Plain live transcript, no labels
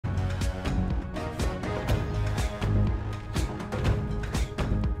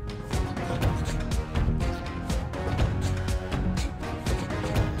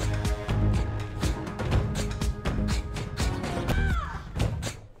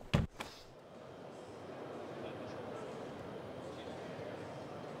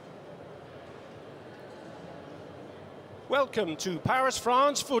Welcome to Paris,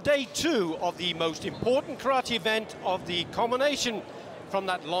 France for day 2 of the most important karate event of the combination from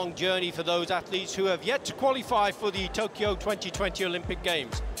that long journey for those athletes who have yet to qualify for the Tokyo 2020 Olympic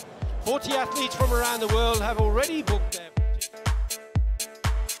Games. 40 athletes from around the world have already booked their...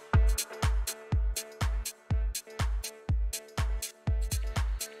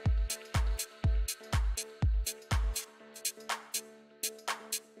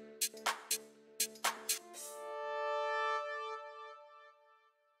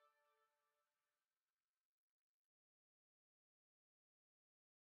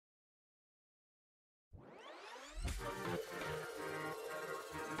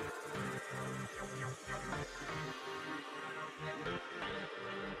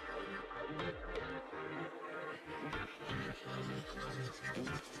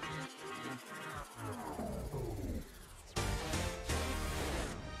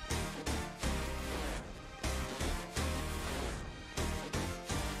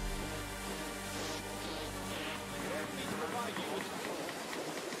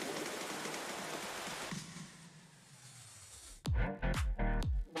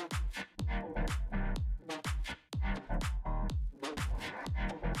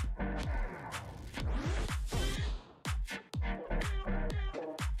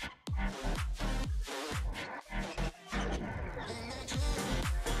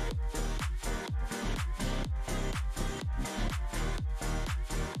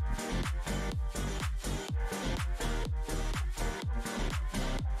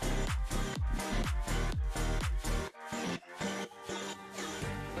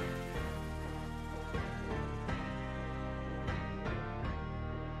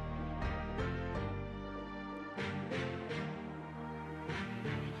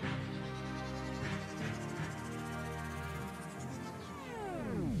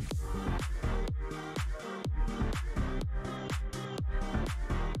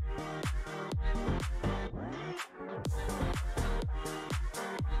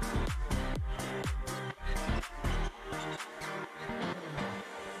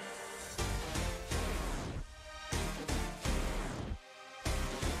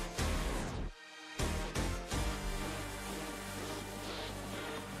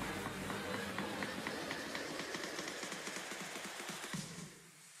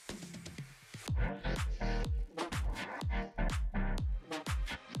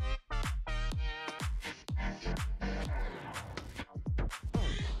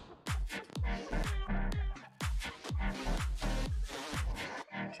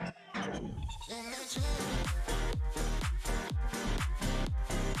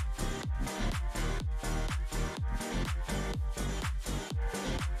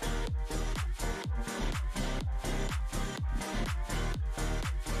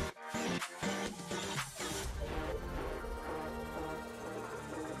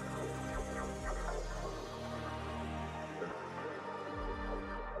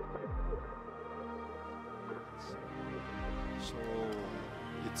 So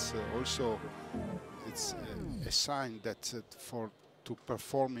it's also a sign that to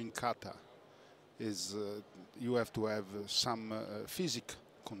perform in kata is you have to have some physical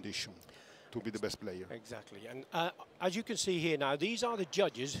condition to be the best player. Exactly, and as you can see here now, these are the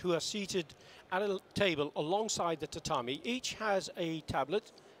judges who are seated at a table alongside the tatami. Each has a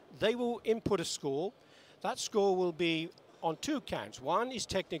tablet. They will input a score. That score will be on 2 counts. One is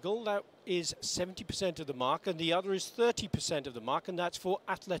technical, that is 70% of the mark, and the other is 30% of the mark, and that's for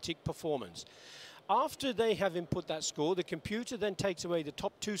athletic performance. After they have input that score, the computer then takes away the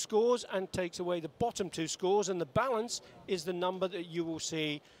top 2 scores and takes away the bottom 2 scores, and the balance is the number that you will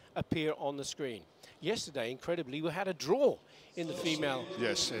see appear on the screen. Yesterday, incredibly, we had a draw in the female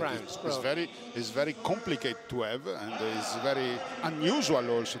rounds. It's very complicated to have, and it's very unusual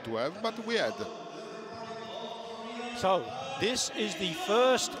also to have, but we had. So this is the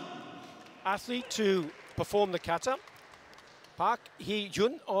first athlete to perform the kata, Park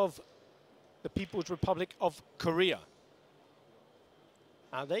Hee-jun of the People's Republic of Korea.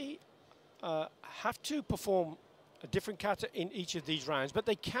 Now they have to perform a different kata in each of these rounds, but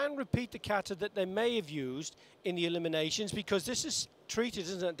they can repeat the kata that they may have used in the eliminations, because this is treated,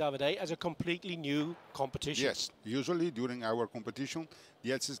 isn't it, Davide, as a completely new competition? Yes, usually during our competition,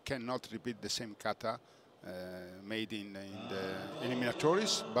 the athletes cannot repeat the same kata made in the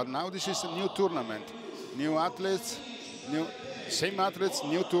eliminatories, but now this is a new tournament, new athletes, same athletes,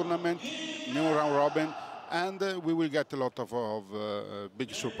 new tournament, new round robin, and we will get a lot of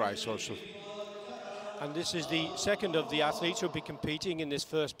big surprise also. And this is the second of the athletes who will be competing in this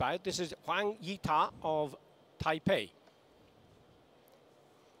first bout. This is Hwang Yi-ta of Taipei.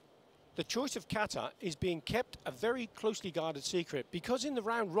 the choice of kata is being kept a very closely guarded secret, because in the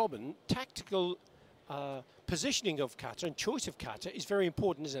round robin, tactical positioning of kata and choice of kata is very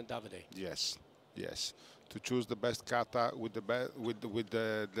important, isn't it, Davide? Yes, yes. To choose the best kata with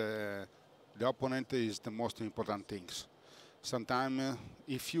the opponent is the most important things. Sometimes,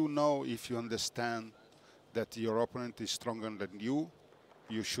 if you understand that your opponent is stronger than you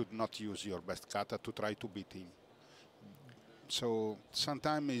should not use your best kata to try to beat him. So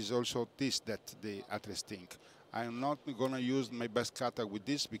sometimes it's also this that the athletes think. I'm not going to use my best kata with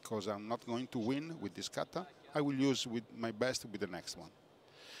this because I'm not going to win with this kata. I will use with my best with the next one.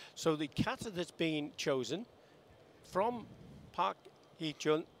 So the kata that's been chosen from Park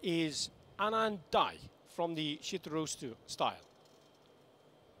Hee-chun is Anand Dai from the Shitaro style.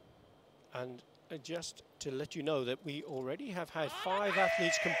 And just to let you know that we already have had 5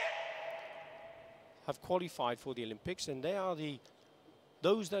 athletes have qualified for the Olympics, and they are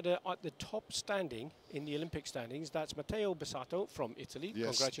those that are at the top standing in the Olympic standings. That's Matteo Besato from Italy.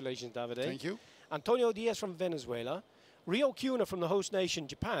 Yes. Congratulations, Davide. Thank you. Antonio Diaz from Venezuela. Rio Cuna from the host nation,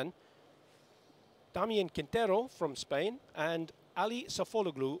 Japan. Damian Quintero from Spain. And Ali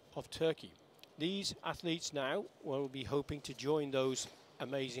Safologlu of Turkey. These athletes now will be hoping to join those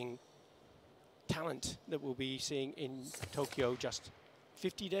amazing talent that we'll be seeing in Tokyo just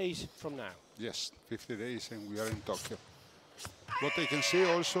 50 days from now. Yes, 50 days and we are in Tokyo. What I can say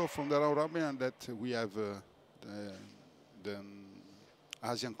also from the round robin that we have the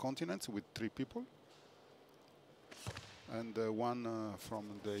Asian continent with 3 people and one from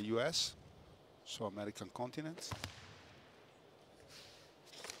the US, so American continent.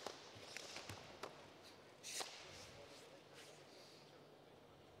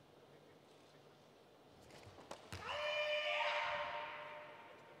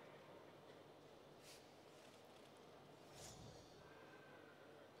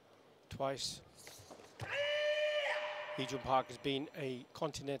 Twice, Hee-jun Park has been a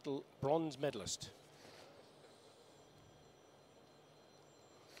continental bronze medalist.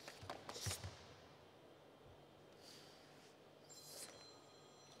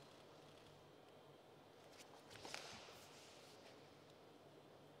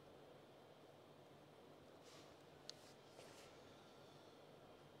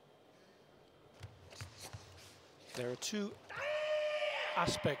 There are 2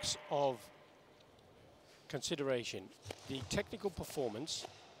 aspects of consideration: the technical performance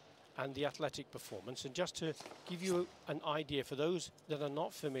and the athletic performance. And just to give you an idea for those that are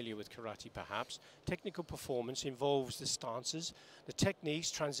not familiar with karate perhaps, technical performance involves the stances, the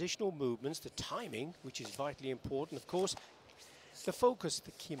techniques, transitional movements, the timing, which is vitally important, of course, the focus,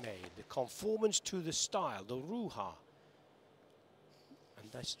 the kime, the conformance to the style, the ruha.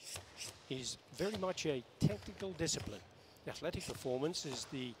 And that is very much a technical discipline. The athletic performance is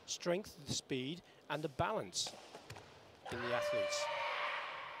the strength, the speed, and the balance in the athletes.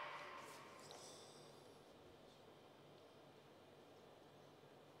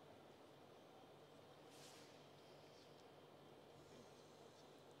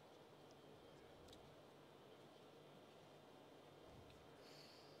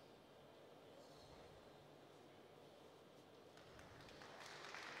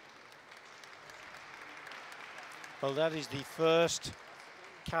 Well, that is the first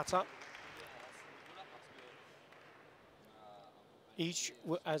kata. Each,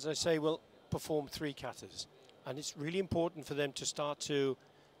 as I say, will perform 3 katas. And it's really important for them to start to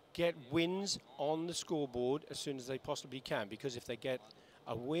get wins on the scoreboard as soon as they possibly can, because if they get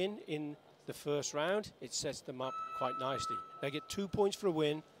a win in the first round, it sets them up quite nicely. They get 2 points for a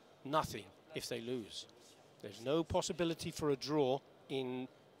win, nothing if they lose. There's no possibility for a draw in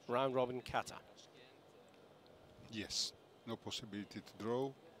round robin kata. Yes, no possibility to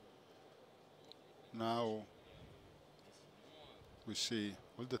draw. Now we see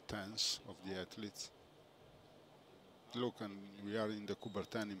all the tens of the athletes. Look, and we are in the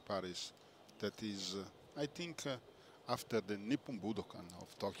Coubertin in Paris. That is, I think, after the Nippon Budokan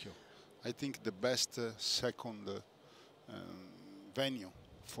of Tokyo, I think the best second venue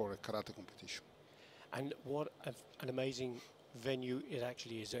for a karate competition. And what an amazing venue it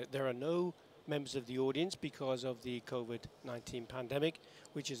actually is. There are no members of the audience because of the COVID-19 pandemic,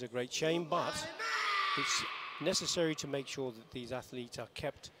 which is a great shame, but it's necessary to make sure that these athletes are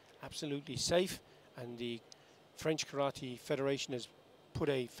kept absolutely safe, and the French Karate Federation has put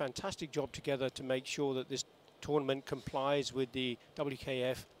a fantastic job together to make sure that this tournament complies with the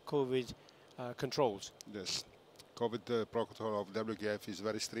WKF COVID controls. Yes, COVID protocol of WKF is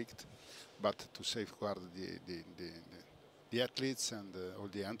very strict, but to safeguard the athletes and all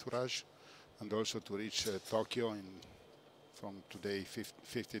the entourage, and also to reach Tokyo in from today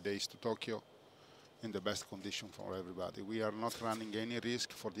 50 days to Tokyo in the best condition for everybody. We are not running any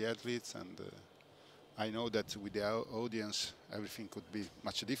risk for the athletes, and I know that with the audience everything could be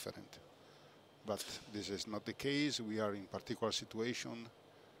much different, but this is not the case. We are in particular situation,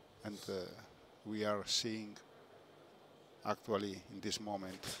 and we are seeing actually in this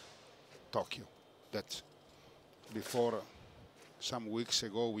moment Tokyo. That before some weeks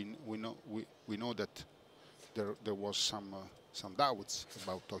ago we know that there was some doubts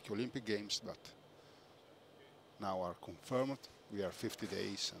about Tokyo Olympic Games, but now are confirmed. We are 50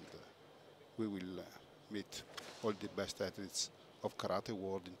 days, and we will meet all the best athletes of karate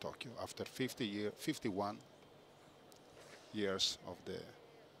world in Tokyo after 51 years of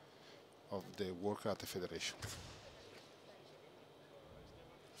the World Karate Federation.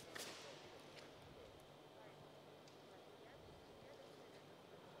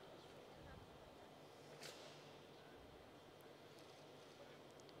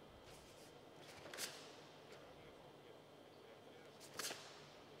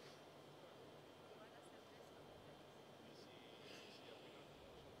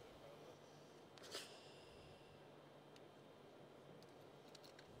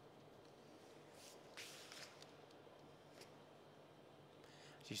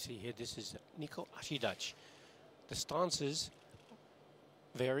 You see here, this is Niko Ashidachi. The stances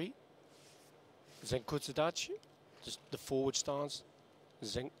vary. Zenkutsudachi, just the forward stance.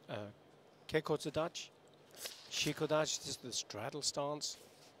 Kekotsudachi. Shikodachi, this is the straddle stance.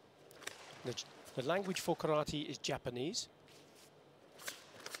 The language for karate is Japanese.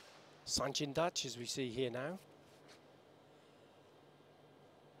 Sanchindachi, as we see here now.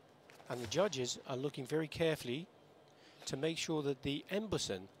 And the judges are looking very carefully to make sure that the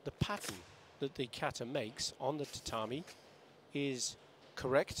embosen, the pattern that the kata makes on the tatami, is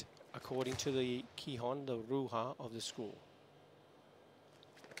correct according to the kihon, the ruha of the school.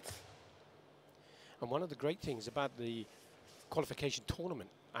 And one of the great things about the qualification tournament,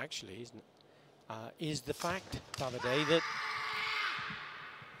 actually, isn't it, is the fact, Davide, that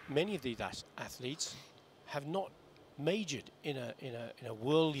many of these athletes have not majored in a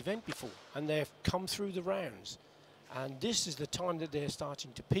world event before, and they've come through the rounds. And this is the time that they're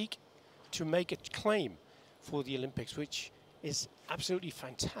starting to peak to make a claim for the Olympics, which is absolutely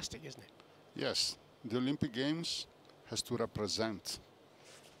fantastic, isn't it? Yes, the Olympic Games has to represent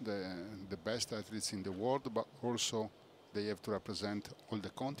the best athletes in the world, but also they have to represent all the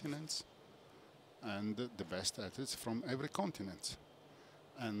continents and the best athletes from every continent.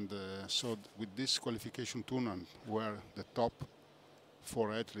 And so with this qualification tournament, where the top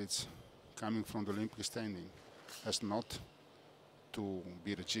 4 athletes coming from the Olympic standing has not to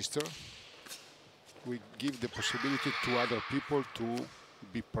be registered, we give the possibility to other people to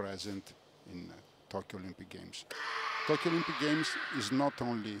be present in Tokyo Olympic Games. Tokyo Olympic Games is not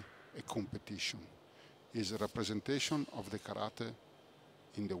only a competition, it's a representation of the karate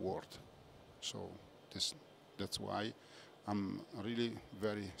in the world. So that's why I'm really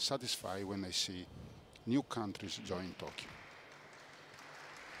very satisfied when I see new countries join Tokyo.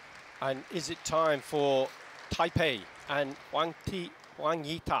 And is it time for Taipei and Wang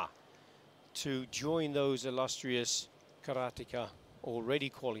Yita to join those illustrious karateka already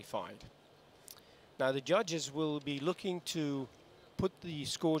qualified? Now the judges will be looking to put the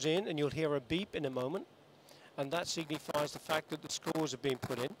scores in, and you'll hear a beep in a moment, and that signifies the fact that the scores have been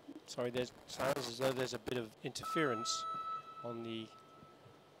put in. Sorry, there sounds as though there's a bit of interference on the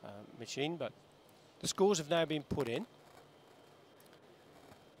machine, but the scores have now been put in.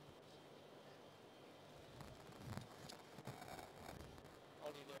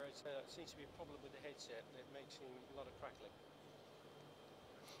 There seems to be a problem with the headset, and it makes a lot of crackling.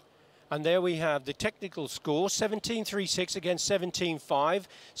 And there we have the technical score, 17-3-6 against 17-5,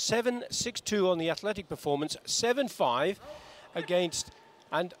 7-6-2 on the athletic performance, 7-5 against,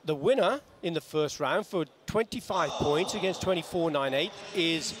 and the winner in the first round for 25 points against 24-9-8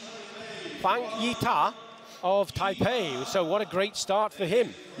 is Wang Yita of Taipei. So what a great start for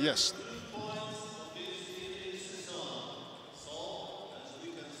him. Yes.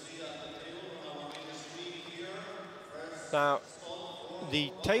 Now,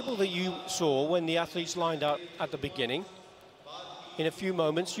 the table that you saw when the athletes lined up at the beginning, in a few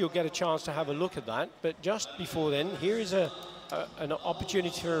moments you'll get a chance to have a look at that. But just before then, here is an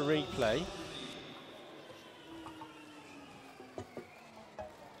opportunity for a replay.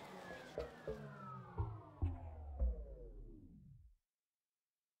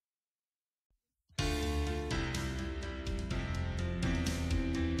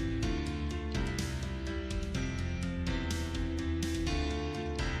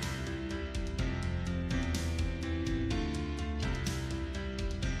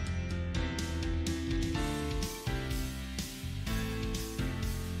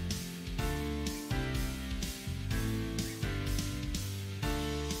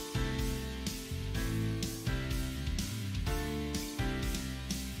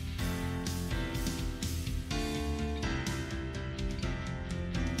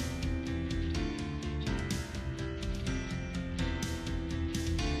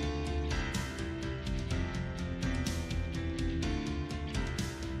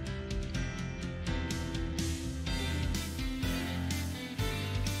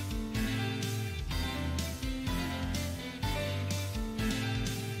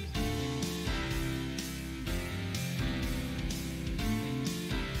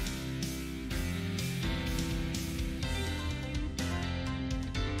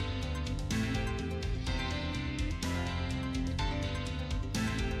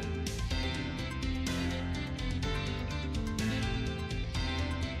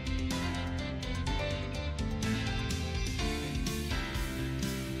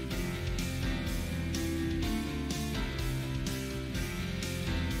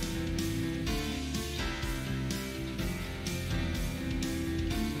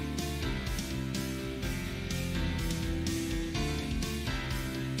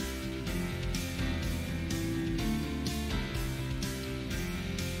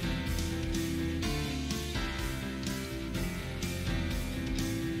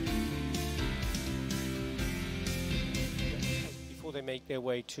 they make their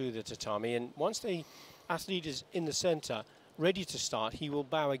way to the tatami. And once the athlete is in the center, ready to start, he will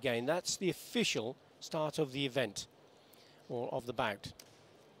bow again. That's the official start of the event, or of the bout.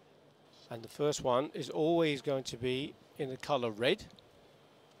 And the first one is always going to be in the color red.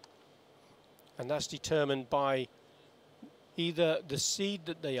 And that's determined by either the seed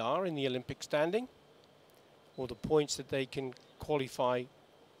that they are in the Olympic standing, or the points that they can qualify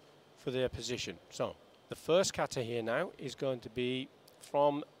for their position. So the first kata here now is going to be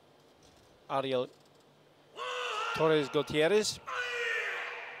from Ariel Torres Gutierrez,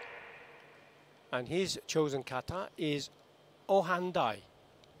 and his chosen kata is Ohandai.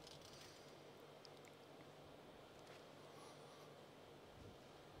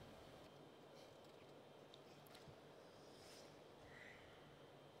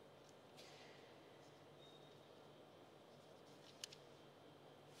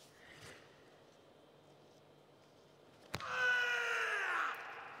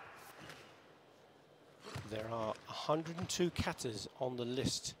 There are 102 katas on the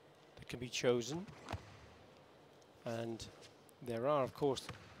list that can be chosen, and there are, of course,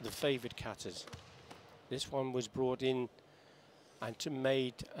 the favored katas. This one was brought in and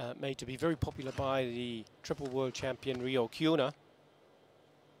made to be very popular by the triple world champion Ryo Kyuna,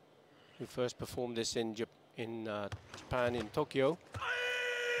 who first performed this in Japan, in Tokyo.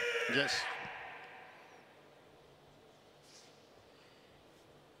 Yes.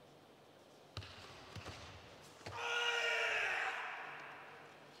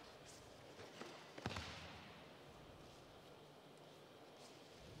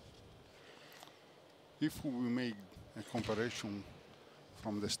 If we make a comparison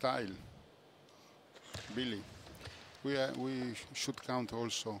from the style, Billy, we should count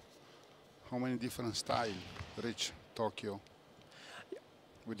also how many different styles reach Tokyo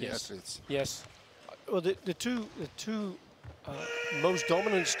with the athletes. Yes. Well, the two most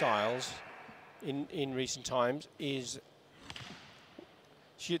dominant styles in recent times is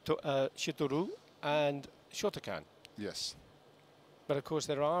Shitoru and Shotokan. Yes. But of course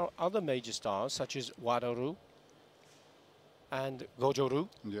there are other major styles such as Wadaru and Gojoru,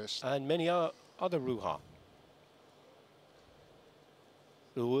 yes, and many other Ruha.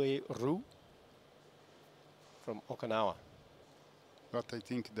 Ru from Okinawa. But I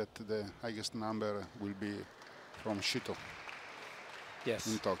think that the highest number will be from Shito. Yes.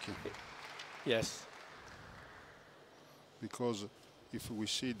 In Tokyo. Yes. Because if we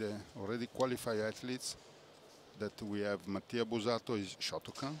see the already qualified athletes, that we have Mattia Busato is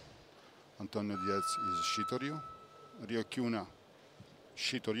Shotokan, Antonio Diaz is Shitoryu, Ryo Kyuna,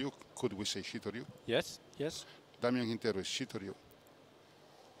 Shitoryu, could we say Shitoryu? Yes, yes. Damian Quintero is Shitoryu.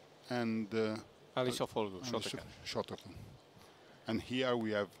 And Alice Folgu, Shotokan. Shotokan. And here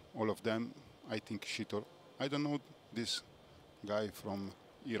we have all of them, I think Shitor. I don't know this guy from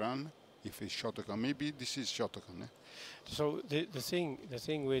Iran, if he's Shotokan. Maybe this is Shotokan. Eh? So the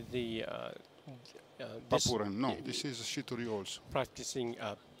thing with the Papuren, no, this is Shitoryu also. Practicing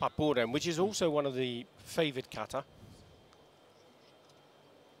Papuren, which is also one of the favored kata.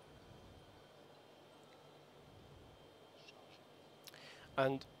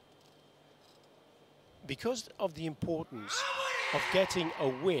 And because of the importance of getting a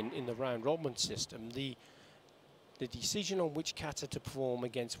win in the round robin system, the decision on which kata to perform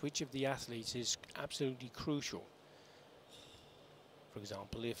against which of the athletes is absolutely crucial. For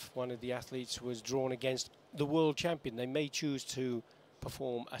example, if one of the athletes was drawn against the world champion, they may choose to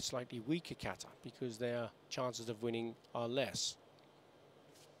perform a slightly weaker kata because their chances of winning are less.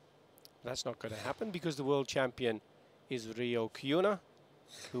 That's not going to happen because the world champion is Ryo Kyuna,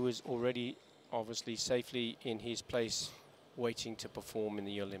 who is already obviously safely in his place waiting to perform in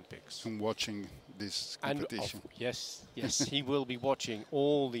the Olympics. And watching this competition. Yes, yes, he will be watching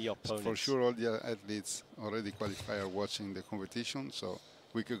all the opponents. For sure, all the athletes already qualified are watching the competition, so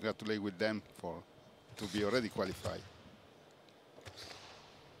we congratulate with them to be already qualified.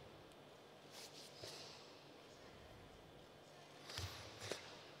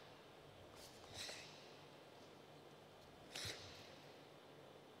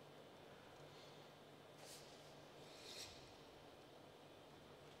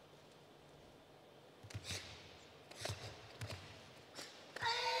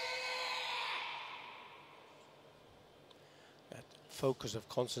 Focus of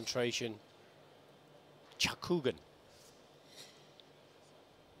concentration, Chakugan.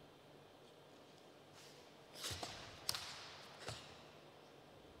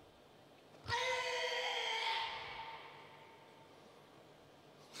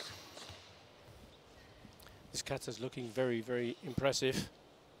 This kata is looking very, very impressive.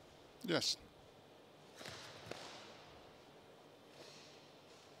 Yes.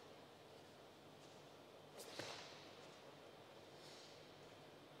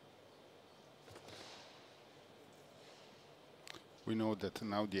 we know that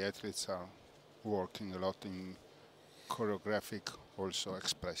now the athletes are working a lot in choreographic also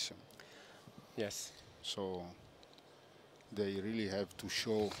expression. Yes. So they really have to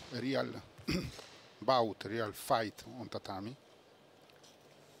show a real bout, a real fight on tatami.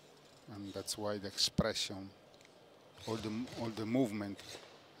 And that's why the expression, all the movement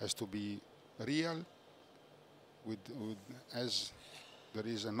has to be real with as there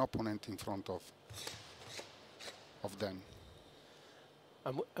is an opponent in front of them.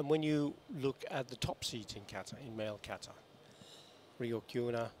 And when you look at the top seat in kata, in male kata, Rio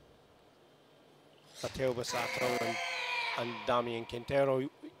Kyuna, Matteo Bassato and Damian Quintero,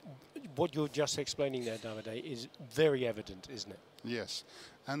 what you're just explaining there, Davide, is very evident, isn't it? Yes,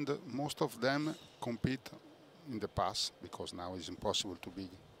 and most of them compete in the past, because now it's impossible to be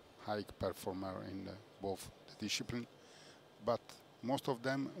high performer in both the discipline, but most of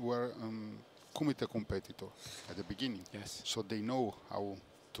them were kumite competitor at the beginning. Yes. So they know how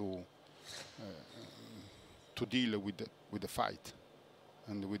to deal with the fight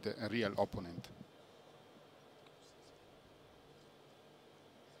and with a real opponent.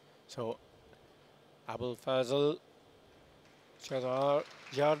 So Abul Fazl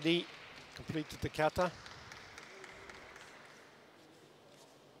Jardi completed the kata.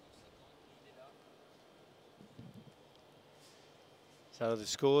 So the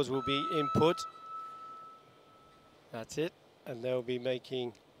scores will be input. That's it. And they'll be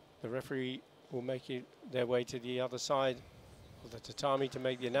making, the referee will make their way to the other side of the tatami to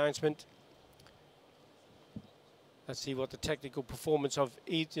make the announcement. Let's see what the technical performance of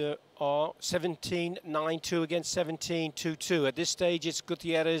either are. 17-9-2 against 17-2-2. At this stage, it's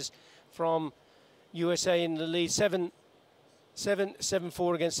Gutierrez from USA in the lead. 7-4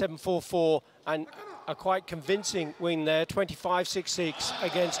 against 7-4-4, and a quite convincing win there. 25-6-6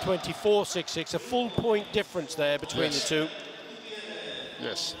 against 24-6-6. A full point difference there between the two.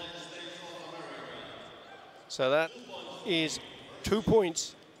 Yes. So that is 2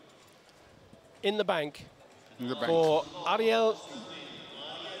 points in the bank. For Ariel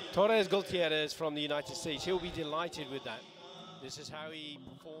Torres Gutierrez from the United States. He'll be delighted with that. This is how he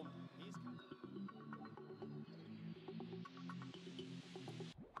performed.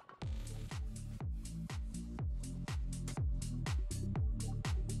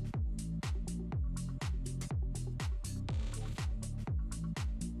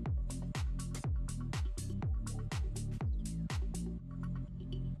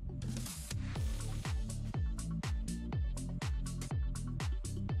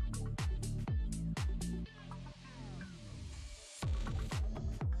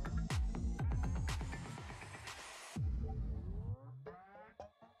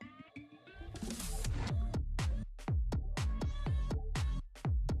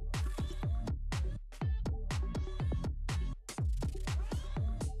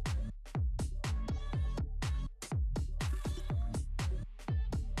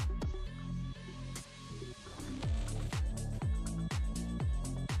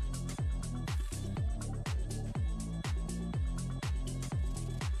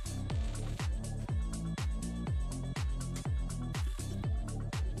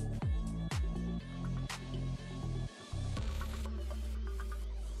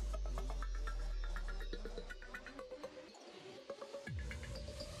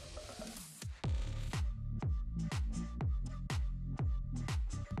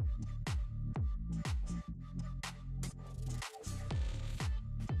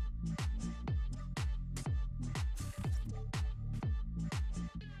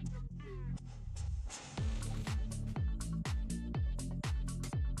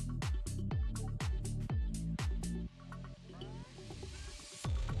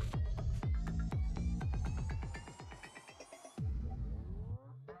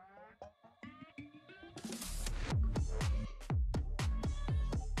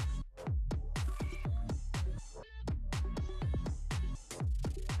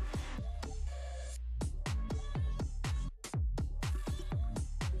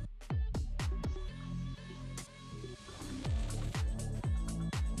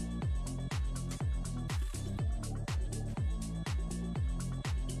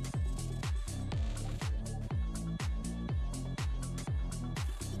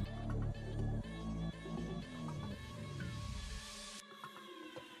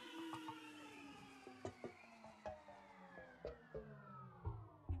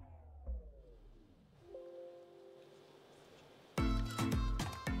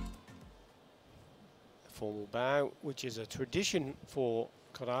 Formal bow, which is a tradition for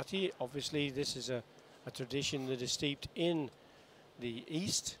karate. Obviously, this is a tradition that is steeped in the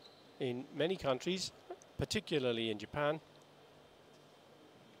East, in many countries, particularly in Japan.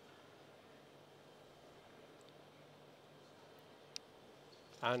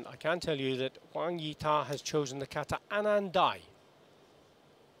 And I can tell you that Huang Yita has chosen the kata Anandai.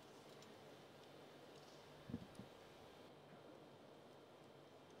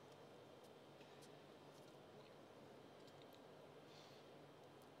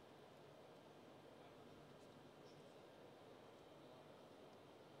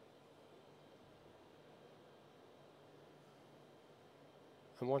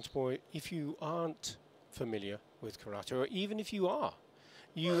 And once more, if you aren't familiar with karate, or even if you are,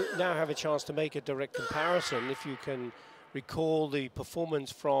 you now have a chance to make a direct comparison if you can recall the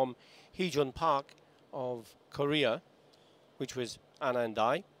performance from Heejun Park of Korea, which was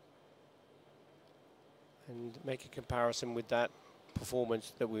Anandai, and make a comparison with that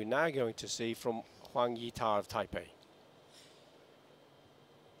performance that we're now going to see from Huang Yita of Taipei.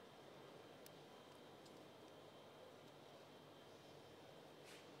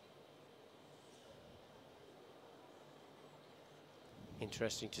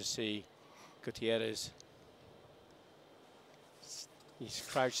 Interesting to see Gutierrez. He's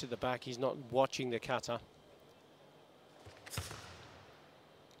crouched at the back. He's not watching the kata.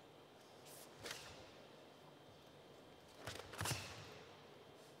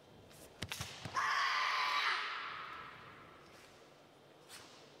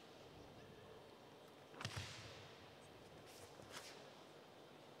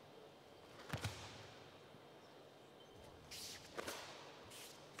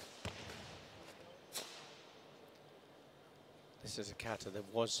 This is a kata that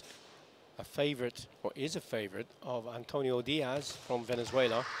was a favorite, or is a favorite, of Antonio Diaz from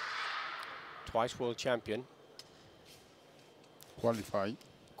Venezuela, twice world champion. Qualified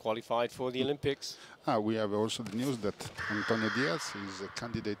for the Olympics. We have also the news that Antonio Diaz is a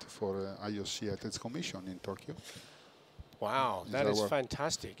candidate for IOC Athletes Commission in Tokyo. Wow, that is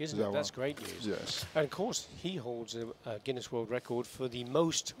fantastic, isn't it? That's great news. Yes. And of course, he holds a Guinness World Record for the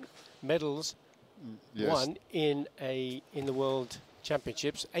most medals won in the World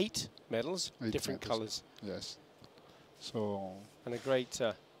Championships. 8 medals, different colors. Yes. So. And a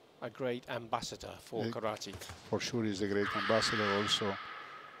great ambassador for karate. For sure, he's a great ambassador. Also,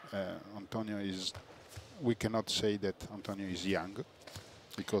 Antonio is. We cannot say that Antonio is young,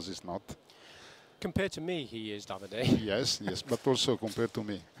 because he's not. Compared to me, he is, Davide. Yes, but also compared to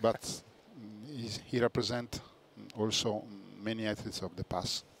me. But he represents also many athletes of the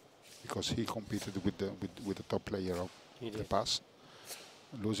past, because he competed with the top player of the past,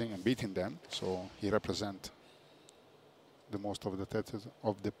 losing and beating them. So he represents the most of the athletes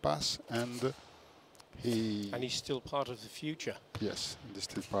of the past, and he's still part of the future. Yes, he's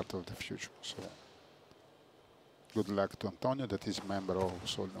still part of the future. So good luck to Antonio, that is member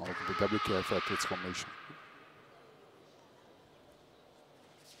also of the WKF Athletes Commission.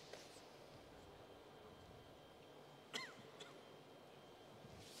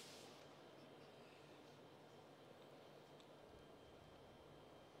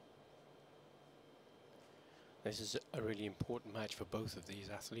 This is a really important match for both of these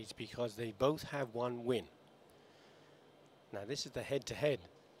athletes, because they both have one win. Now this is the head-to-head,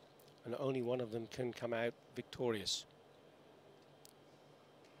 and only one of them can come out victorious.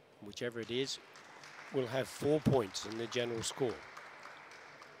 Whichever it is will have 4 points in the general score.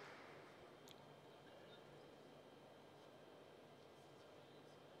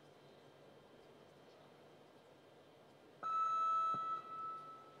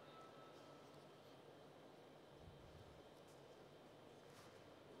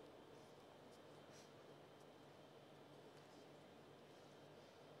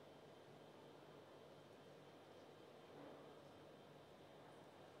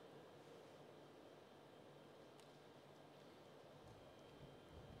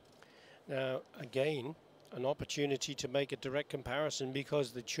 Now, again, an opportunity to make a direct comparison,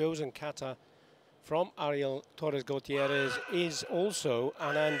 because the chosen kata from Ariel Torres Gutierrez is also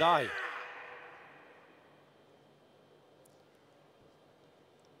Anandai.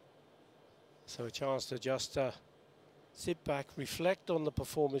 So a chance to just sit back, reflect on the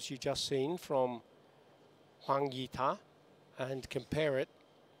performance you've just seen from Huang Yita, and compare it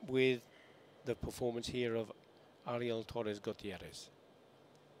with the performance here of Ariel Torres Gutierrez.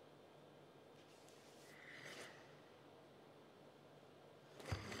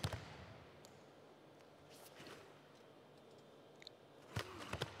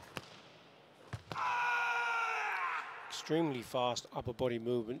 Extremely fast upper body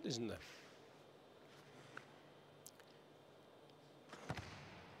movement, isn't there?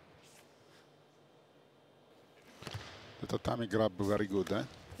 The tatami grab very good, eh?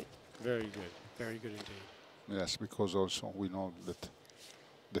 Very good indeed. Yes, because also we know that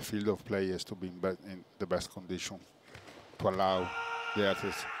the field of play has to be in the best condition to allow the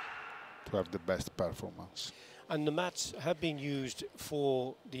athletes to have the best performance. And the mats have been used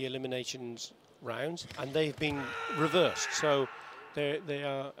for the eliminations rounds, and they've been reversed. So they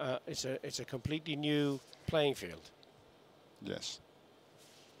are. It's a completely new playing field. Yes.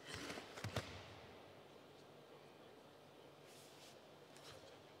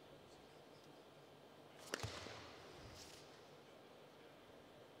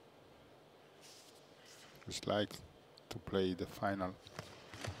 It's like to play the final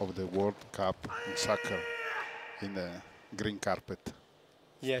of the World Cup in soccer in the green carpet.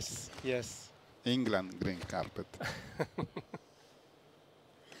 Yes, yes. England green carpet.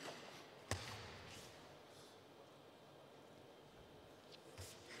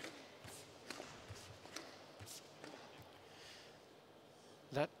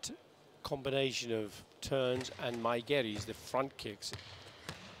 That combination of turns and maigeris, the front kicks,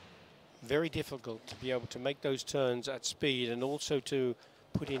 very difficult to be able to make those turns at speed and also to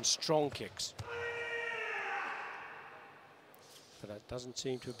put in strong kicks. But that doesn't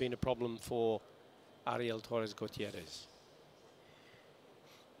seem to have been a problem for Ariel Torres Gutierrez.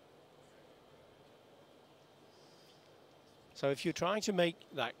 So if you're trying to make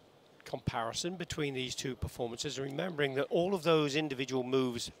that comparison between these two performances, remembering that all of those individual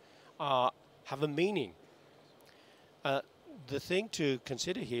moves have a meaning. The thing to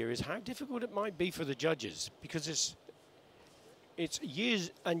consider here is how difficult it might be for the judges, because it's years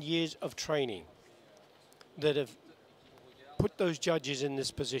and years of training that have put those judges in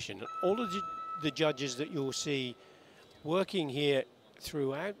this position. All of the judges that you'll see working here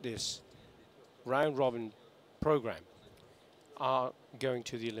throughout this round-robin program are going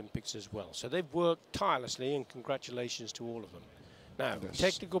to the Olympics as well. So they've worked tirelessly, and congratulations to all of them. Now, yes.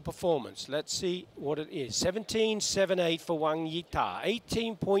 Technical performance. Let's see what it is. 17.78 for Wang Yita,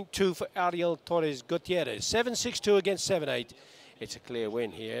 18.2 for Ariel Torres Gutierrez, 7.62 against 7.8. It's a clear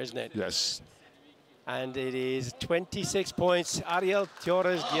win here, isn't it? Yes. And it is 26 points. Ariel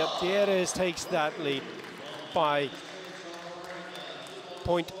Torres Gutierrez takes that lead by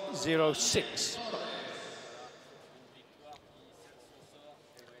 0.06.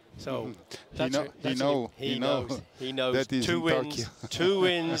 So he knows. That is 2 wins, 2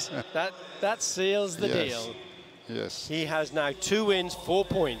 wins. That seals the deal. Yes. He has now 2 wins, 4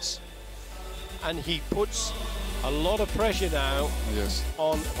 points, and he puts a lot of pressure now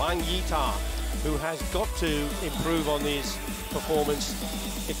on Wang Yita, who has got to improve on his performance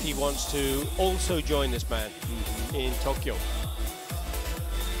if he wants to also join this man in Tokyo.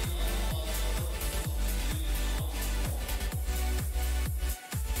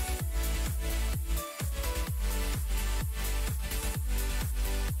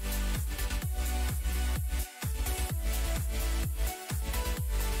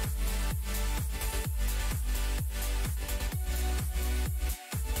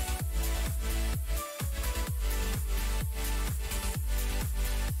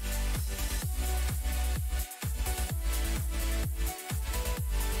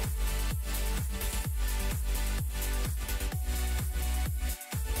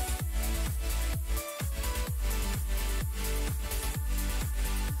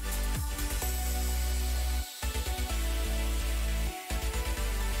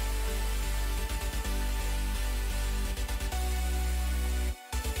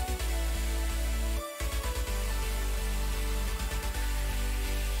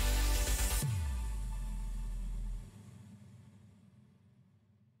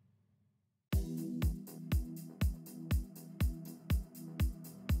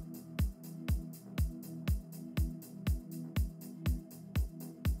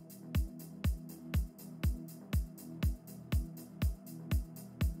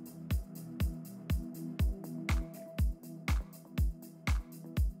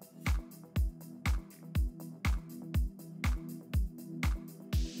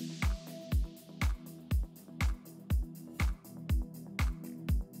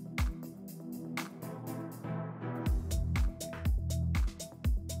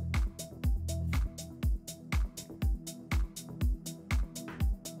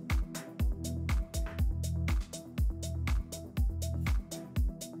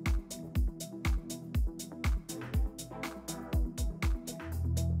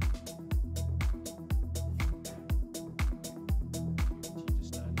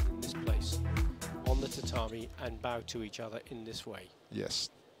 Tatami and bow to each other in this way. Yes.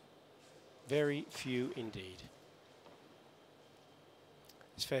 Very few indeed.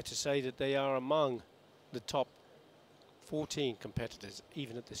 It's fair to say that they are among the top 14 competitors,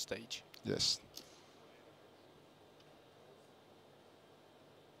 even at this stage. Yes.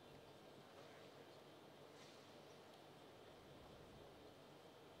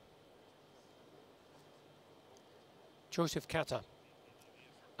 Joseph Kata,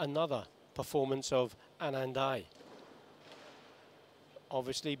 another performance of Anandai.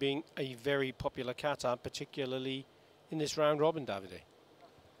 Obviously being a very popular kata, particularly in this round robin, Davide.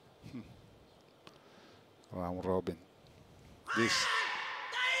 Round robin.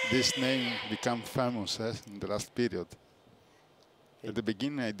 This name became famous in the last period. At the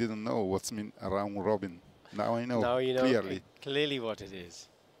beginning, I didn't know what's mean a round robin. Now I know, now you know clearly. Clearly what it is.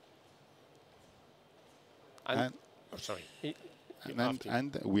 And oh, sorry.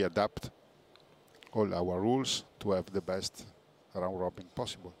 And we adapt all our rules to have the best round robin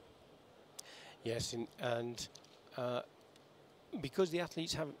possible. Yes, and because the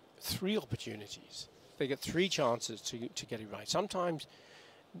athletes have 3 opportunities, they get 3 chances to get it right. Sometimes,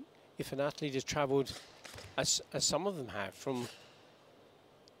 if an athlete has travelled, as some of them have, from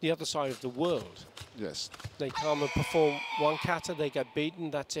the other side of the world, yes, they come and perform one kata, they get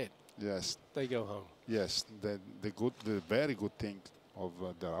beaten, that's it. Yes, they go home. Yes, the very good thing of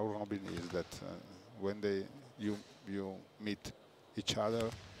the round robin is that when you meet each other,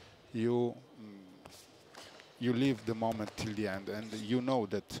 you live the moment till the end, and you know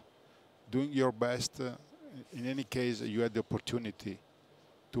that doing your best, in any case, you had the opportunity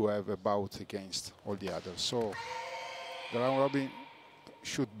to have a bout against all the others. So the round robin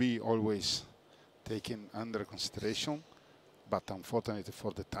should be always taken under consideration, but unfortunately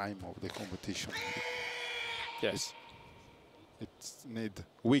for the time of the competition, yes, it needs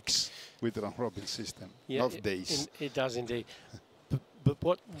weeks with the round robin system, not days. It does indeed. But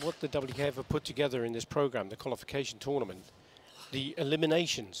what the WKF have put together in this program, the qualification tournament, the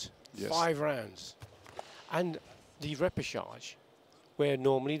eliminations, yes, 5 rounds, and the repechage, where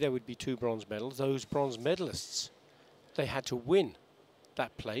normally there would be 2 bronze medals, those bronze medalists, they had to win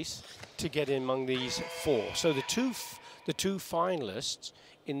that place to get in among these 4. So the two finalists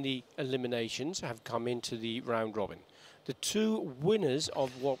in the eliminations have come into the round robin. The 2 winners of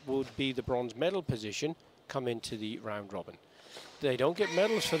what would be the bronze medal position come into the round robin. They don't get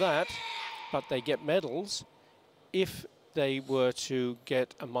medals for that, but they get medals if they were to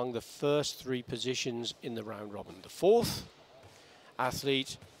get among the first 3 positions in the round robin. The 4th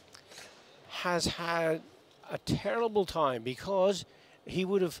athlete has had a terrible time because he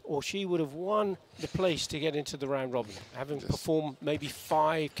would have, or she would have, won the place to get into the round robin, having yes, performed maybe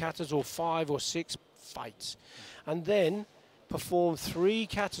 5 katas or 5 or 6 fights, and then perform 3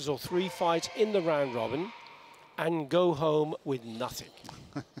 katas or 3 fights in the round robin and go home with nothing.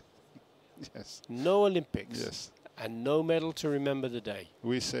 Yes. No Olympics. Yes. And no medal to remember the day.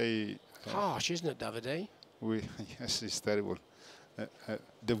 We say... harsh, isn't it, Davide? Yes, it's terrible.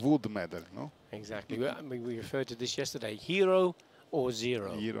 The wood medal, no? Exactly. We referred to this yesterday. Hero or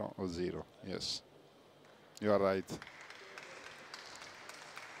zero? Hero or zero, yes. You are right.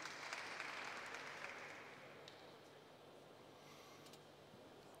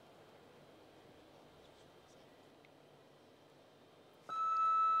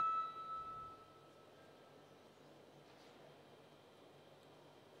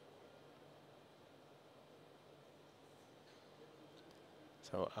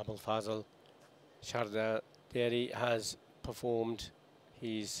 So Abul Fazal Sharda Deri has performed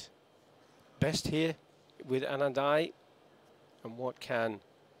his best here with Anandai. And what can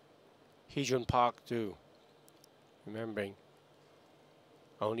Hee-jun Park do? Remembering,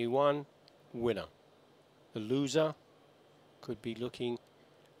 only one winner. The loser could be looking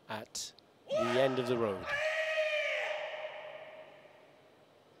at the end of the road.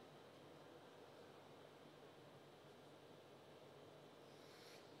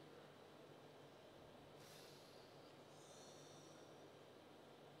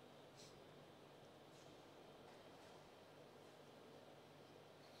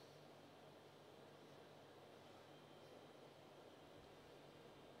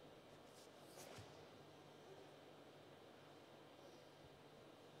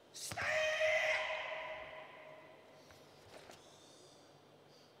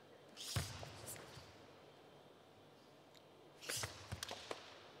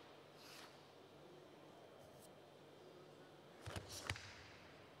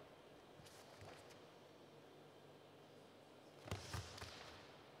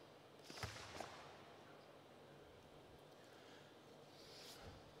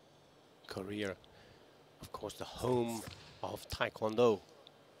 Korea, of course, the home of Taekwondo,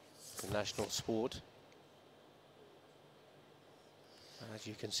 the national sport. As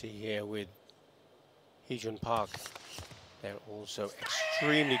you can see here with Hee-jun Park, they're also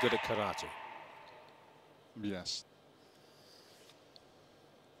extremely good at karate. Yes.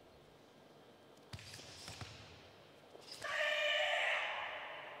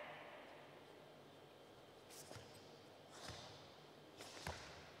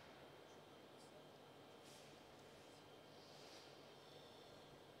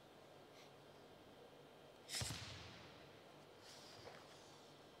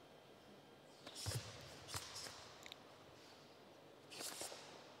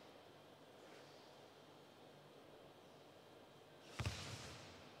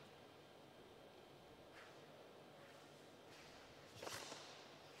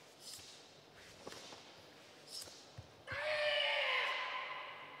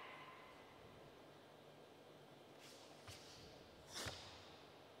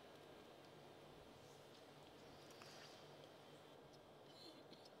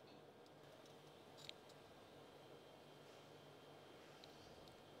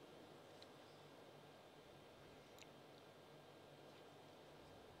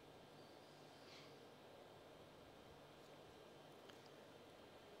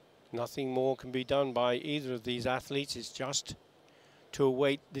 Nothing more can be done by either of these athletes. It's just to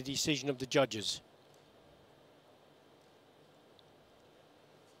await the decision of the judges.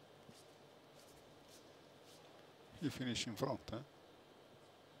 You finish in front, huh?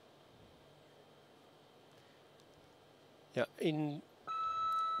 Yeah, in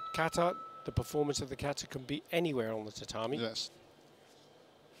kata, the performance of the kata can be anywhere on the tatami. Yes.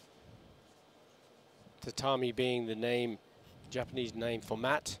 Tatami being the name, Japanese name for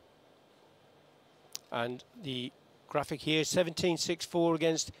mat. And the graphic here, 17.64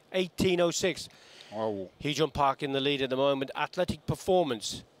 against 18.06. Wow. Hee-jun Park in the lead at the moment. Athletic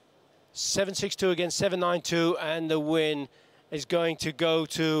performance, 7.62 against 7.92, and the win is going to go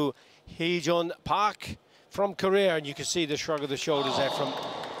to Hee-jun Park from Korea. And you can see the shrug of the shoulders there from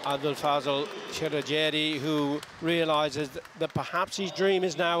Abdulfazil Cherajeri, who realizes that perhaps his dream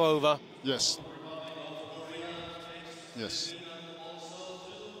is now over. Yes. Yes.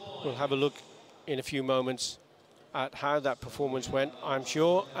 We'll have a look in a few moments at how that performance went, I'm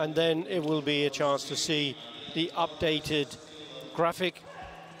sure, and then it will be a chance to see the updated graphic.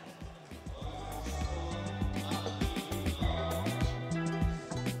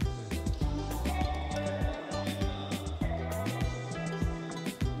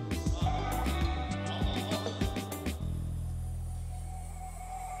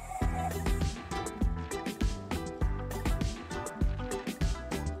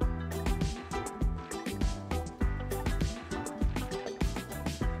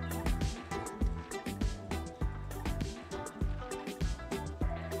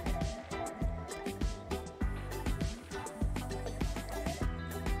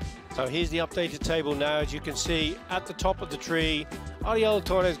 So here's the updated table now. As you can see, at the top of the tree, Ariel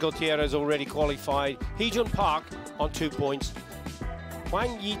Torres Gutierrez already qualified. Hee-jun Park on 2 points.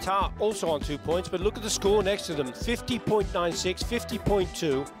 Wang Yita also on 2 points, but look at the score next to them. 50.96,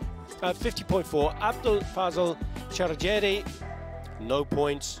 50.2, 50.4. Abdul Fazal Charjeri, no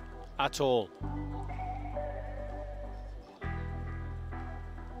points at all.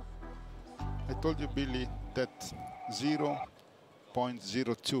 I told you, Billy, that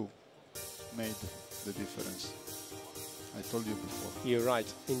 0.02 made the difference. I told you before. You're right,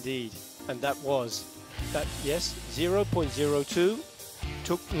 indeed. And that was, yes, 0.02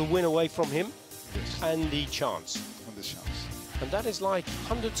 took the win away from him. Yes. And the chance. And the chance. And that is like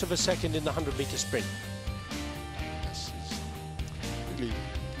hundredths of a second in the 100-meter sprint. Yes. Really,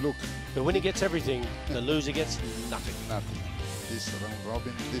 look. The winner gets everything, the loser gets nothing. Nothing. This round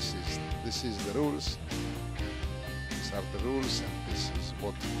robin, this is the rules. These are the rules, and this is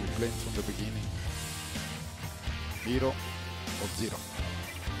what we played from the beginning. 0 or 0.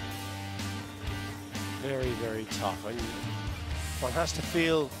 Very, very tough. And one has to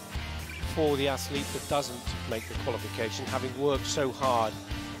feel for the athlete that doesn't make the qualification, having worked so hard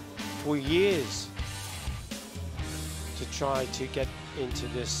for years to try to get into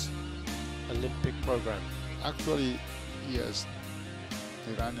this Olympic program. Actually, yes,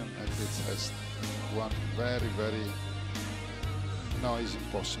 Iranian athletes has one very, very. No, it's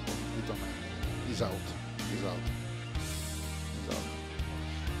impossible. We don't have. He's out. He's out. He's out.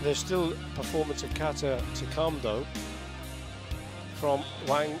 There's still performance of kata to come, though, from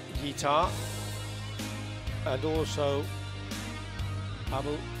Wang Yita and also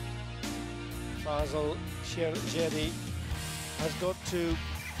Abul Fazal Cherajeri has got to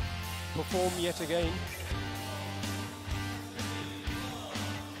perform yet again.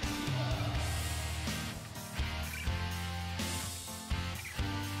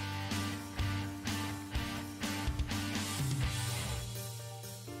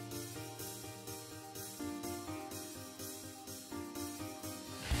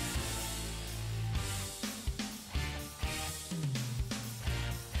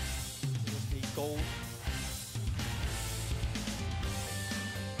 Gold.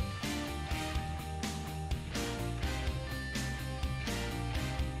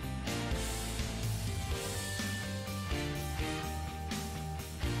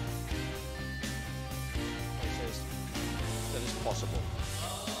 That is possible.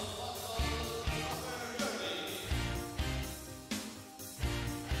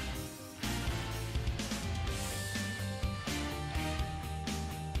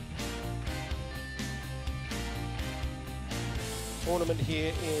 Tournament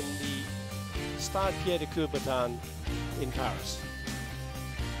here in the Stade Pierre de Coubertin in Paris.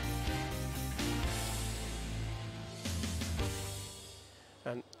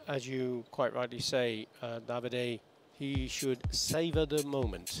 And as you quite rightly say, Davide, he should savor the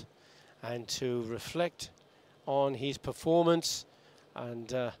moment and to reflect on his performance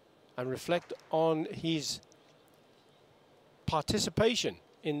and reflect on his participation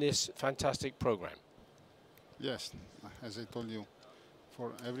in this fantastic program. Yes, as I told you,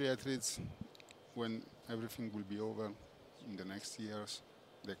 for every athlete, when everything will be over in the next years,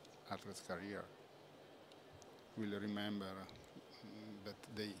 the athlete's career will remember that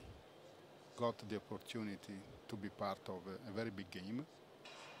they got the opportunity to be part of a very big game,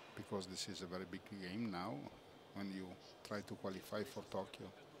 because this is a very big game now when you try to qualify for Tokyo,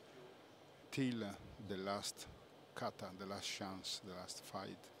 till the last kata, the last chance, the last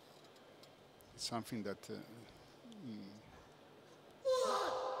fight. It's something that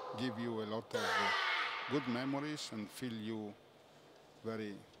give you a lot of good memories and feel you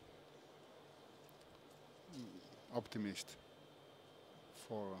very optimist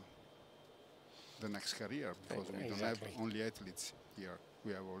for the next career, because we don't have only athletes here.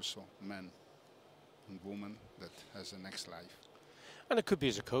 We have also men and women that has a next life. And it could be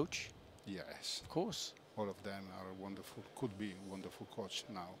as a coach. Yes. Of course. All of them are wonderful, could be wonderful coach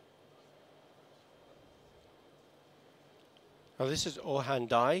now. Now this is Ohan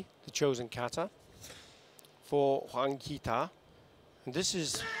Dai, the chosen kata for Huang Kita. And this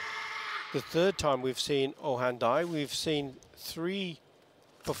is the third time we've seen Ohan Dai. We've seen 3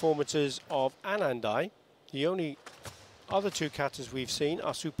 performances of Anand Dai. The only other 2 katas we've seen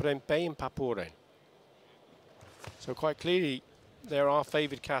are Suprempe and Papuren. So quite clearly there are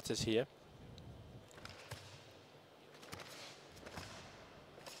favoured katas here.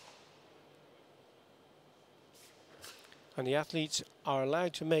 And the athletes are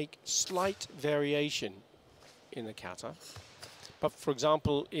allowed to make slight variation in the kata. But for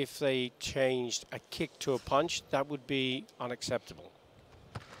example, if they changed a kick to a punch, that would be unacceptable.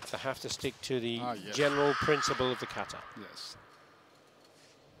 They have to stick to the yes. general principle of the kata. Yes.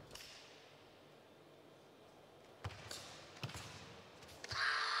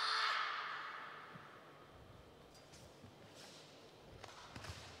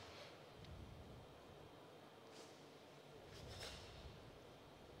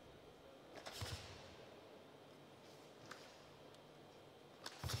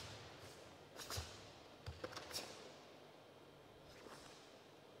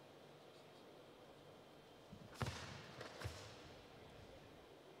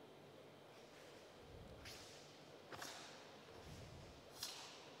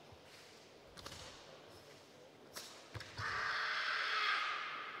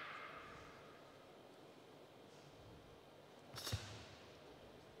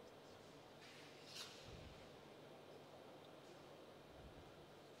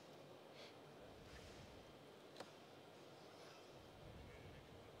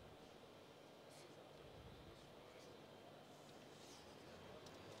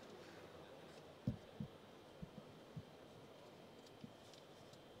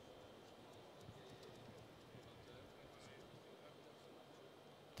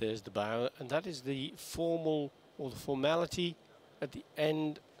 There's the bow, and that is the formal or the formality at the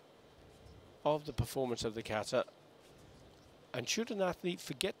end of the performance of the kata. And should an athlete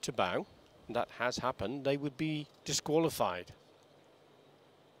forget to bow, and that has happened, they would be disqualified.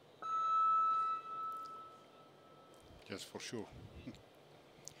 Yes, for sure.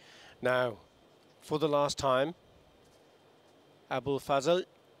 Now, for the last time, Abul Fazl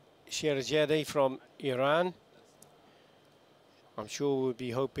Sherzadeh from Iran. I'm sure we'll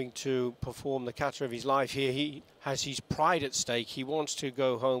be hoping to perform the kata of his life here. He has his pride at stake. He wants to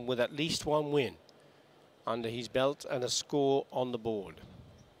go home with at least 1 win under his belt and a score on the board.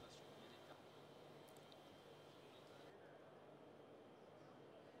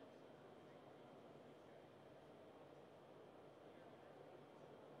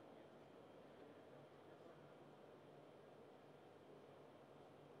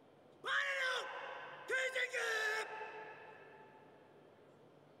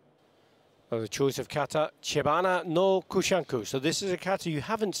 The choice of kata, Chebana no Kushanku. So this is a kata you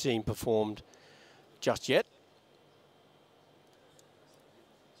haven't seen performed just yet.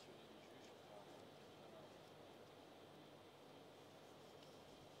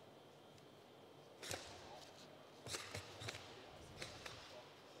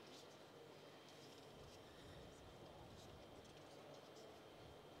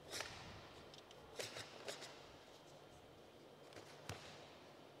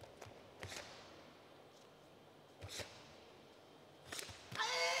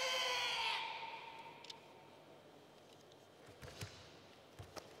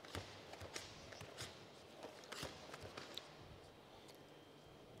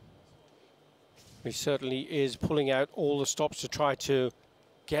 He certainly is pulling out all the stops to try to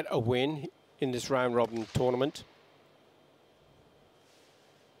get a win in this round-robin tournament.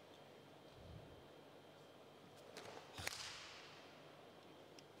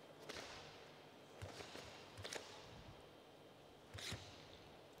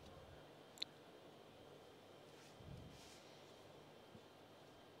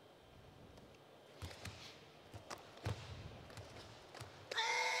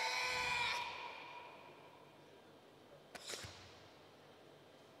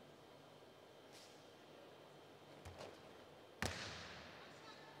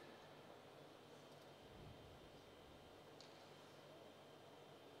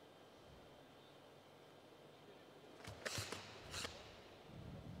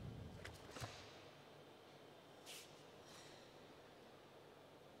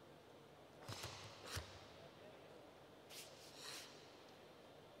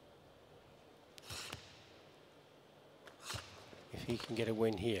 if he can get a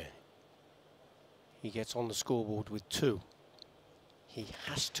win here, he gets on the scoreboard with 2. He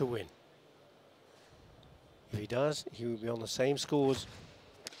has to win. If he does, he will be on the same scores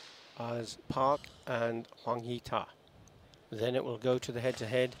as Park and Hwang Hee-ta. Then it will go to the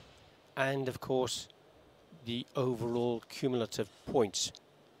head-to-head, and of course the overall cumulative points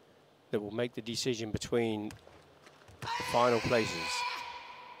that will make the decision between the final places.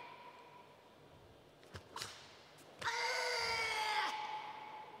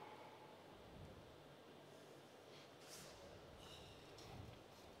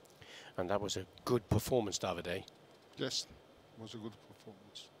 And that was a good performance, Davide. Yes, it was a good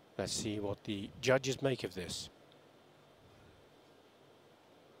performance. Let's see what the judges make of this.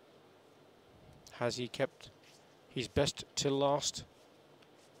 Has he kept his best till last?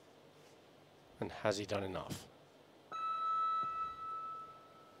 And has he done enough?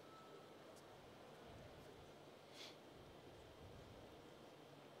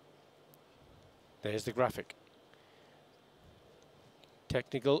 There's the graphic.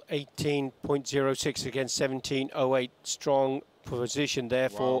 Technical 18.06 against 17.08. Strong position there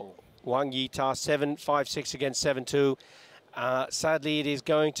for Hwang Hee-ta. 7.56 against 7.2. Sadly, it is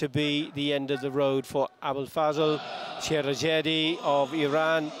going to be the end of the road for Abulfazl Sherazadi of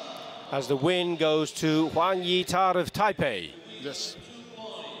Iran, as the win goes to Hwang Hee-ta of Taipei. Yes.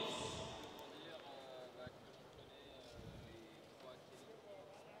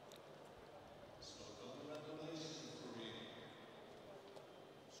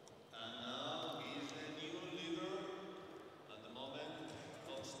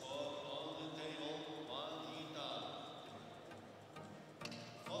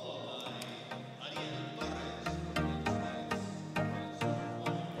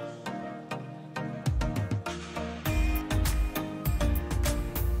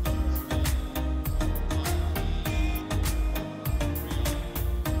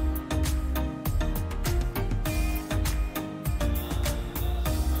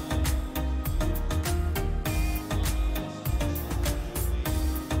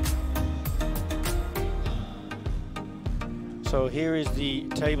 So here is the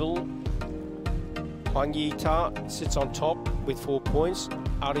table. Hwang Hee-ta sits on top with 4 points.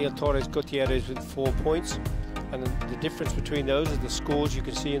 Ariel Torres Gutierrez with 4 points. And the difference between those is the scores you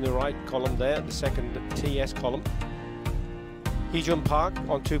can see in the right column there, the second TS column. Hee-jun Park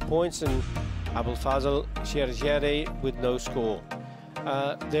on 2 points and Abulfazl Sherazadi with no score.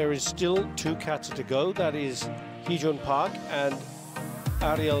 There is still 2 kata to go. That is Hee-jun Park and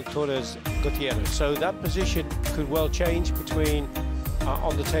Ariel Torres Gutierrez. So that position could well change between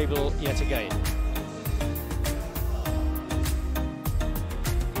on the table yet again.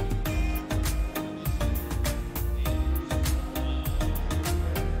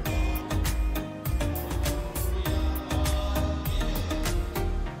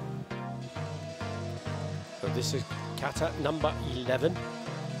 So this is kata number 11.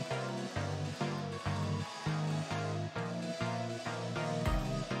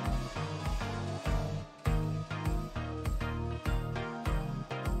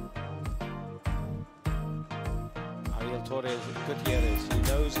 Torres Gutierrez, he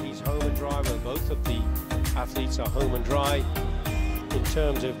knows he's home and dry. Well, both of the athletes are home and dry in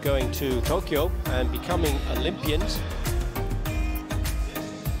terms of going to Tokyo and becoming Olympians.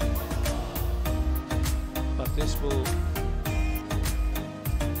 But this will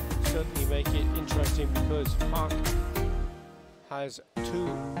certainly make it interesting because Park has 2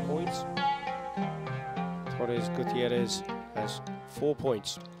 points. Torres Gutierrez has 4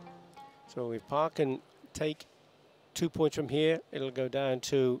 points. So if Park can take 2 points from here, it'll go down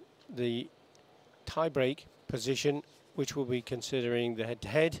to the tie-break position, which will be considering the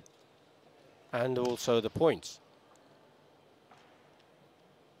head-to-head and also the points.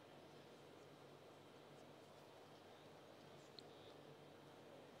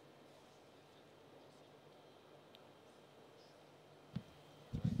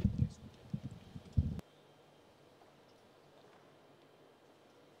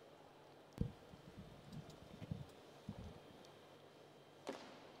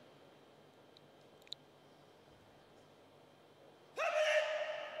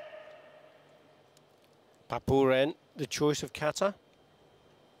 Papuren, the choice of kata.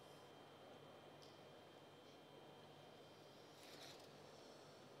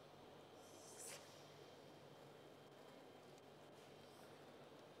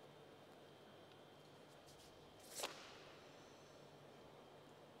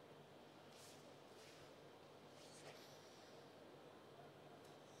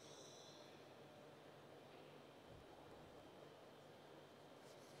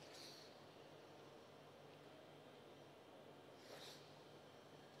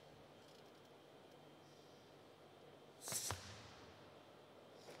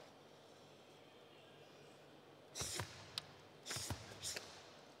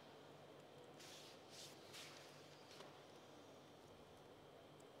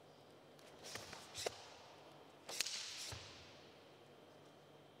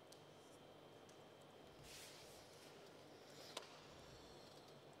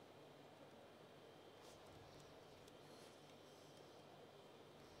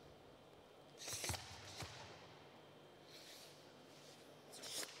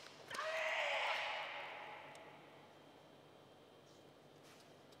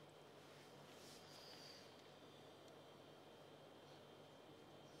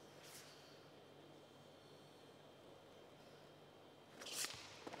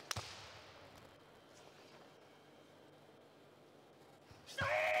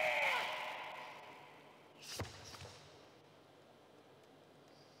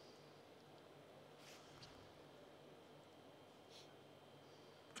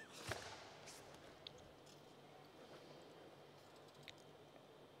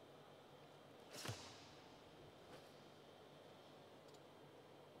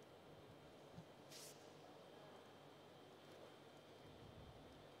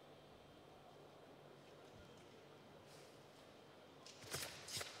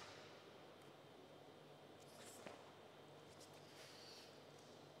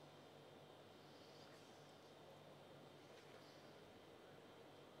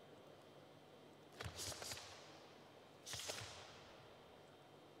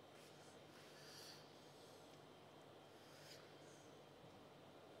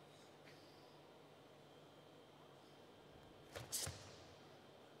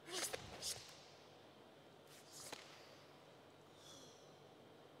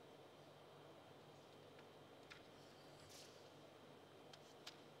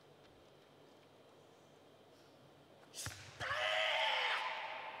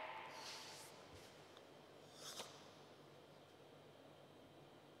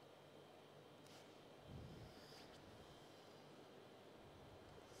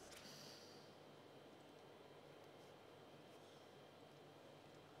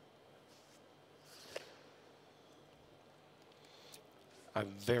 A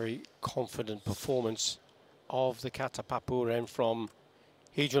very confident performance of the kata papuren from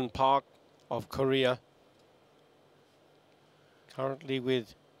Heejun Park of Korea. Currently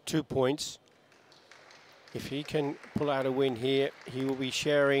with 2 points. If he can pull out a win here, he will be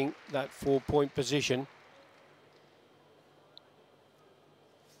sharing that 4-point position.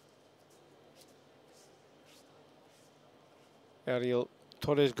 Ariel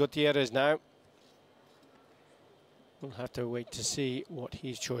Torres Gutierrez now. We'll have to wait to see what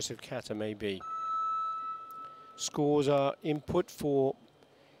his choice of kata may be. Scores are input for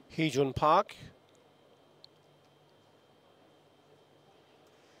Heejun Park.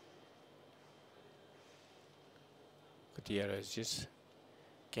 Gutierrez just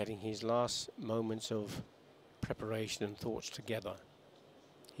getting his last moments of preparation and thoughts together.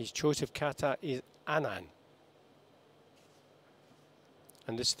 His choice of kata is Anan.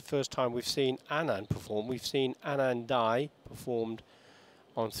 And this is the first time we've seen Anan perform. We've seen Anan Dai performed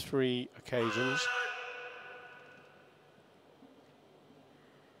on 3 occasions.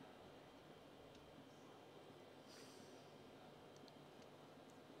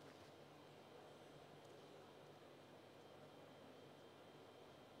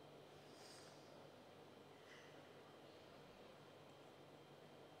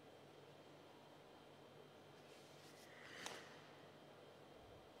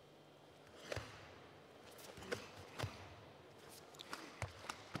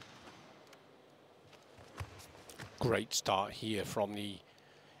 Great start here from the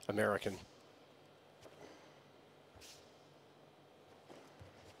American.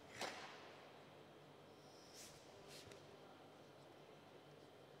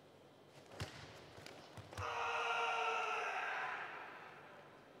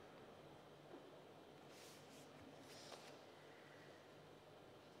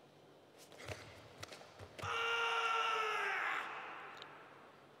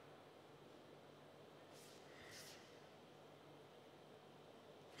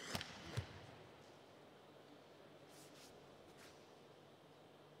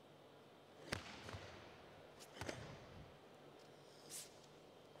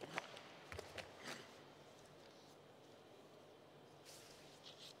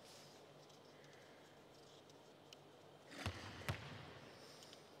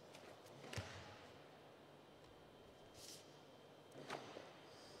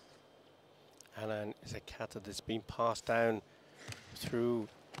 Anan is a kata that's been passed down through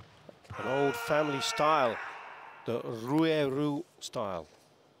an old family style, the Rueru style.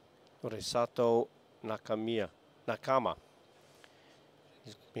 Orisato Nakama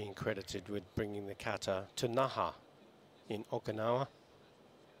is being credited with bringing the kata to Naha in Okinawa.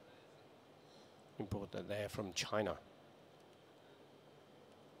 He brought that there from China.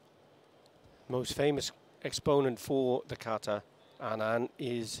 Most famous exponent for the kata, Anan,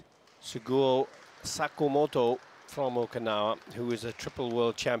 is Suguo Sakamoto from Okinawa, who is a triple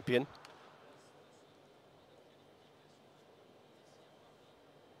world champion.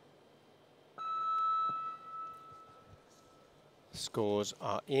 Scores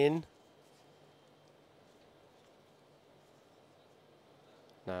are in.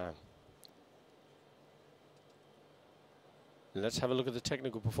 Now, let's have a look at the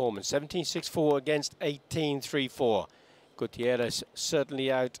technical performance. 17.64 against 18.34. Gutierrez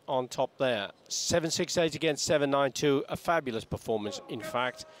certainly out on top there. 7.68 against 7.92. A fabulous performance, in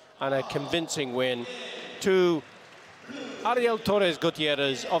fact, and a convincing win to Ariel Torres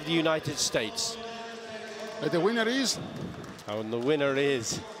Gutierrez of the United States. The winner is? Oh, and the winner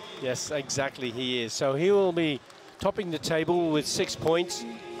is, yes, exactly, he is. So he will be topping the table with 6 points.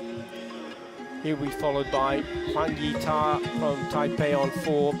 He'll be followed by Hwang Yi-ta from Taipei on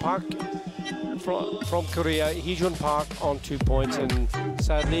 4. Park from Korea, Heejun Park on 2 points, and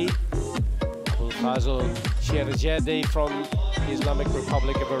sadly, Fazl Sherzadeh from the Islamic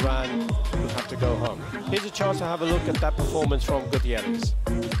Republic of Iran will have to go home. Here's a chance to have a look at that performance from Gutierrez.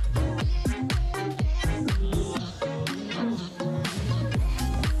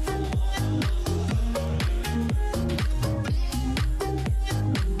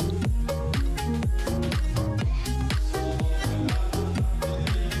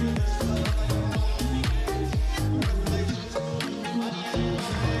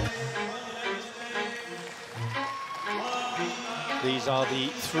 These are the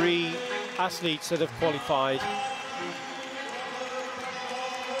 3 athletes that have qualified.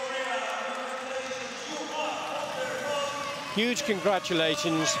 Huge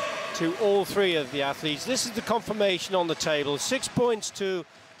congratulations to all 3 of the athletes. This is the confirmation on the table. 6 points to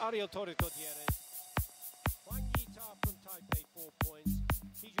Ariel Torres Gutierrez. Hwang Yi-ta from Taipei, 4 points.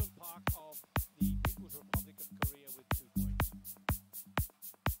 Heejun Park of the People's Republic of Korea with 2 points.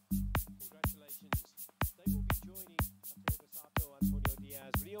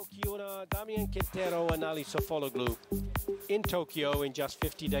 Kiona, Damian Quintero and Ali Sofologlu in Tokyo in just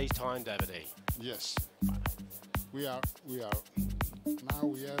 50 days' time, Davide. Yes. Now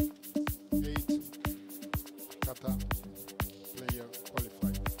we have 8 kata player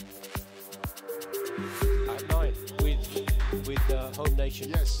qualified. At 9 with the home nation.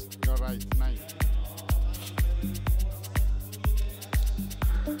 Yes, you're right, 9.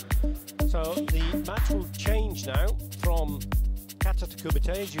 So the match will change now from kata to kumite.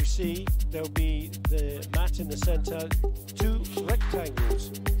 As you see, there'll be the mat in the center. 2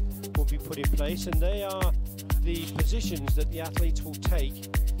 rectangles will be put in place, and they are the positions that the athletes will take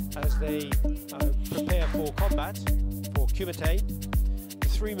as they prepare for combat, for kumite. The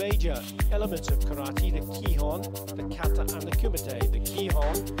 3 major elements of karate, the kihon, the kata and the kumite. The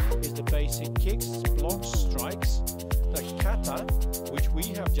kihon is the basic kicks, blocks, strikes. The kata, which we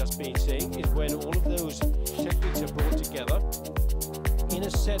have just been seeing, is when all of those techniques are brought together in a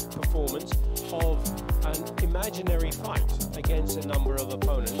set performance of an imaginary fight against a number of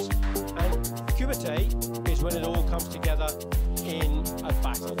opponents. And kumite is when it all comes together in a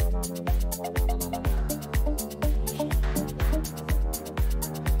battle.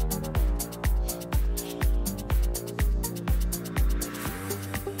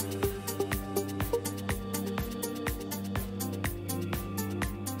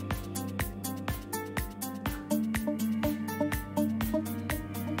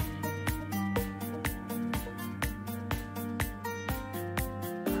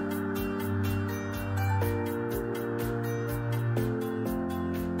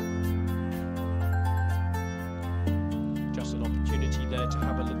 There to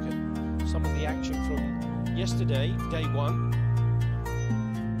have a look at some of the action from yesterday, day 1.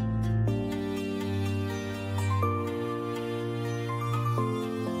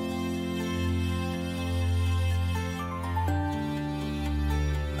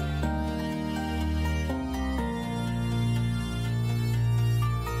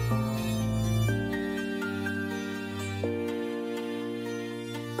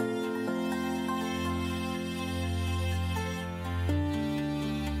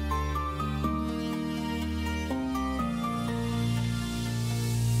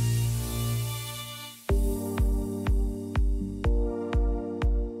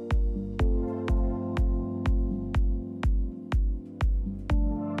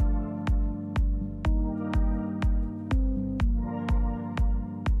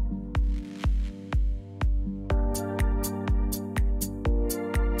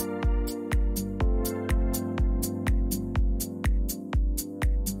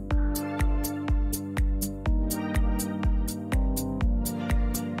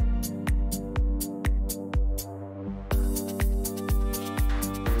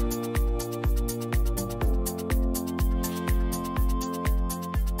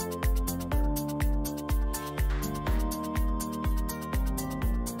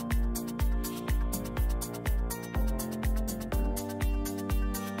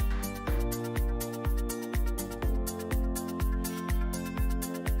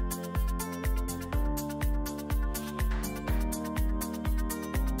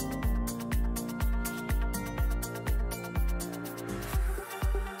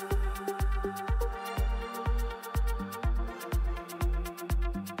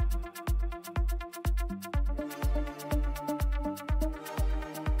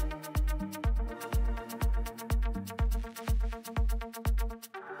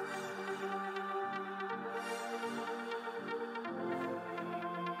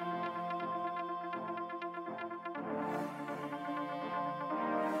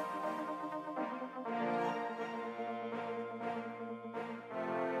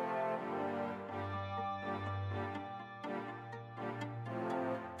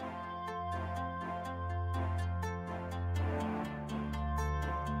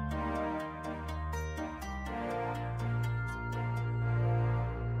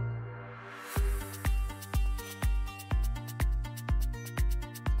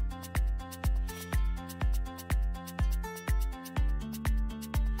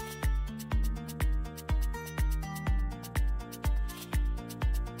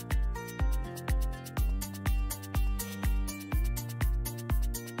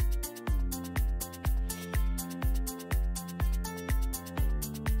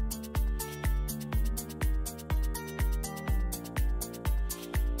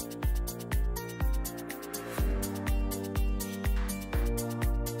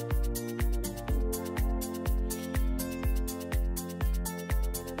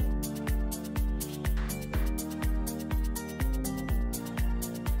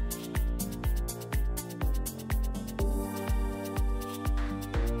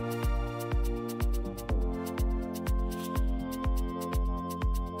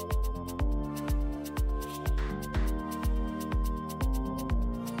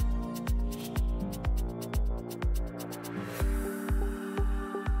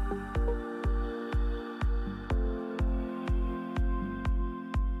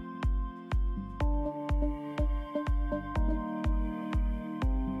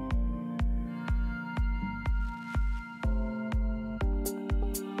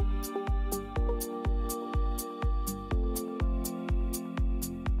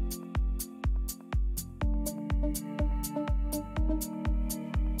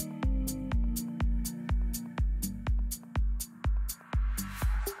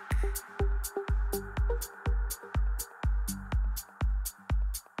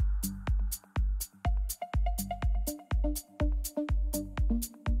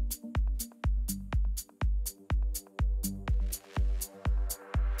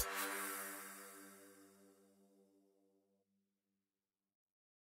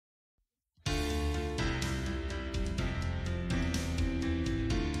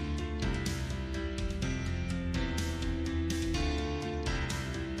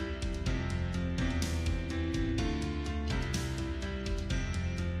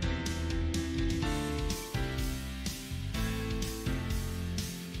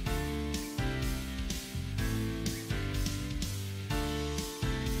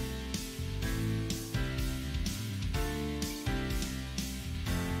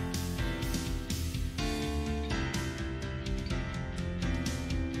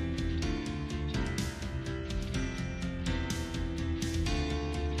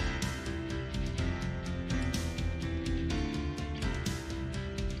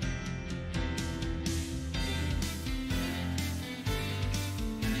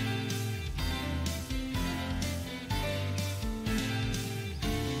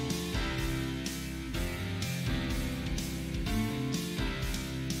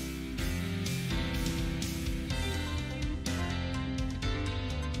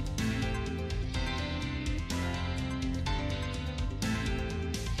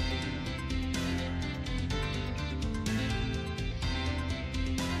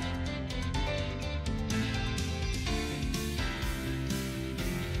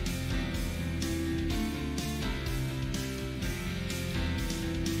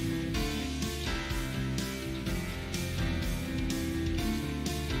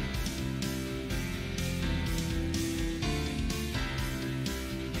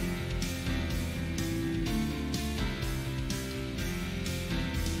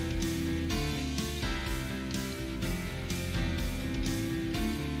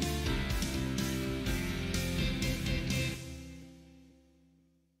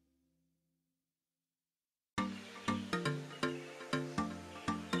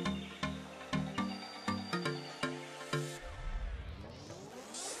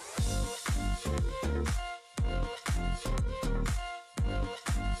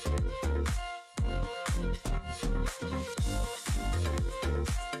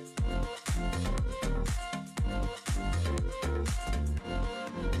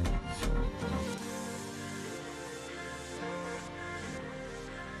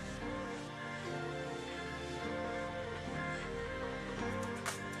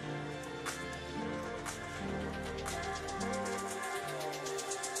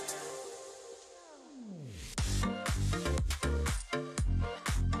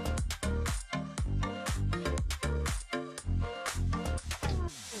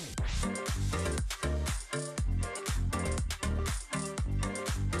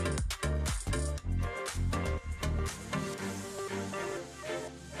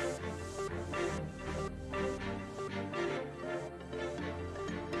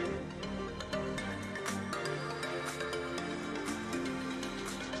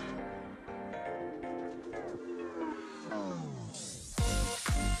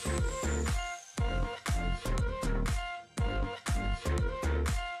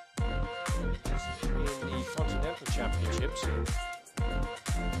 Championships.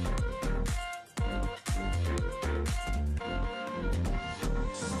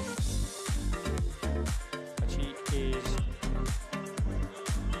 And she is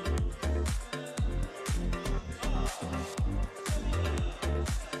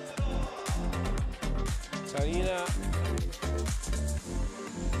Tarina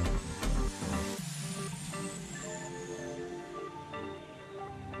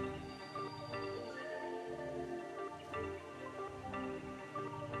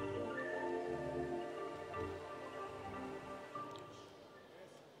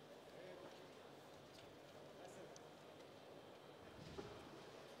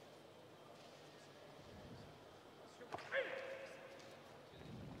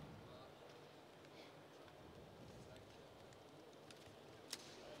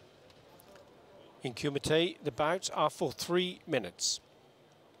in Kumite. The bouts are for 3 minutes.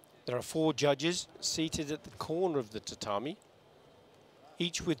 There are 4 judges seated at the corner of the tatami,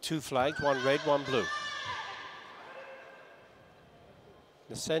 each with 2 flags, one red, one blue. In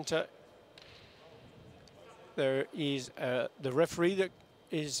the center, there is the referee that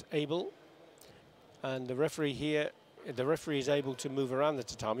is able, and the referee here, the referee is able to move around the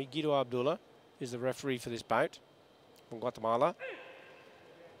tatami. Guido Abdullah is the referee for this bout from Guatemala.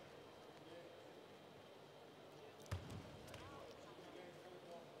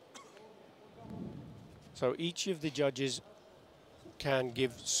 So each of the judges can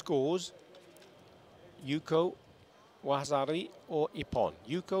give scores, Yuko, Wazari, or Ippon.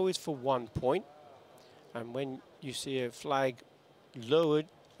 Yuko is for 1 point, and when you see a flag lowered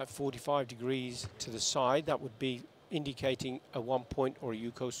at 45 degrees to the side, that would be indicating a 1 point or a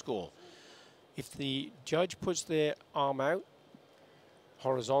Yuko score. If the judge puts their arm out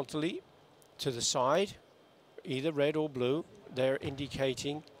horizontally to the side, either red or blue, they're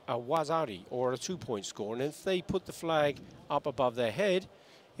indicating a Wazari or a 2 point score. And if they put the flag up above their head,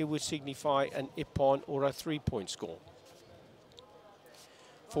 it would signify an Ippon or a 3 point score.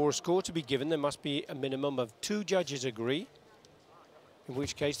 For a score to be given, there must be a minimum of 2 judges agree, in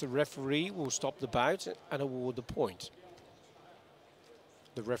which case the referee will stop the bout and award the point.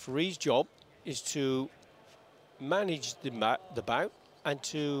 The referee's job is to manage the bout and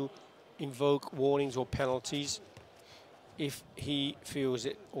to invoke warnings or penalties if he feels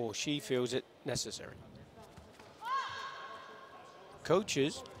it or she feels it necessary.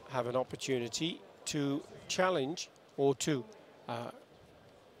 Coaches have an opportunity to challenge or to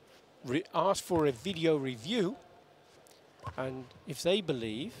ask for a video review, and if they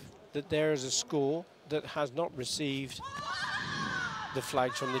believe that there is a score that has not received the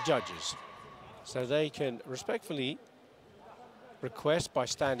flags from the judges. So they can respectfully request by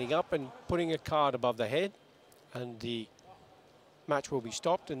standing up and putting a card above the head, and the match will be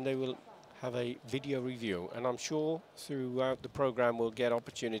stopped and they will have a video review. And I'm sure throughout the program we'll get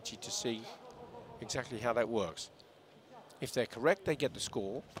opportunity to see exactly how that works. If they're correct, they get the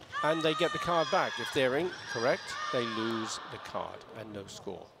score and they get the card back. If they're incorrect, they lose the card and no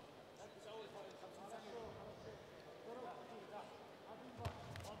score.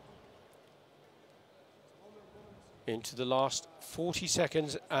 Into the last 40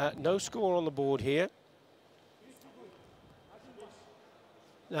 seconds, no score on the board here.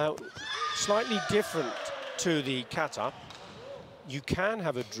 Now, slightly different to the kata, you can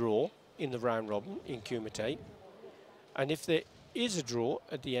have a draw in the round robin in kumite, and if there is a draw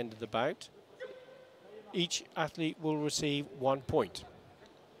at the end of the bout, each athlete will receive 1 point.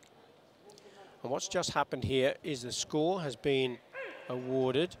 And what's just happened here is the score has been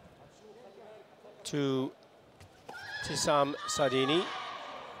awarded to Tisam Sardini.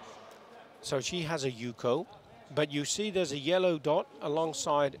 So she has a Yuko, but you see there's a yellow dot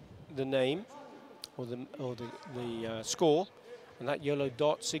alongside the name or the score, and that yellow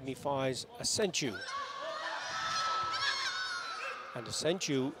dot signifies a senchu. And a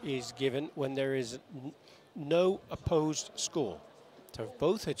senchu is given when there is no opposed score. So if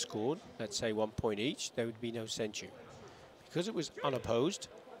both had scored, let's say 1 point each, there would be no senchu. Because it was unopposed,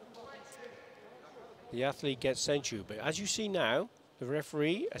 the athlete gets senchu. But as you see now, the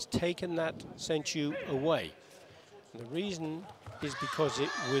referee has taken that senchu away. And the reason is because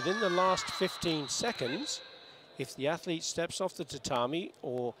within the last 15 seconds, if the athlete steps off the tatami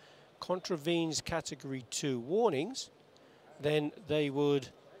or contravenes category 2 warnings, then they would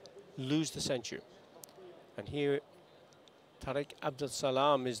lose the senchu. And here, Tariq Abdul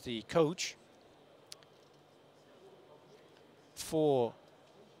Salam is the coach for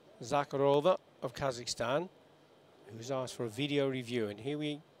Zakharova of Kazakhstan, who's asked for a video review. And here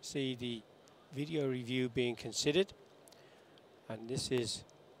we see the video review being considered. And this is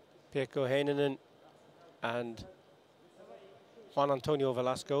Pekko Heinonen and Juan Antonio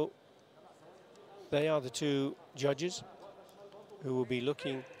Velasco. They are the two judges who will be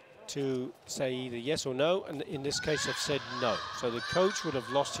looking to say either yes or no, and in this case have said no. So the coach would have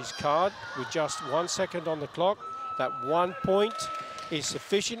lost his card with just 1 second on the clock. That 1 point is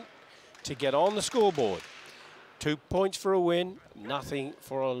sufficient to get on the scoreboard. 2 points for a win, nothing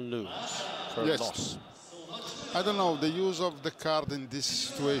for a lose, for a loss. I don't know, the use of the card in this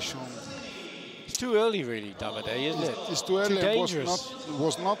situation. It's too early really, Davide, isn't it? It's too early. Too dangerous. It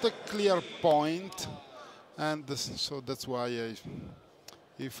was not a clear point, and so that's why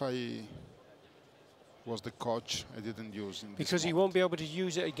if I was the coach, I didn't use it. Because he won't be able to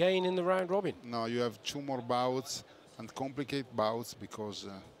use it again in the round robin. No, you have 2 more bouts and complicate bouts because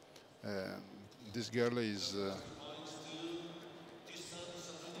this girl is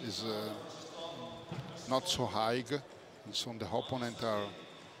not so high, and so the opponent are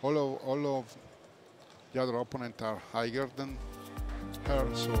all of the other opponent are higher than her,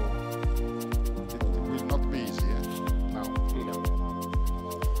 so it will not be easy now.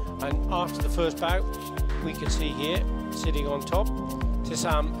 And after the first bout, we can see here, sitting on top,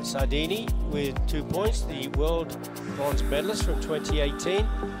 Tisam Sardini with 2 points, the world bronze medalist from 2018.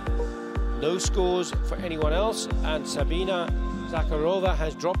 No scores for anyone else, and Sabina Zakharova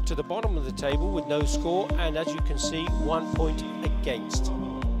has dropped to the bottom of the table with no score, and as you can see, 1 point against.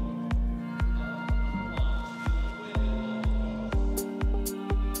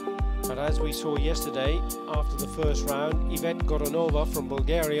 as we saw yesterday, after the first round, Yvette Goronova from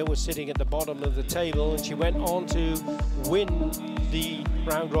Bulgaria was sitting at the bottom of the table, and she went on to win the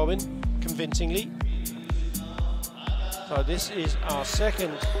round robin convincingly. So this is our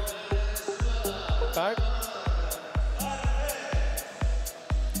second bout.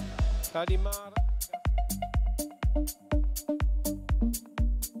 Vladimir.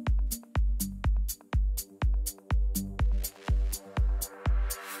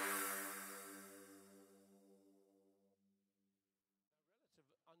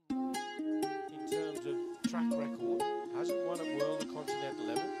 In terms of track record, hasn't won at world or continental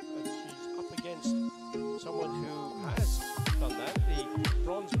level, and she's up against someone who has done that, the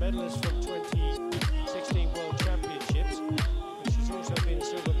bronze medalist from 2016 World Championships, and she's also been a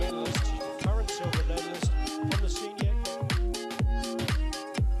silver medalist. She's the current silver medalist from the senior.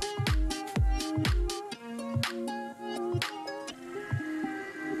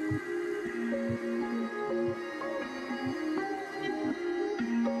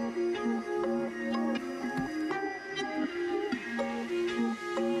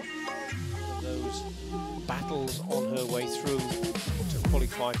 Battles on her way through to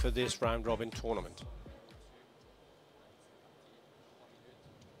qualify for this round robin tournament.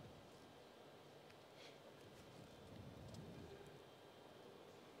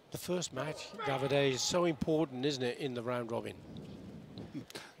 The first match, Davide, is so important, isn't it, in the round robin?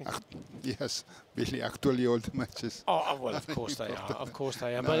 Yes, Billy, actually all the matches. Oh, well, of course they are, of course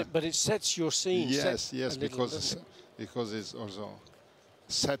they are, no. but it sets your scene. Yes, yes, because it's also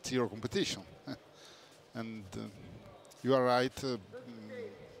set your competition. And you are right,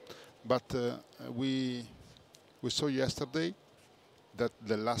 but we saw yesterday that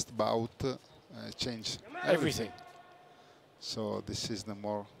the last bout changed everything. So this is the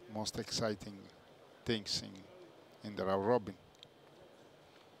most exciting things in the round robin.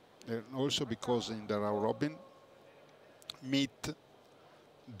 And also because in the round robin meet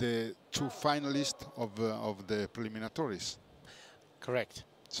the two finalists of the preliminaries. Correct.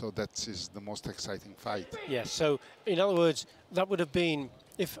 So that is the most exciting fight. Yes, so in other words, that would have been,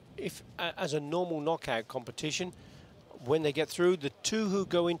 if as a normal knockout competition, when they get through, the two who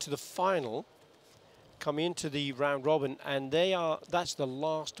go into the final come into the round robin, and that's the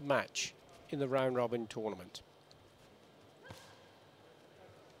last match in the round robin tournament.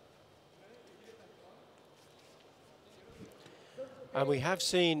 And we have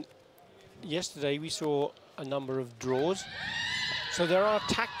seen, yesterday we saw a number of draws. So there are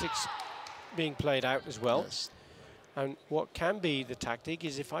tactics being played out as well. Yes. And what can be the tactic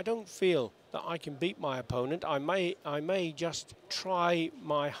is, if I don't feel that I can beat my opponent, I may just try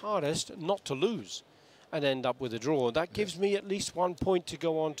my hardest not to lose and end up with a draw. That gives me at least 1 point to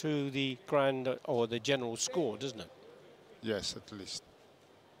go on to the grand or the general score, doesn't it? Yes, at least.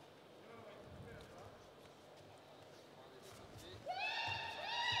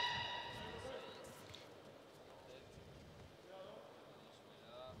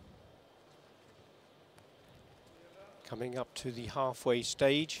 Coming up to the halfway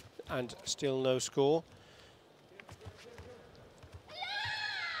stage and still no score.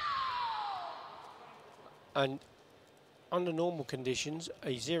 And under normal conditions,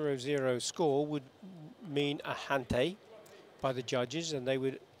 a 0-0 score would mean a hante by the judges, and they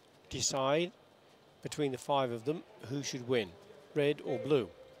would decide between the five of them who should win, red or blue.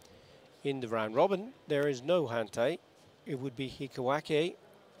 In the round robin, there is no hante. It would be hikawake,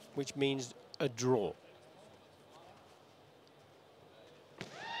 which means a draw.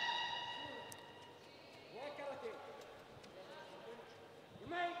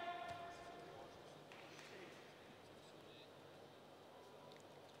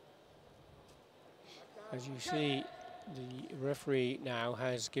 As you see, the referee now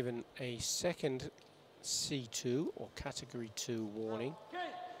has given a second C2 or category 2 warning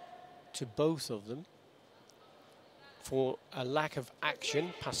to both of them for a lack of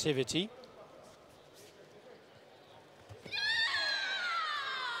action, passivity.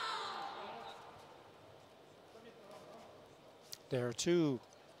 There are two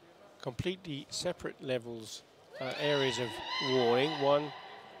completely separate levels, areas of warning. One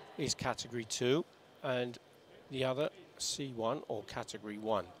is category 2 and the other C1 or category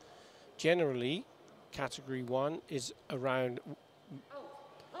 1. Generally, category 1 is around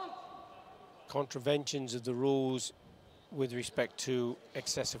contraventions of the rules with respect to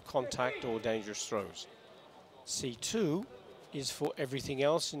excessive contact or dangerous throws. C2 is for everything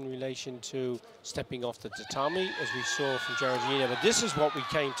else in relation to stepping off the tatami, as we saw from Geraldina. But this is what we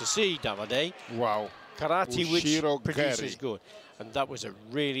came to see, Davide. Wow. Karate, which produces good. And that was a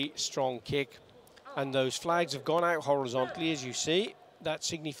really strong kick. And those flags have gone out horizontally, as you see. that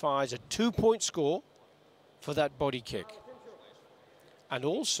signifies a 2-point score for that body kick. And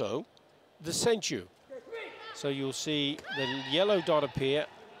also the senchu. So you'll see the yellow dot appear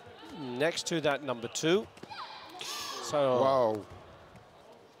next to that number 2. So Wow.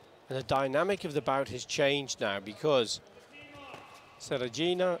 the dynamic of the bout has changed now because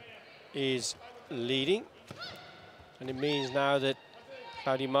Seragina is leading, and it means now that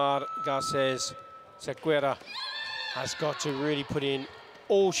Claudimar Garces Sequeira has got to really put in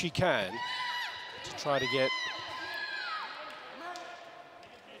all she can to try to get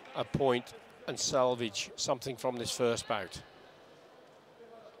a point and salvage something from this first bout.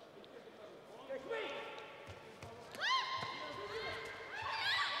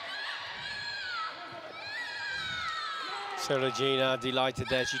 Seragina delighted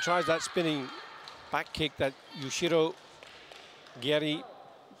there. She tries that spinning back kick that Yushiro Geri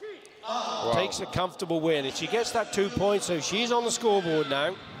takes a comfortable win. And she gets that 2 points, so she's on the scoreboard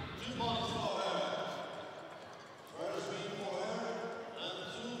now.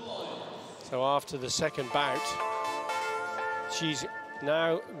 So after the second bout, she's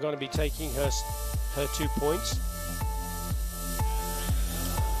now going to be taking her 2 points.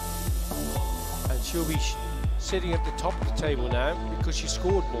 And she'll be sitting at the top of the table now because she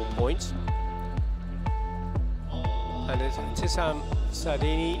scored more points. And it's Tissam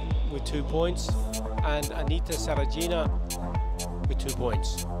Sardini with 2 points and Anita Seragina with 2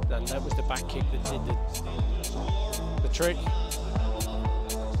 points. And that was the back kick that did the trick.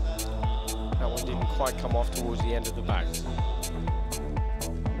 That one didn't quite come off towards the end of the bout.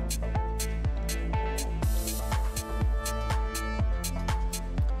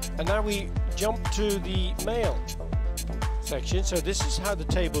 And now we jump to the male section. So this is how the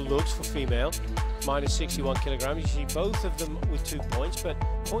table looks for female. Minus 61 kilograms. You see both of them with 2 points, but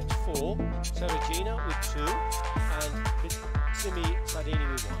point 4, Seragina with 2, and Simi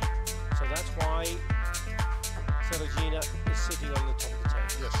Sardini with 1. So that's why Seragina is sitting on the top of the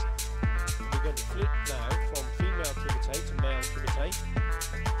table. Yes. We're going to flip now from female kumite to male kumite.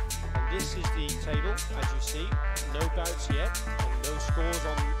 And this is the table, as you see. No bouts yet, and no scores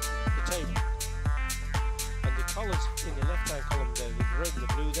on the table. And the colours in the left-hand column there, the red and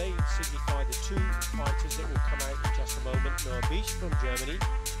the blue, they signify the 2 fighters that will come out in just a moment. Noah Bish from Germany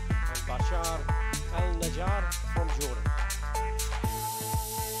and Bashar Al-Najjar from Jordan.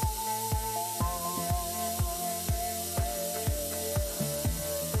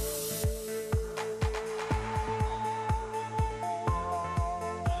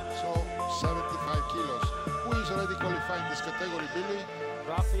 So 75 kilos. Who is already qualified in this category, Billy?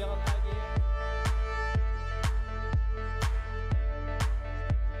 Rafael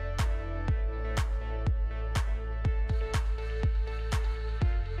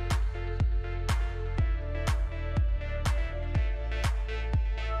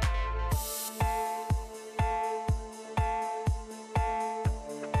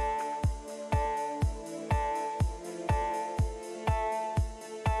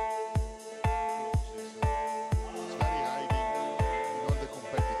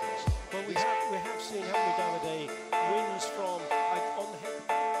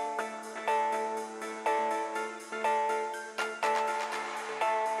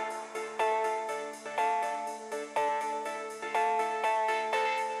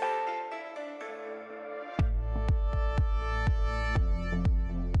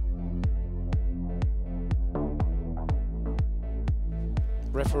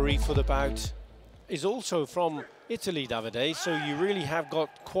referee for the bout is also from Italy, Davide, so you really have got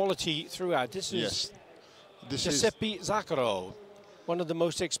quality throughout. This is Giuseppe Zaccaro, one of the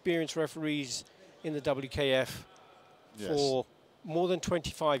most experienced referees in the WKF for more than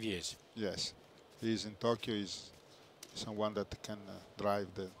 25 years. Yes, he's in Tokyo. He's someone that can drive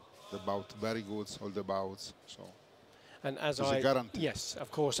the bout very good, all the bouts. So. And as a guarantee. Yes,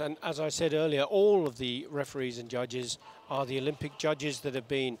 of course. And as I said earlier, all of the referees and judges are the Olympic judges that have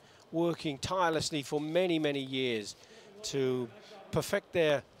been working tirelessly for many, many years to perfect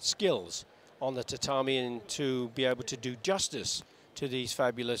their skills on the tatami and to be able to do justice to these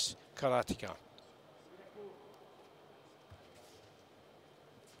fabulous karateka.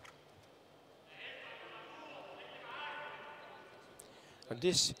 And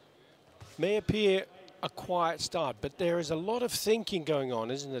this may appear a quiet start, but there is a lot of thinking going on,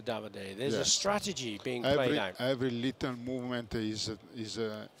 isn't there, Davide? There's a strategy being played out. Every little movement is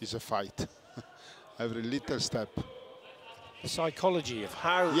a fight. Every little step. The psychology of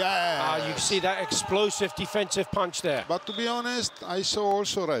how you see that explosive defensive punch there. But to be honest, I saw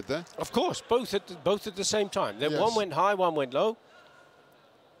also red. Of course, both at the same time. One went high, one went low.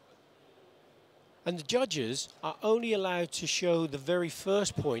 And the judges are only allowed to show the very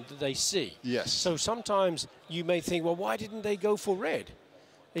first point that they see. Yes. So sometimes you may think, well, why didn't they go for red?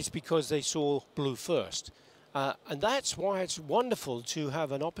 It's because they saw blue first. And that's why it's wonderful to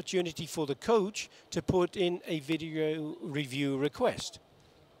have an opportunity for the coach to put in a video review request.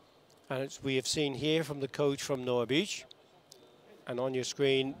 And as we have seen here from the coach from Noah Beach, and on your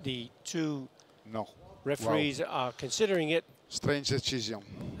screen, the two referees are considering it. Strange decision.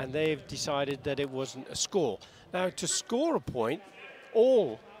 And they've decided that it wasn't a score. Now, to score a point,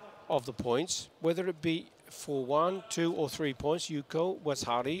 all of the points, whether it be for 1, 2 or 3 points, Yuko,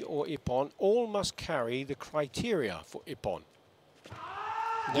 Washari or Ippon, all must carry the criteria for Ippon.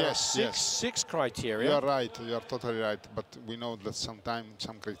 Yes, six criteria. You are right, you are totally right. But we know that sometimes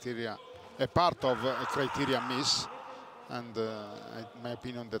some criteria, a part of a criteria miss. And in my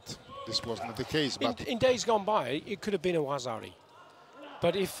opinion, that this was not the case. But in days gone by, it could have been a Wazari.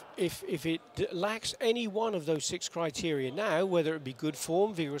 But if it lacks any one of those 6 criteria now, whether it be good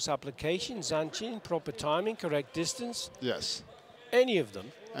form, vigorous application, zanchin, proper timing, correct distance, yes, any of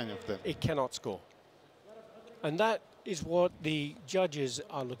them, it cannot score. And that is what the judges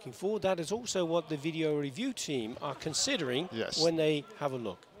are looking for. That is also what the video review team are considering when they have a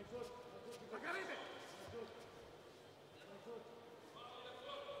look.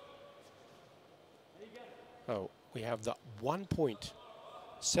 Oh, we have the 1 point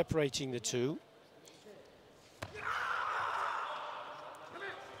separating the two.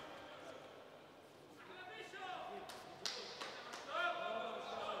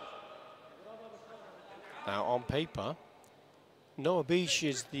 Now, on paper, Noah Beach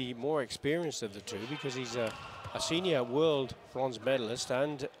is the more experienced of the two because he's a senior world bronze medalist,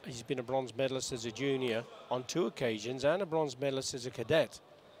 and he's been a bronze medalist as a junior on 2 occasions and a bronze medalist as a cadet.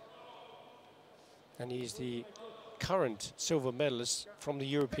 And he's the current silver medalist from the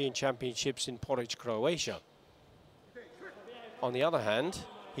European Championships in Porridge, Croatia. On the other hand,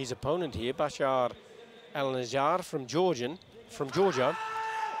 his opponent here, Bashar Al-Najjar from Georgia,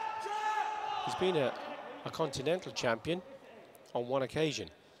 he's been a continental champion on 1 occasion.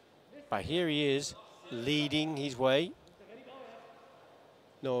 But here he is, leading his way.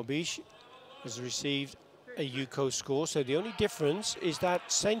 Noah Beach has received a Yuko score, so the only difference is that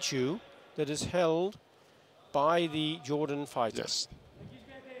Senchu that is held by the Jordan fighter. Yes.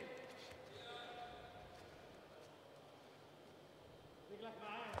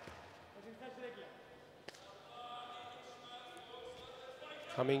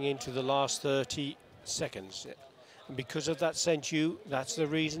 Coming into the last 30 seconds. And because of that Senchu, that's the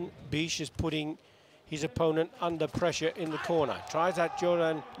reason Bish is putting his opponent under pressure in the corner. Tries that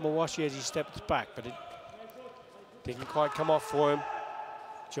Jordan Mawashi as he steps back, but it didn't quite come off for him.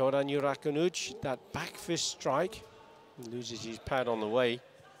 Jordan Yurakunuch, that back fist strike, loses his pad on the way.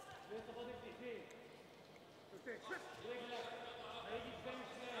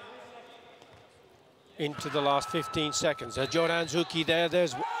 Into the last 15 seconds. Jordan Zuki there,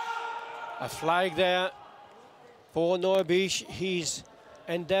 there's a flag there for Noah Beach. His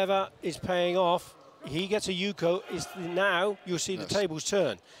endeavor is paying off. He gets a Yuko. Now you'll see the tables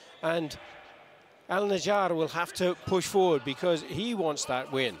turn. And Al-Najjar will have to push forward because he wants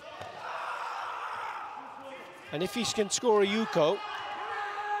that win. And if he can score a Yuko,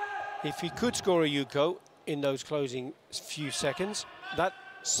 if he could score a Yuko in those closing few seconds, that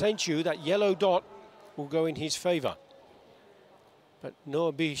Senchu, that yellow dot, will go in his favor. But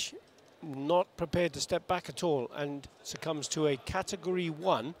Noah Beach not prepared to step back at all and succumbs to a Category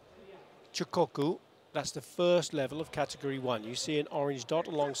 1 Chukoku. That's the first level of Category 1. You see an orange dot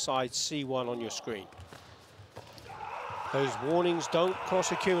alongside C1 on your screen. Those warnings don't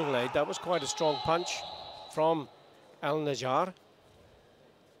cross-accumulate. That was quite a strong punch from Al-Najjar.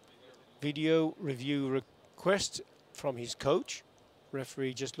 Video review request from his coach.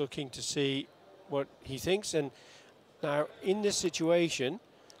 Referee just looking to see what he thinks. And now in this situation,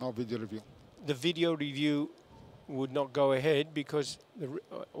 no video review. The video review would not go ahead because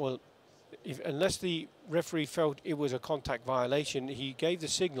unless the referee felt it was a contact violation, he gave the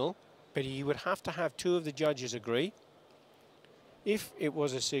signal, but he would have to have 2 of the judges agree. If it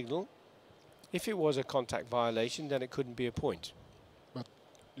was a signal, if it was a contact violation, then it couldn't be a point. But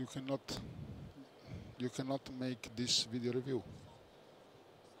you cannot make this video review.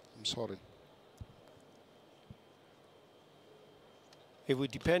 I'm sorry. It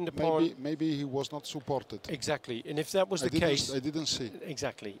would depend upon... Maybe he was not supported. Exactly, and if that was the case... I didn't see.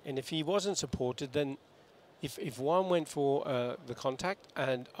 Exactly, and if he wasn't supported, then if one went for the contact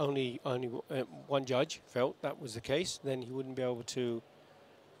and only one judge felt that was the case, then he wouldn't be able to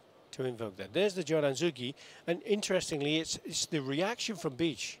invoke that. There's the Joranzuki, and interestingly, it's the reaction from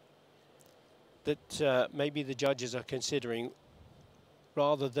Beach that maybe the judges are considering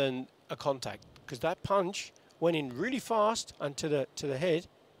rather than a contact, because that punch went in really fast and to the head.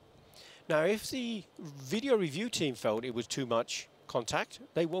 Now, if the video review team felt it was too much contact,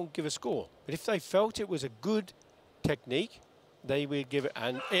 they won't give a score. But if they felt it was a good technique, they will give it,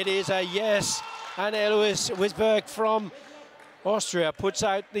 and it is a yes. And Elois Wisberg from Austria puts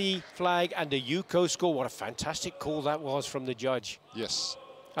out the flag and the Yuko score. What a fantastic call that was from the judge. Yes.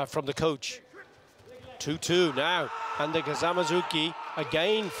 From the coach. 2-2 now. And the Gazamazuki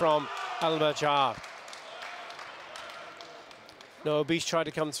again from Al-Bachar. No, Beach tried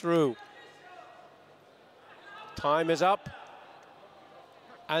to come through. Time is up.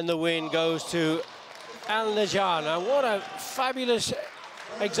 And the win goes to Al-Najjar. Now, what a fabulous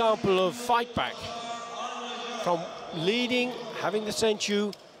example of fight back. From leading, having the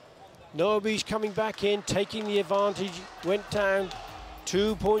Senchu, Noah Beach coming back in, taking the advantage, went down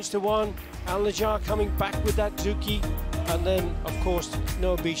 2 points to 1. Al-Najjar coming back with that Zuki, and then, of course,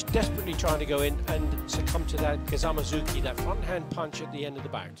 Noah Beach desperately trying to go in and succumb to that Gazamazuki, that front hand punch at the end of the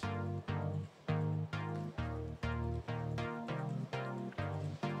bout.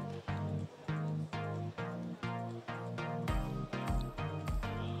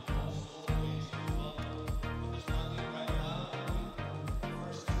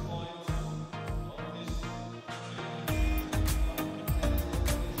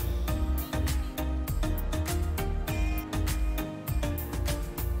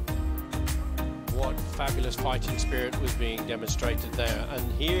 Fabulous fighting spirit was being demonstrated there.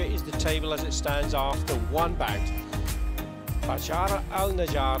 And here is the table as it stands after one bout. Bachar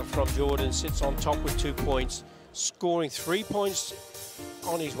Al-Najjar from Jordan sits on top with 2 points, scoring 3 points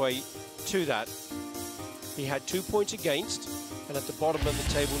on his way to that. He had 2 points against, and at the bottom of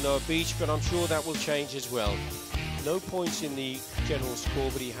the table, Noah Beach, but I'm sure that will change as well. No points in the general score,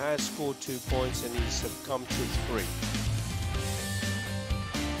 but he has scored 2 points and he's succumbed to 3.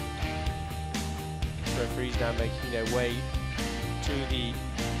 Referees now making their way to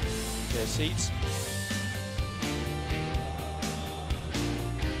their seats.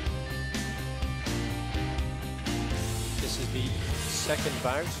 This is the second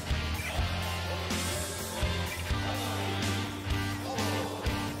bout.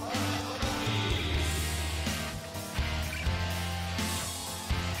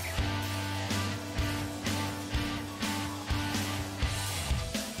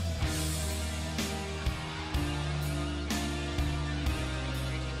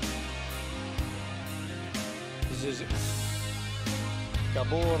 This is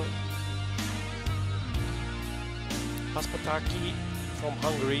Gabor Haspataki from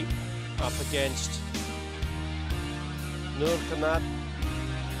Hungary up against Nurkanat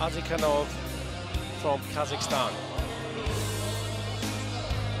Azikhanov from Kazakhstan.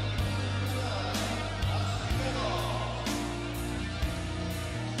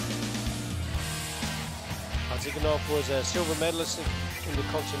 Azikhanov was a silver medalist in the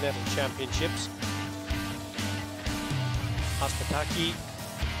Continental Championships. Haspataki,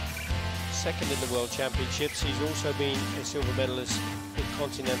 second in the World Championships. He's also been a silver medalist at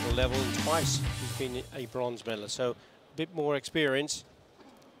continental level, and twice he's been a bronze medalist. So a bit more experience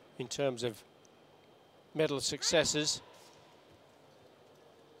in terms of medal successes.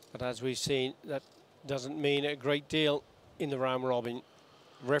 But as we've seen, that doesn't mean a great deal in the round robin.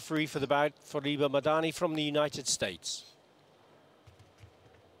 Referee for the bout, Fariba Madani from the United States.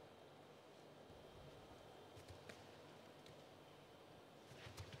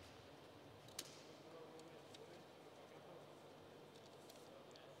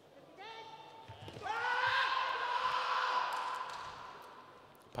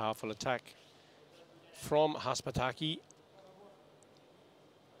 Powerful attack from Haspataki.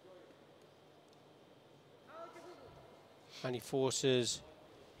 And he forces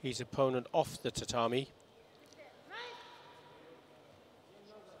his opponent off the tatami.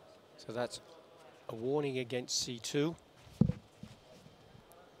 So that's a warning against C2.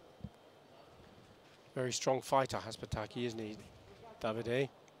 Very strong fighter, Haspataki, isn't he, Davide?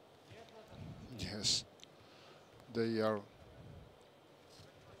 Yes, they are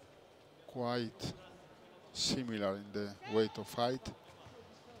quite similar in the way to fight.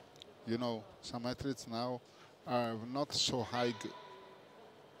 You know, some athletes now are not so high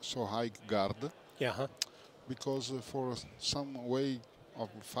guard. Yeah. Because for some way of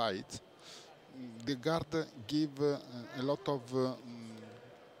fight, the guard give a lot of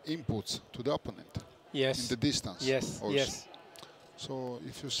inputs to the opponent. Yes. In the distance. Yes. Also. Yes. So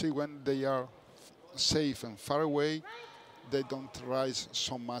if you see when they are safe and far away, they don't rise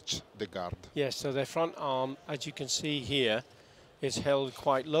so much the guard. Yes, so their front arm, as you can see here, is held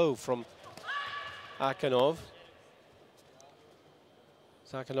quite low from Akinov.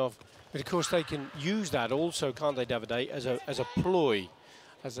 Zakhanov. But of course they can use that also, can't they, Davide, as a ploy,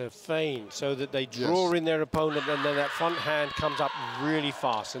 as a feint, so that they draw in their opponent, and then that front hand comes up really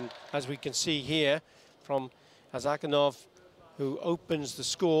fast. And as we can see here from Zakhanov, who opens the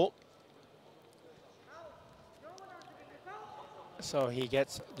score. So he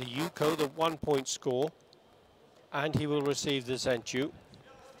gets the Yuko, the 1-point score, and he will receive the Senchu.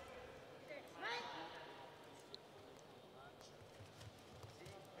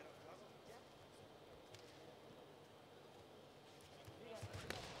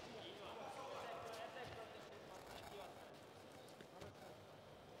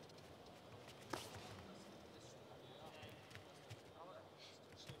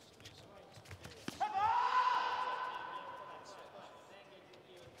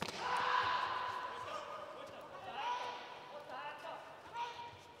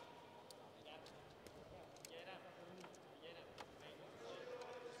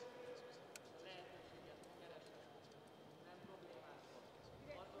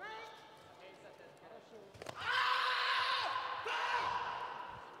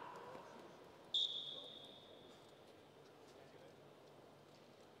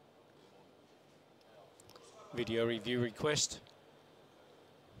 Video review request.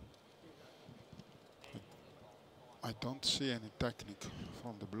 I don't see any technique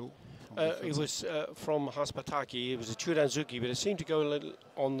from the blue. It was from Haspataki. It was a Churanzuki, but it seemed to go a little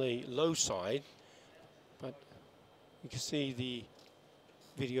on the low side. But you can see the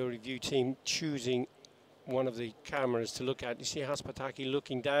video review team choosing one of the cameras to look at. You see Haspataki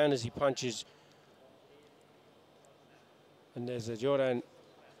looking down as he punches. And there's a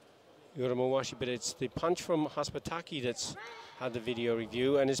Yoromowashi, but it's the punch from Haspataki that's had the video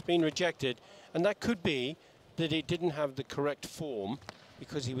review, and it's been rejected. And that could be that it didn't have the correct form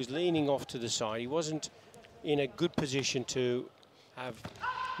because he was leaning off to the side. He wasn't in a good position to have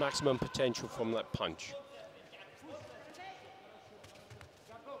maximum potential from that punch.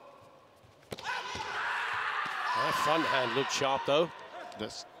 That front hand looked sharp though.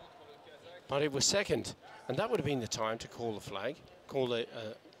 Yes. But it was second, and that would have been the time to call the flag, call the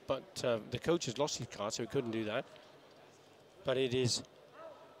but the coach has lost his card, so he couldn't do that. But it is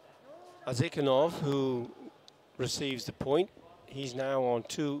Azekanov who receives the point. He's now on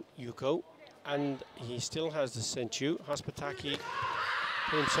 2 Yuko, and he still has the Senchu. Haspataki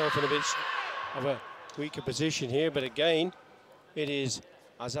put himself in a bit of a weaker position here, but again, it is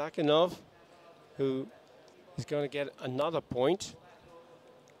Azakanov who is going to get another point.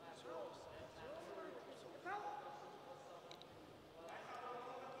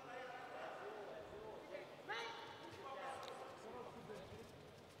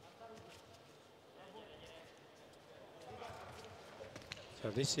 So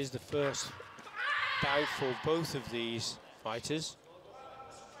this is the first bout for both of these fighters.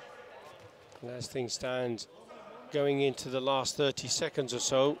 And as things stand, going into the last 30 seconds or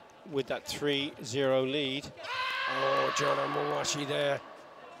so with that 3-0 lead. Oh, John Mowashi there.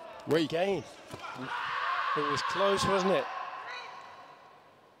 Wait. Again. It was close, wasn't it?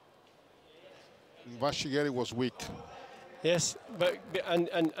 Vashigeri was weak. Yes, but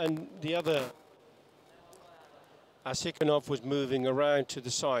and the other Asikanov was moving around to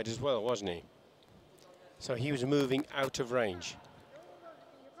the side as well, wasn't he? So he was moving out of range.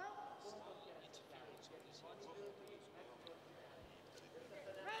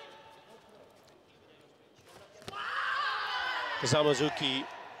 Zamazuki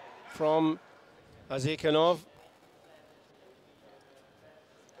from Asikanov.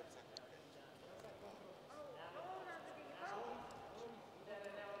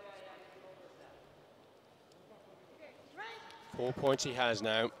 Four points he has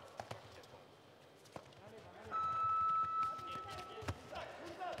now.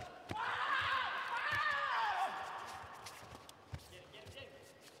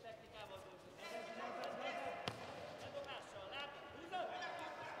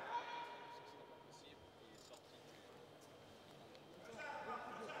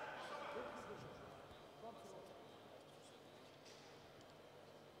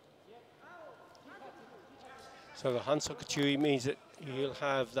 So the Hansokachui means that he'll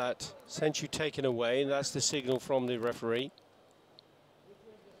have that Senchu taken away, and that's the signal from the referee.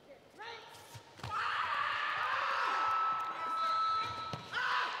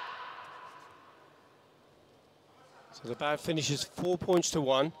 So the bout finishes 4 points to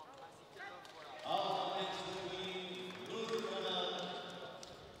 1.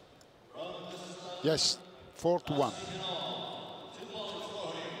 Yes, 4-1.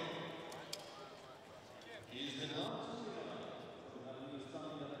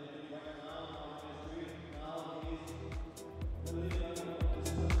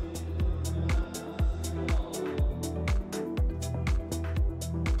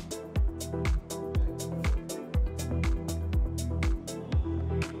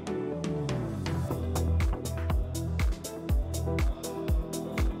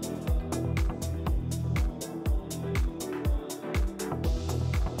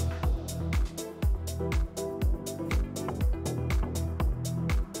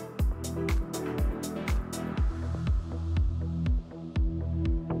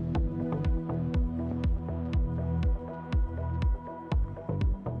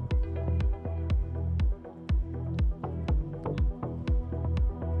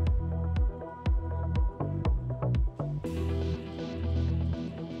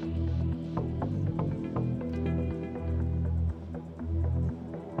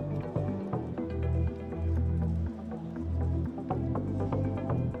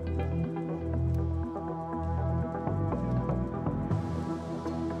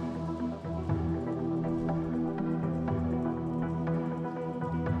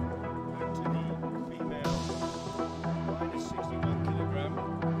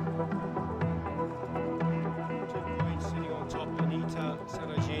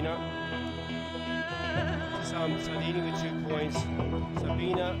 comes leading with 2 points.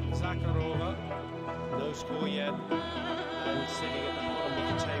 Sabina Zakharova, no score yet, and sitting at the bottom of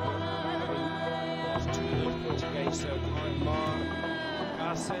the table, having lost 2 of those points against Mar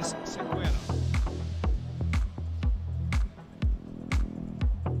Garces Sequeira.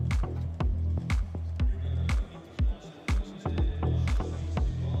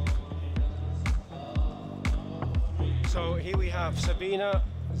 So here we have Sabina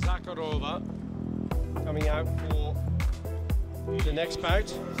Zakharova coming out for the next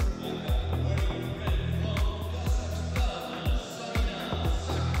bout.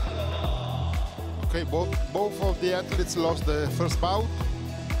 Okay, both of the athletes lost the first bout.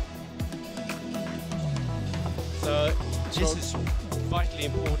 So this is vitally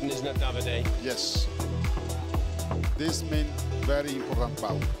important, isn't it, Davide? Yes. This means very important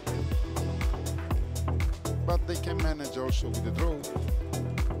bout. But they can manage also with the draw.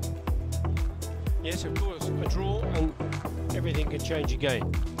 Yes, of course, a draw and everything can change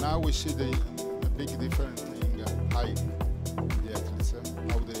again. Now we see the big difference in height. The athletes,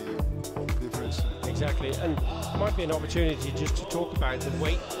 how the difference. Exactly, and it might be an opportunity just to talk about the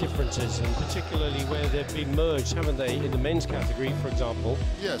weight differences, and particularly where they've been merged, haven't they, in the men's category, for example?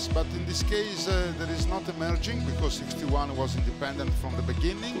 Yes, but in this case there is not a merging because 61 was independent from the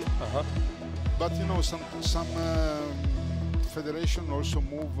beginning. But you know, some federation also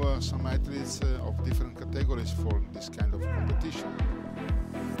move some athletes of different categories for this kind of competition.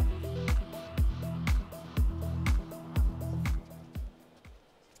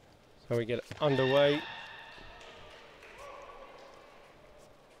 So we get underway.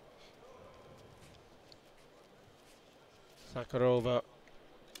 Zakharova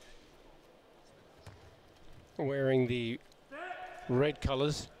wearing the red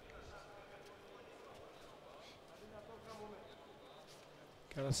colors.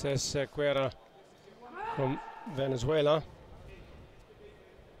 Garces Sequeira from Venezuela.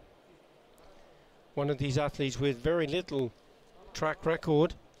 One of these athletes with very little track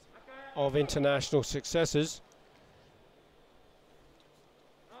record of international successes.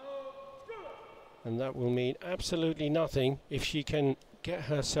 And that will mean absolutely nothing if she can get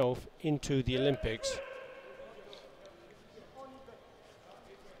herself into the Olympics.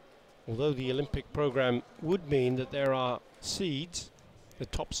 Although the Olympic program would mean that there are seeds, the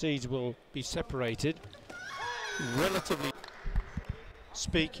top seeds will be separated. Relatively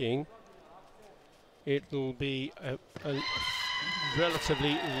speaking, it will be a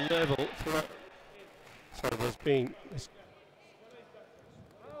relatively level throughout. So there's been this.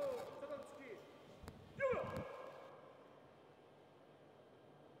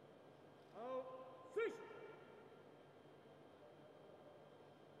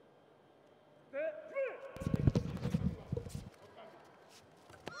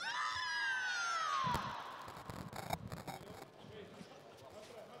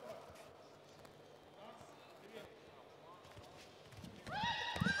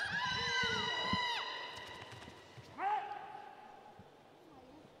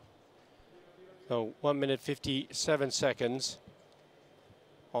 So 1 minute 57 seconds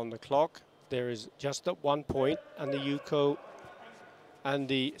on the clock. There is just at 1 point, and the Yuko and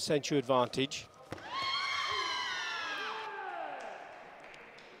the Senchu advantage.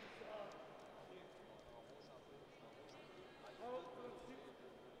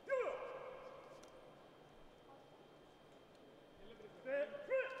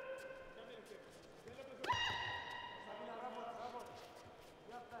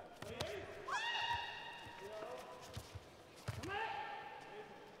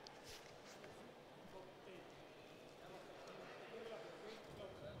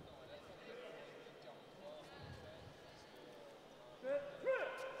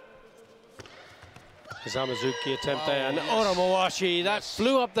 Zamazuki attempt there, and Oromawashi, that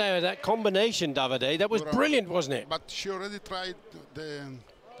flew up there, that combination, Davide, that was brilliant, wasn't it? But she already tried the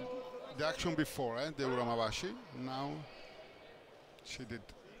action before, the Uramawashi. Now she did.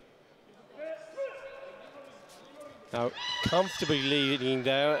 Now comfortably leading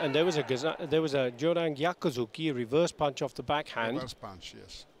there, and there was a Joran Gyakuzuki, reverse punch off the backhand. Reverse punch,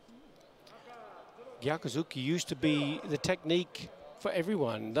 yes. Gyakuzuki used to be the technique for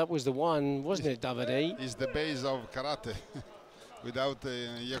everyone. That was the one, wasn't it, Davide? It's the base of karate. Without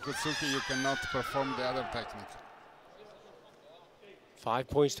Gyakuzuki, you cannot perform the other technique. 5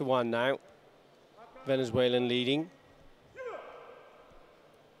 points to 1 now. Venezuelan leading.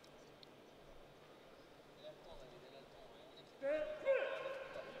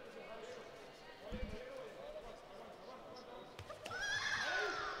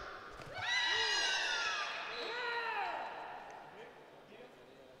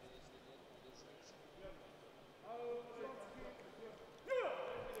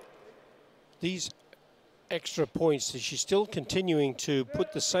 these extra points, she's still continuing to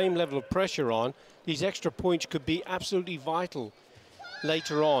put the same level of pressure on. These extra points could be absolutely vital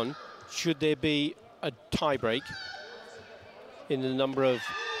later on, should there be a tie-break in the number of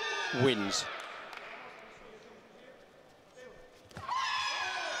wins.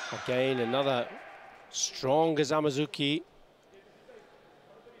 Again, another strong Gazamazuki.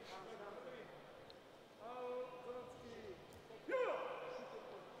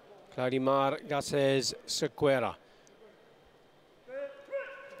 Claudimar Garces Sequeira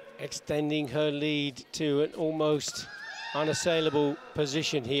extending her lead to an almost unassailable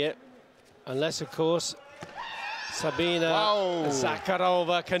position here, unless, of course, Sabina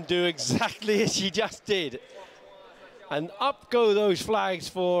Zakharova can do exactly as she just did. And up go those flags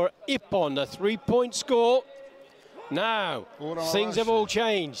for Ippon, a 3-point score. Now, things have all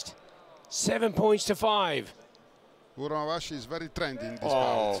changed. 7 points to 5. Uramawashi is very trendy in this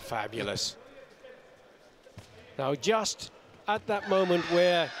bout. bout. Fabulous. Now, just at that moment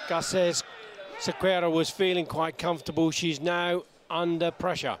where Garces Sequeira was feeling quite comfortable, she's now under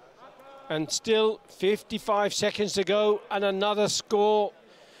pressure. And still 55 seconds to go, and another score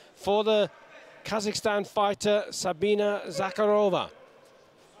for the Kazakhstan fighter Sabina Zakharova.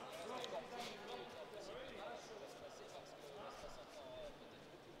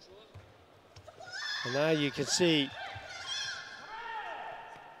 And now you can see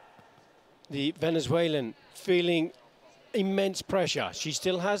the Venezuelan feeling immense pressure. She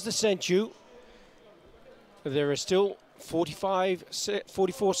still has the senchu. There are still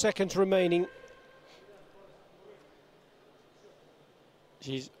 44 seconds remaining.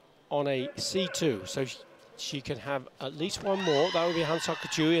 She's on a C2, so she can have at least one more. That would be Hansa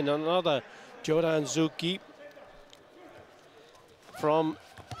Kachui, and another Jodan Zuki from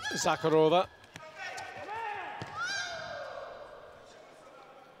Zakharova.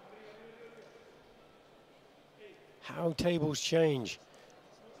 How tables change.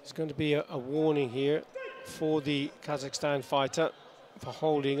 There's going to be a warning here for the Kazakhstan fighter for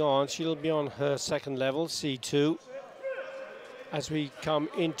holding on. She'll be on her second level, C2, as we come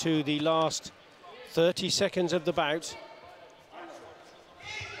into the last 30 seconds of the bout.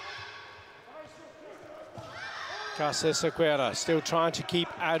 Garces Sequeira still trying to keep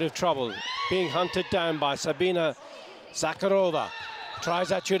out of trouble, being hunted down by Sabina Zakharova. Tries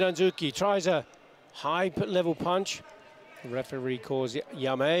that Chudanzuki, tries a high-level punch. The referee calls it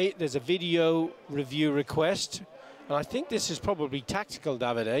Yame. There's a video review request. And I think this is probably tactical,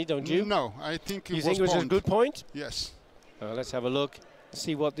 Davide, don't you? No, I think it was. You think it was a good point? Yes. Let's have a look,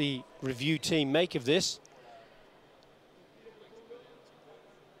 see what the review team make of this.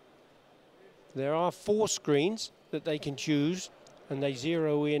 There are 4 screens that they can choose, and they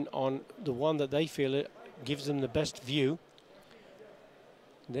zero in on the one that they feel it gives them the best view.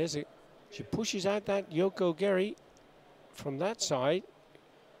 There's a, she pushes out that Yoko Geri from that side.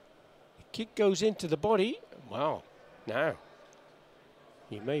 The kick goes into the body. Wow, now,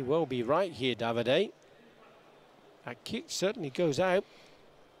 you may well be right here, Davide. That kick certainly goes out.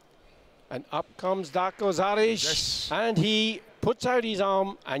 And up comes Darko Zaric. Yes. And he puts out his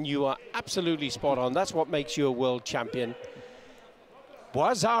arm, and you are absolutely spot on. That's what makes you a world champion.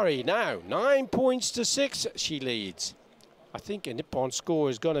 Boazari now, 9 points to 6, she leads. I think a Nippon score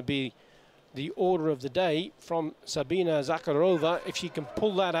is going to be the order of the day from Sabina Zakharova. If she can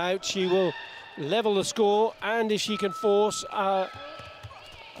pull that out, she will level the score, and if she can force a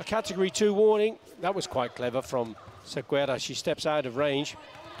category 2 warning. That was quite clever from Sequeira. She steps out of range,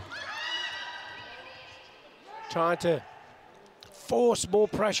 trying to force more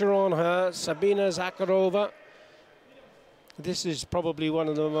pressure on her. Sabina Zakharova. This is probably one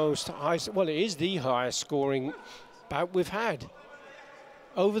of the most highest, well, it is the highest scoring bout we've had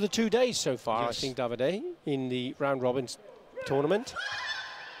over the 2 days so far, yes. I think, Davide, in the round robin tournament.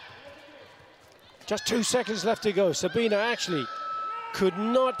 Just 2 seconds left to go. Sabina actually could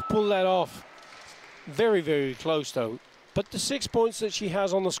not pull that off. Very, very close, though. But the 6 points that she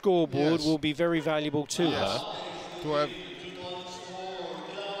has on the scoreboard, yes, will be very valuable to her. To have,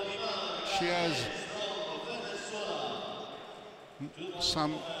 she has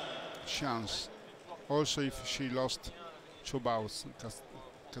some chance. Also, if she lost 2 bouts,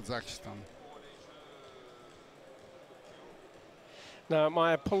 Kazakhstan. Now,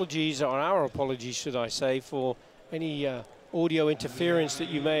 my apologies, or our apologies, should I say, for any audio interference that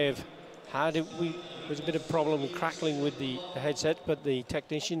you may have had. There was a bit of problem with crackling with the headset, but the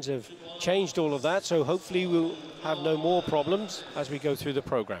technicians have changed all of that, so hopefully we'll have no more problems as we go through the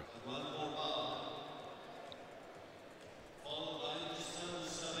program.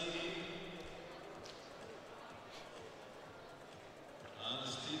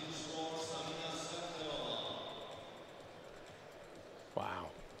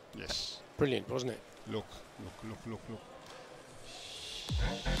 Yes. Brilliant, wasn't it? Look.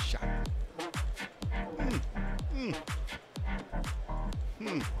 Shot.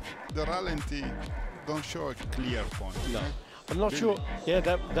 The ralenti don't show a clear point. No, eh? I'm not Really? sure. Yeah,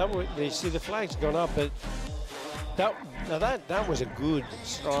 that was. You see, the flag's gone up, but that was a good,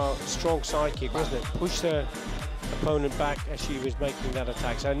 strong side kick, wasn't it? Pushed her opponent back as she was making that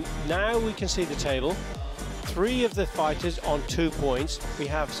attack. So now we can see the table. 3 of the fighters on 2 points. We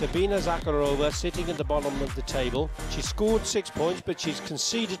have Sabina Zakharova sitting at the bottom of the table. She scored 6 points, but she's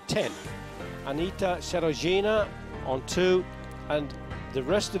conceded 10. Anita Serogina on 2, and the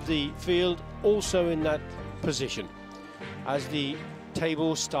rest of the field also in that position. As the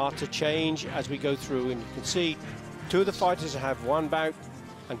tables start to change as we go through, and you can see 2 of the fighters have 1 bout,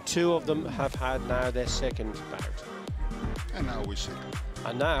 and 2 of them have had now their 2nd bout. And now we see.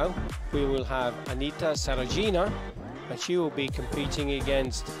 And now we will have Anita Serogina, and she will be competing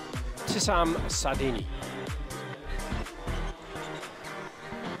against Tissam Sadini.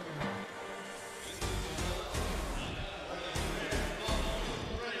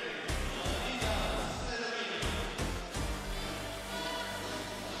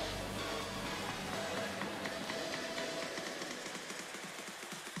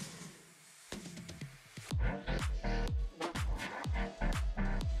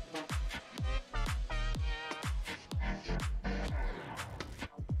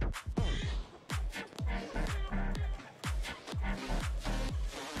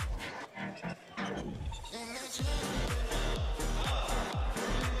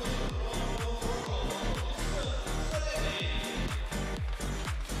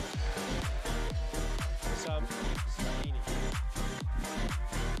 Tissam Sadini.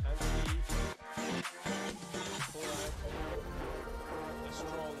 And she pulled out a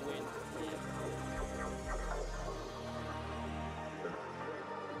strong win here.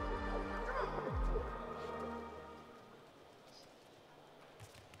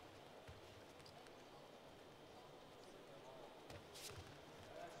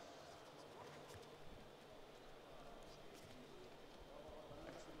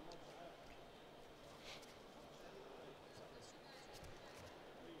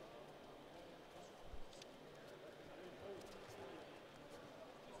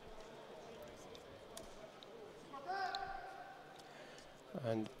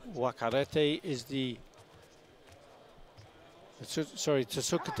 And Wakarete is the, sorry,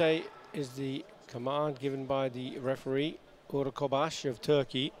 Tsukete is the command given by the referee, Urakobash of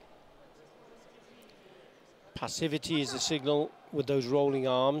Turkey. Passivity is the signal with those rolling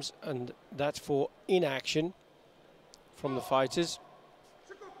arms, and that's for inaction from the fighters.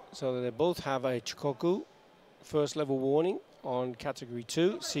 So they both have a Chikoku, 1st level warning on category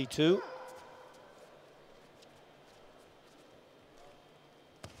 2, C2.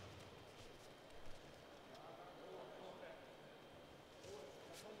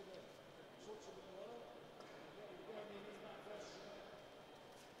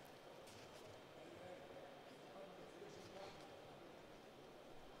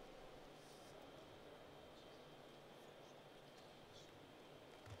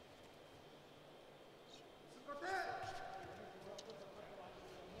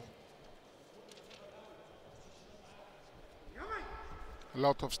 A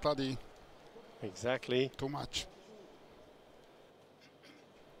lot of study. Exactly. Too much.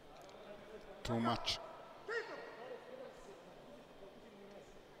 Too much.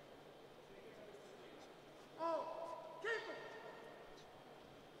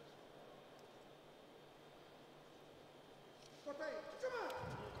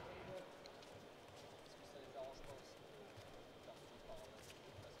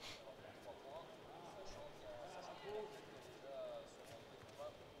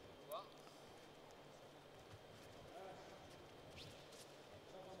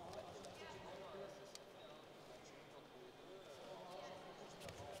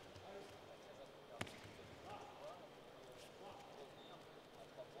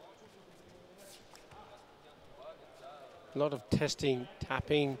 A lot of testing,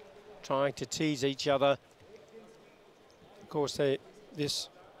 tapping, trying to tease each other. Of course, this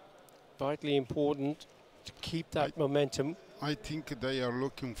vitally important to keep that momentum. I think they are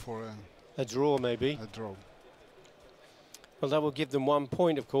looking for A draw, maybe. a draw. Well, that will give them 1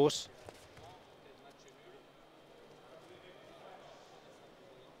 point, of course.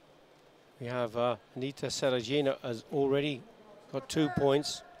 We have Anita Serogina has already got 2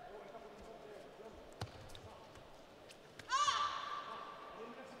 points.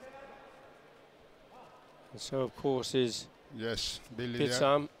 And so, of course, is Yes, Billy.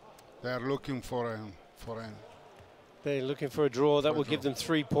 Tissam. They are looking for They're looking for a draw that will give them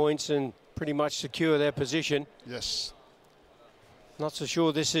 3 points and pretty much secure their position. Yes. Not so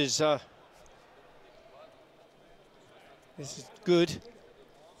sure this is good,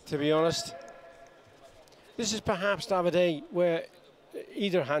 to be honest. This is perhaps, Davide, where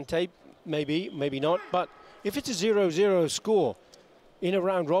either hand tape, maybe not, but if it's a 0-0 score in a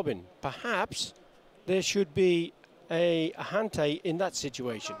round robin, perhaps there should be a hand tape in that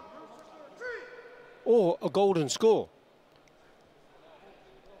situation. Or a golden score.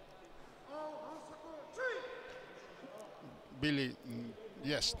 Billy,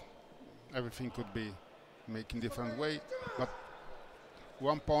 yes, everything could be making different way, but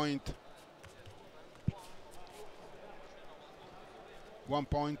 1 point. 1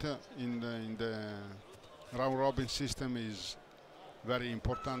 point in the round robin system is very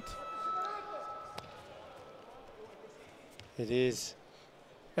important. It is,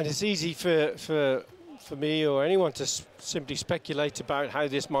 and it's easy for me or anyone to simply speculate about how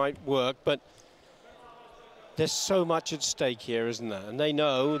this might work, but there's so much at stake here, isn't there? And they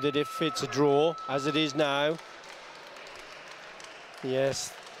know that if it's a draw, as it is now,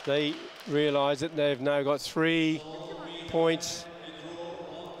 yes, they realise that they've now got 3 points.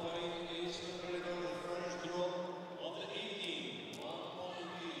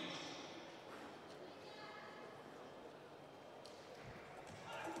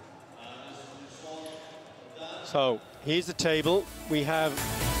 So here's the table. We have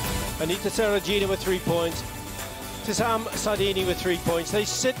Anita Serragina with 3 points, Tissam Sardini with 3 points. They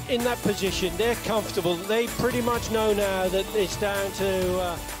sit in that position. They're comfortable. They pretty much know now that it's down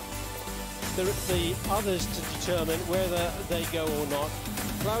to the others to determine whether they go or not.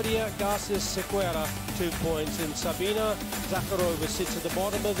 Claudia Garces Sequeira, 2 points, and Sabina Zakharova sits at the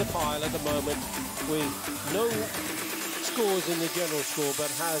bottom of the pile at the moment with no scores in the general score,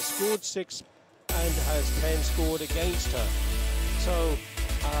 but has scored 6 and has 10 scored against her. So,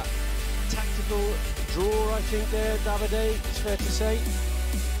 tactical draw, I think, there, Davide, it's fair to say.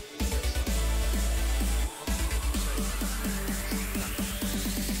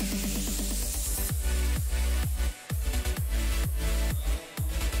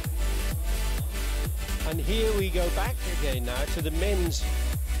 And here we go back again now to the men's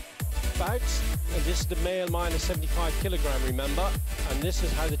bouts. And this is the male minus 75 kilogram, remember. And this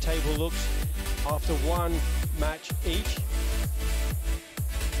is how the table looks after 1 match each.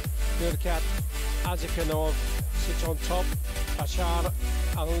 Nurkat Azikanov sits on top. Bashar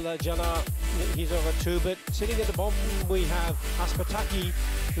Al-Jana, he's over 2, but sitting at the bottom we have Aspataki,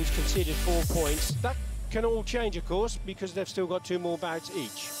 who's conceded 4 points. That can all change, of course, because they've still got 2 more bouts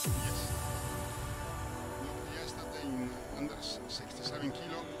each. Yesterday in under 67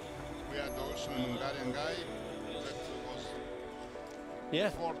 kilo, we had also an Hungarian guy that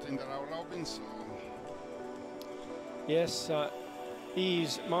was fourth in the round robin. So yes,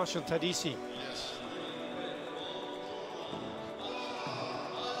 he's Marshall Tadisi. Yes.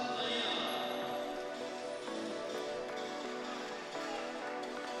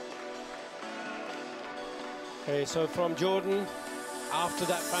 Okay, so from Jordan, after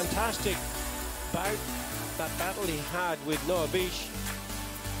that fantastic bout, that battle he had with Noah Bish,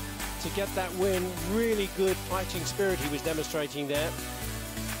 to get that win, really good fighting spirit he was demonstrating there.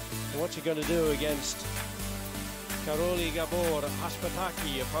 And what's he going to do against Karoli Gabor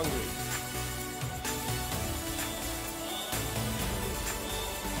Aspataki of Hungary?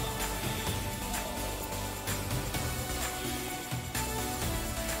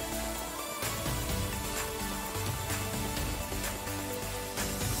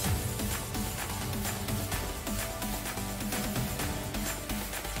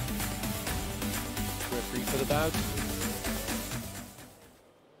 Referee for the bout.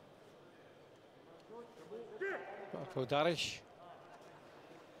 For Darish.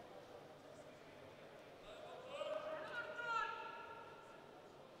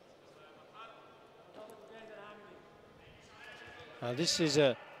 Now this is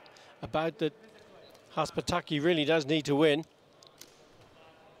a bout that Aspataki really does need to win.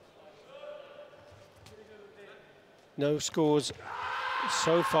 No scores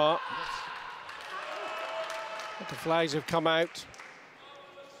so far. But the flags have come out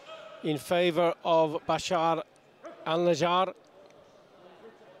in favour of Bashar Al-Najjar,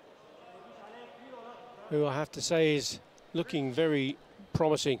 who I have to say is looking very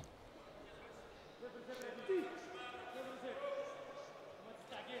promising.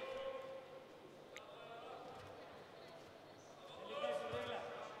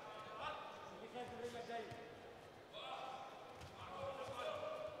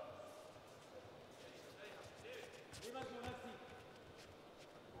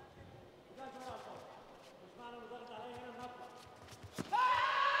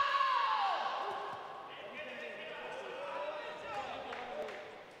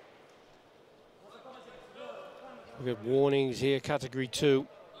 We've got warnings here, category 2.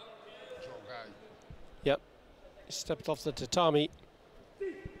 Yep, stepped off the tatami.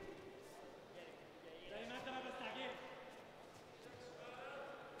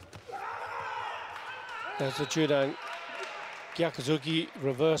 There's the Judan Gyakuzuki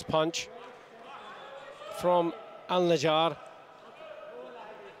reverse punch from Al-Najjar.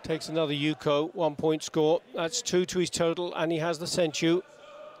 Takes another Yuko, 1 point score. That's 2 to his total, and he has the Senchu.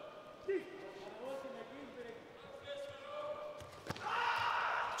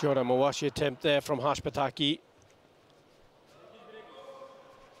 Jordan Mawashi attempt there from Hashipataki.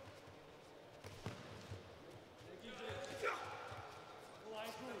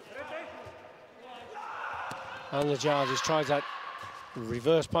 Al-Najjar just tries that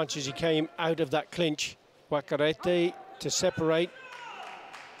reverse punch as he came out of that clinch. Wakarete to separate.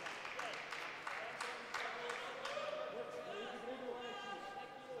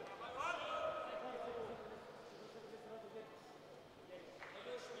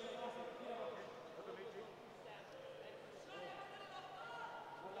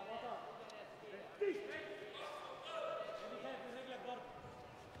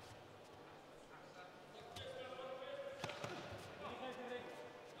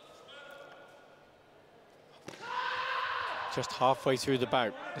 Just halfway through the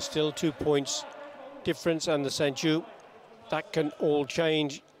bout. There's still 2 points difference and the Senchu. That can all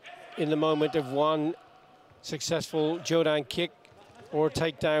change in the moment of one successful Jodan kick or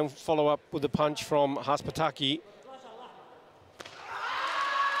takedown, follow up with a punch from Hashipataki.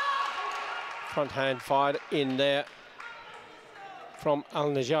 Front hand fired in there from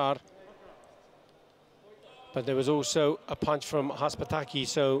Al-Najjar. But there was also a punch from Hashipataki,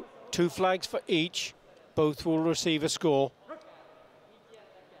 so 2 flags for each. Both will receive a score.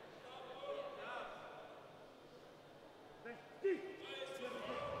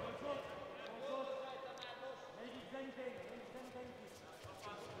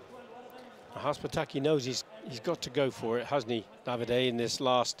 Hashipataki knows he's got to go for it, hasn't he, Davide, in this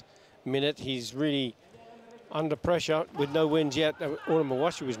last minute? He's really under pressure with no wins yet.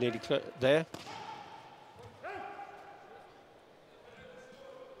 Mawashi was nearly there.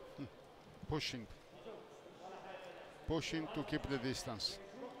 Pushing to keep the distance.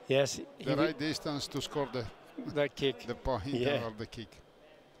 Yes. The right distance to score that kick. The point of the kick.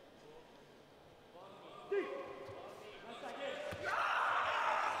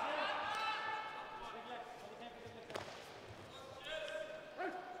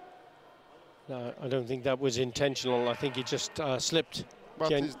 No, I don't think that was intentional. I think he just slipped.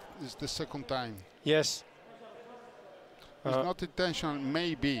 But it's the second time. Yes. It's not intentional,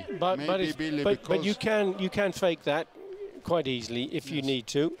 maybe. But you can fake that quite easily if you need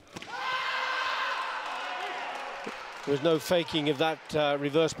to. There was no faking of that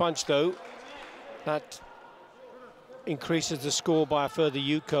reverse punch, though. That increases the score by a further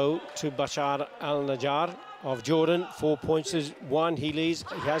Yuko to Bashar Al-Najjar of Jordan. 4 points is 1. He leads.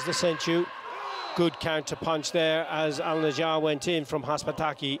 He has the Senchu. Good counter punch there as Al-Najjar went in from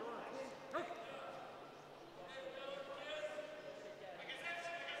Hashipataki.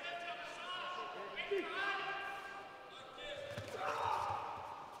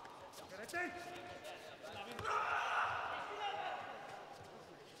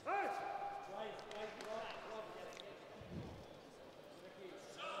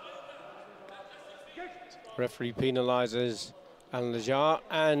 Referee penalizes Al-Najjar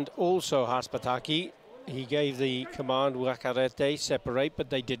and also Hashipataki. He gave the command, Wakarete, separate, but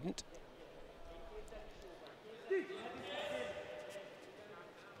they didn't.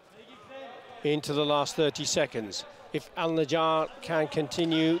 Into the last 30 seconds. If Al-Najjar can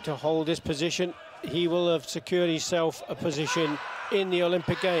continue to hold this position, he will have secured himself a position in the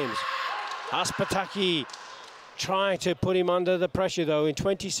Olympic Games. Hashipataki trying to put him under the pressure, though. In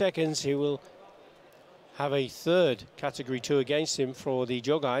 20 seconds, he will have a third category 2 against him for the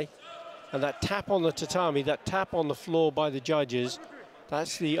Jogai. And that tap on the tatami, that tap on the floor by the judges,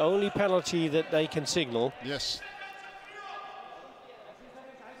 that's the only penalty that they can signal. Yes.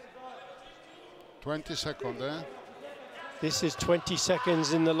 20 seconds, eh? This is 20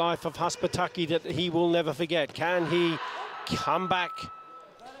 seconds in the life of Hashipataki that he will never forget. Can he come back?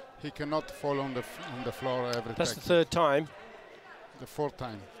 He cannot fall on the floor every That's technique. the third time. The fourth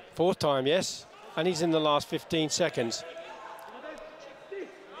time. Fourth time, yes. And he's in the last 15 seconds.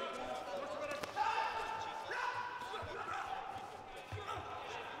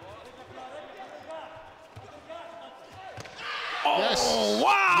 Oh, yes.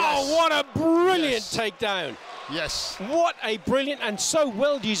 wow, yes. what a brilliant takedown. Yes. What a brilliant and so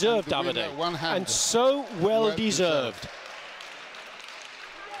well deserved, Davide. One hand. And so well deserved.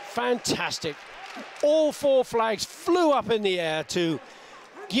 Fantastic. All 4 flags flew up in the air to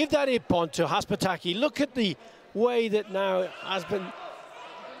give that ippon to Haspataki. Look at the way that now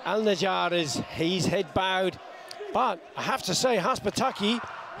Al-Najjar he's head bowed. But I have to say, Haspataki,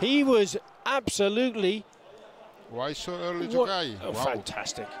 he was absolutely... Why so early, Jokai? Oh, wow.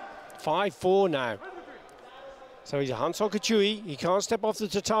 Fantastic. 5-4 now. So he's a Hansol Kachui. He can't step off the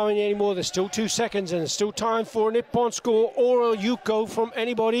tatami anymore. There's still 2 seconds and there's still time for an ippon score or a yuko from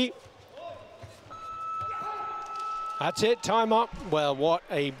anybody. That's it, time up. Well, what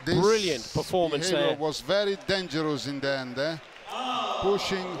a brilliant performance there. Was very dangerous in the end,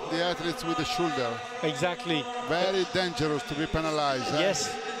 pushing the athletes with the shoulder. Exactly. Very dangerous to be penalized.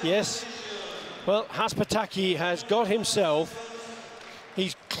 Yes, yes. Well, Haspataki has got himself,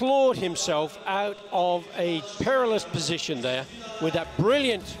 he's clawed himself out of a perilous position there with that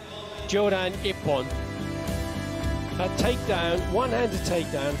brilliant Jodan ippon. That takedown, one-handed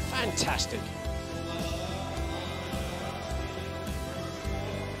takedown, fantastic.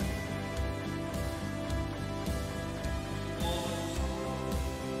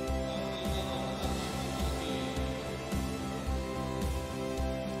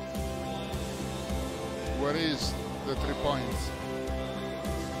 Where is the 3 points?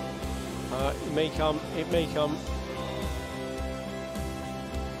 It may come, it may come.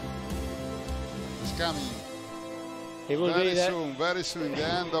 It's coming. It will be there. Very soon, the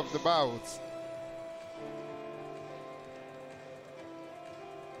end of the bout.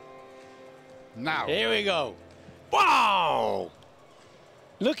 Now. Here we go. Wow!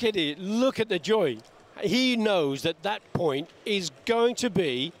 Look at it, look at the joy. He knows that that point is going to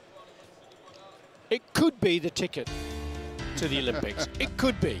be, it could be the ticket to the Olympics. It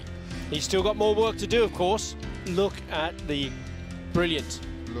could be. He's still got more work to do, of course. Look at the brilliant.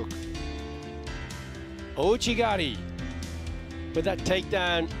 Look. Ochigari with that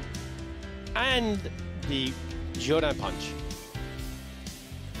takedown and the Jodan punch.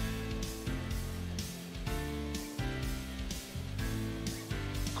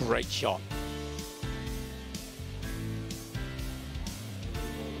 Great shot.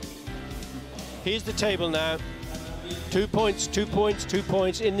 Here's the table now. 2 points, 2 points, 2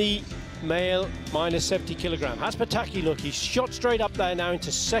 points in the male minus 70 kilogram. Haspataki, look, he's shot straight up there now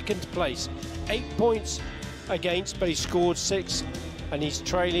into second place. 8 points against, but he scored 6, and he's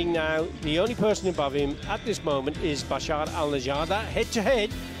trailing now. The only person above him at this moment is Bashar Al-Najjar. That head-to-head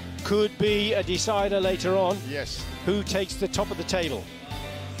could be a decider later on. Yes. Who takes the top of the table?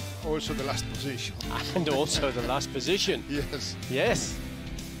 Also the last position. And also the last position. Yes. Yes.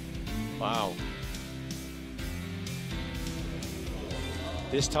 Wow.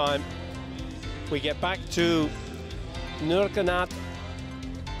 This time we get back to Nurkanat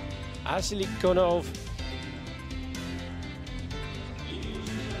Asilikonov.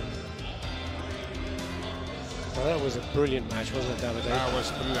 Well, that was a brilliant match, wasn't it, Davide? That was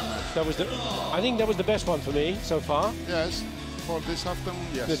a brilliant match. That was I think that was the best one for me so far. Yes, for this afternoon,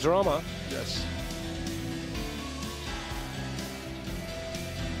 yes. The drama. Yes.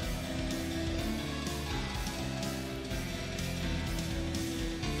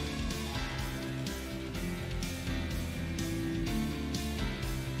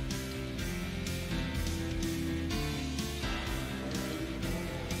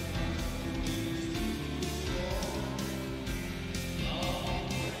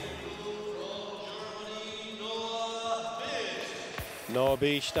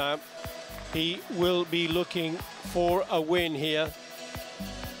 Norbish now. He will be looking for a win here.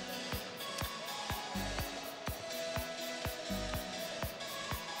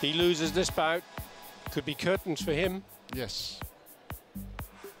 He loses this bout. Could be curtains for him. Yes.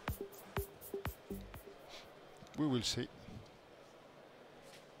 We will see.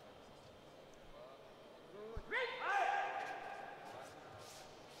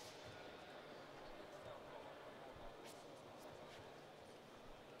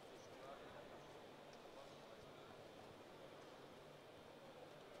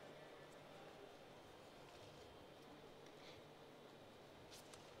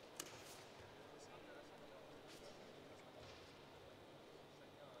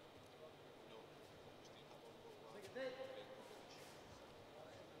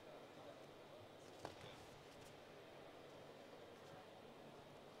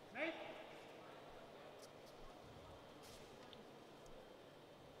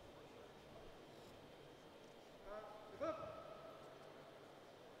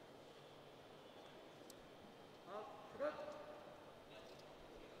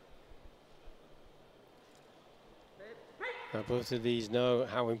 Now both of these know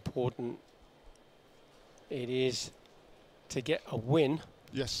how important it is to get a win.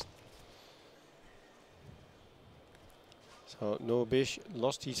 Yes. So Norbish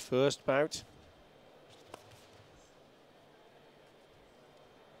lost his first bout.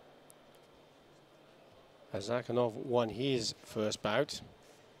 Zakhanov won his first bout.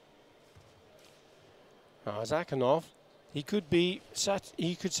 Zakhanov, he could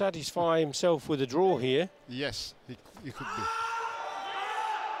satisfy himself with a draw here. Yes, he could be.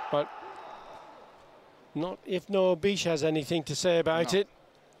 But not if Norbish has anything to say about it.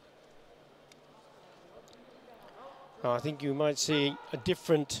 I think you might see a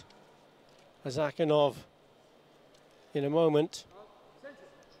different Zakhanov in a moment,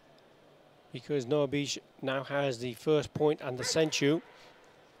 because Norbish now has the first point and the senchu.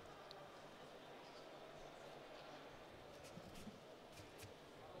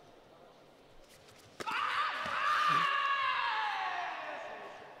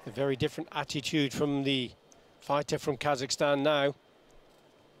 A very different attitude from the fighter from Kazakhstan now.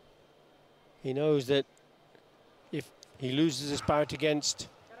 He knows that if he loses this bout against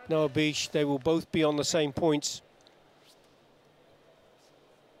Norbish, they will both be on the same points.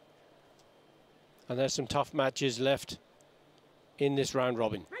 And there's some tough matches left in this round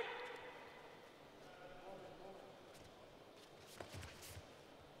robin.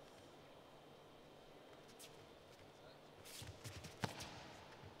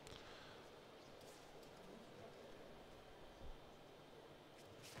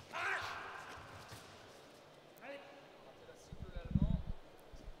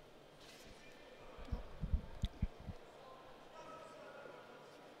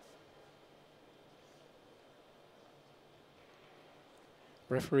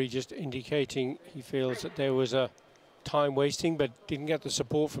 Referee just indicating he feels that there was a time wasting, but didn't get the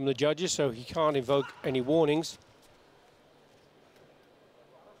support from the judges, so he can't invoke any warnings.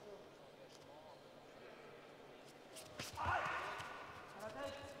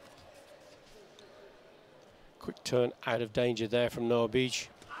 Quick turn out of danger there from Norbish.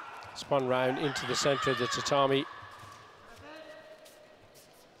 Spun round into the center of the tatami.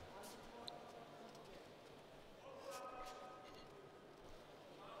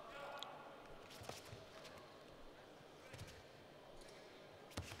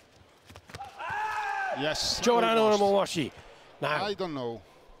 Yes. Jordan Oromawashi. Now, I don't know.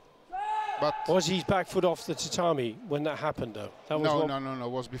 But was his back foot off the tatami when that happened, though? That was no. It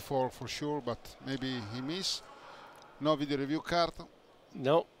was before for sure, but maybe he missed. No video review card.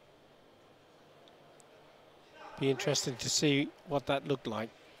 No. Be interesting to see what that looked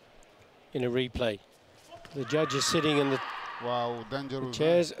like in a replay. The judges sitting in the dangerous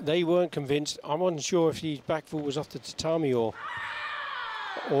chairs, they weren't convinced. I wasn't sure if his back foot was off the tatami or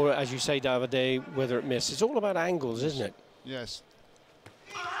as you say, Davide, whether it missed. It's all about angles, isn't it? Yes.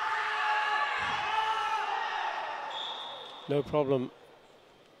 No problem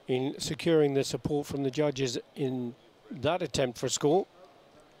in securing the support from the judges in that attempt for score.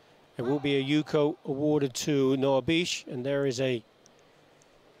 There will be a Yuko awarded to Norbish, and there is a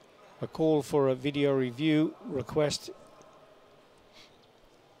call for a video review request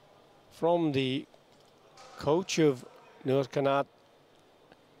from the coach of Nurkanat,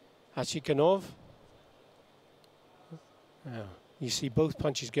 Ashikanov. You see both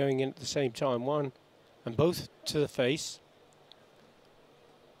punches going in at the same time, one and both to the face.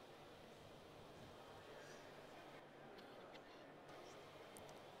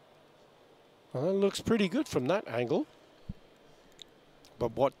 Well, that looks pretty good from that angle.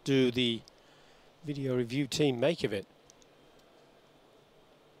 But what do the video review team make of it?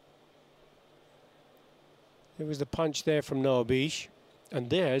 There was the punch there from Norbish. And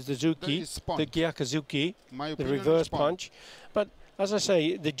there's the Zuki, the Gyakazuki, the reverse punch. But as I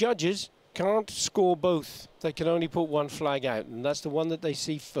say, the judges can't score both. They can only put one flag out, and that's the one that they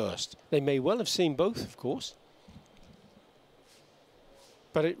see first. They may well have seen both, of course.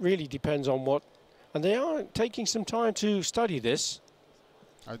 But it really depends on what... And they are taking some time to study this.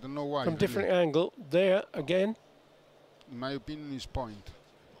 I don't know why. From different angle. There, again. In my opinion, is point.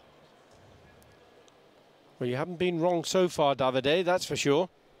 Well, you haven't been wrong so far, Davide, that's for sure.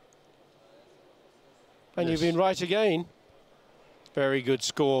 And yes. You've been right again. Very good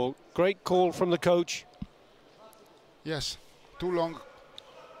score. Great call from the coach. Yes, too long,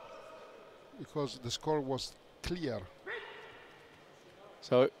 because the score was clear.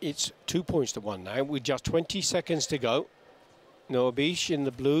 So it's 2 points to 1 now, with just 20 seconds to go. Norbish in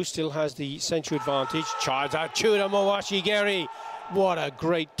the blue still has the century advantage. Charges out Chuda Mawashi Geri. What a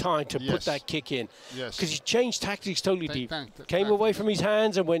great time to put that kick in. Yes. Because he changed tactics totally. Came away from his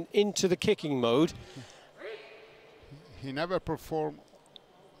hands and went into the kicking mode. He never performed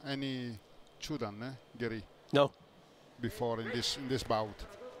any Chudan, Geri? No. Before in this bout.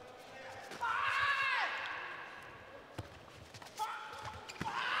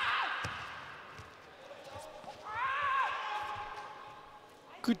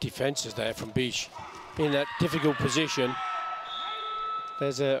 Good defences there from Bish in that difficult position.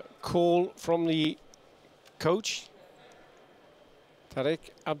 There's a call from the coach, Tariq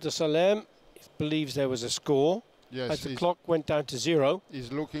Abdusalem. He believes there was a score. Yes, as the clock went down to 0.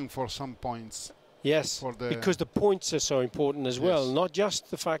 He's looking for some points. Yes, because the points are so important as well. Not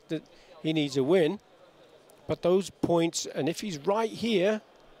just the fact that he needs a win, but those points. And if he's right here,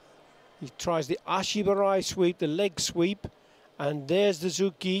 he tries the Ashibarai sweep, the leg sweep, and there's the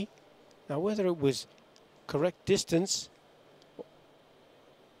Zuki. Now, whether it was correct distance,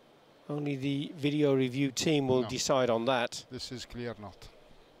 only the video review team will decide on that. This is clear not.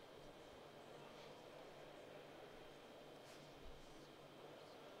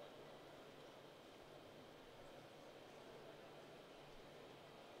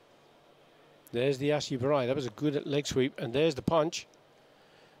 There's the Ashibarai. That was a good leg sweep. And there's the punch.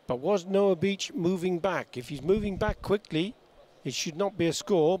 But was Noah Beach moving back? If he's moving back quickly, it should not be a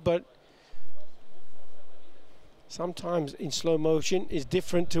score. But sometimes in slow motion is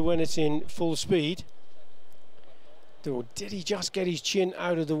different to when it's in full speed. Or did he just get his chin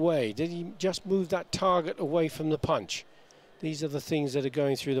out of the way? Did he just move that target away from the punch? These are the things that are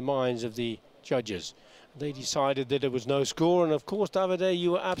going through the minds of the judges. They decided that there was no score, and of course, Davide,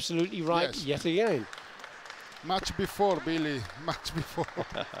 you were absolutely right yet again. Much before, Billy, much before.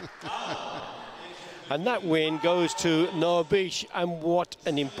 And that win goes to Noah Beach, and what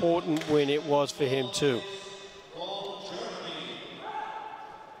an important win it was for him too.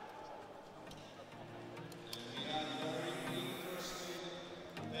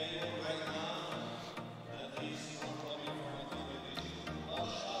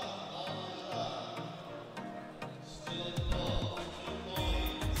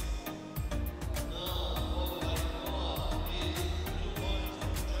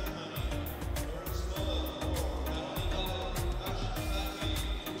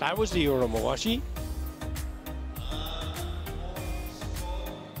 That was the Urumawashi.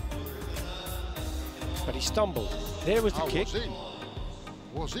 But he stumbled. There was the kick.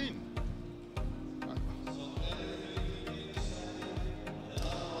 Was in.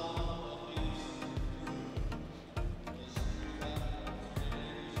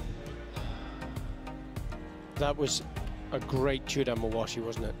 That was a great Chudamawashi,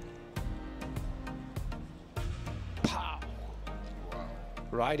 wasn't it?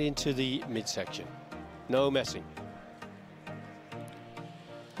 Right into the midsection. No messing.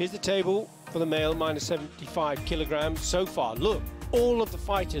 Here's the table for the male, minus 75 kilograms so far. Look, all of the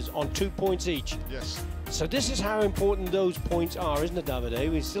fighters on 2 points each. Yes. So this is how important those points are, isn't it, Davide?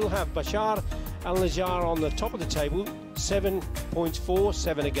 We still have Bashar Al-Najjar on the top of the table, 7 points for,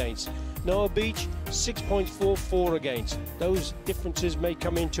 7 against. Noah Beach, 6 points for, 4 against. Those differences may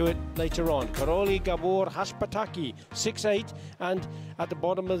come into it later on. Karoli Gabor Hashpataki, 6-8, and at the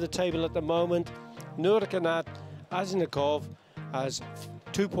bottom of the table at the moment, Nurkanat Azinikov has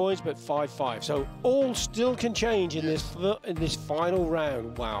 2 points but 5-5. So all still can change in this final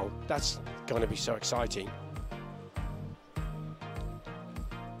round. Wow, that's going to be so exciting.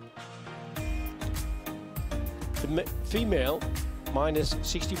 The female minus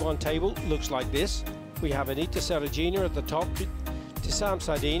 61 table looks like this. We have Anita Saragina at the top, Tissam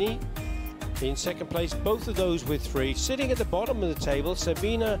Sardini in second place, both of those with 3. Sitting at the bottom of the table,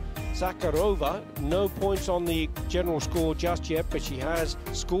 Sabina Zakharova, no points on the general score just yet, but she has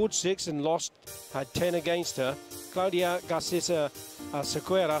scored 6 and had 10 against her. Claudia Garcia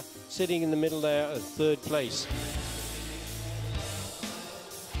Sequeira sitting in the middle there at 3rd place.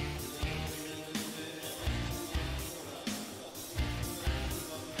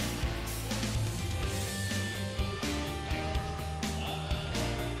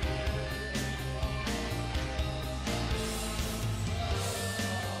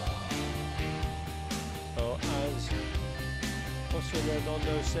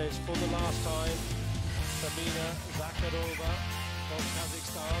 Redondo says for the last time, Sabina Zakharova from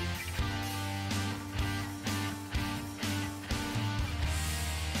Kazakhstan.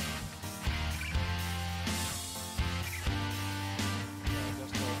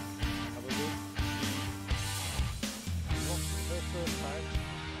 Just to have a look. She lost her first match,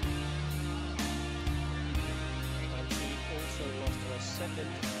 and she also lost her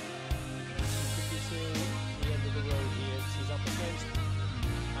second. You can see the end of the road here. She's up against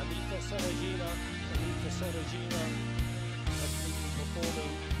Anita Saragina has been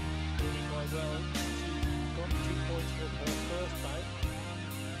performing really quite well. She got 2 points for her first fight.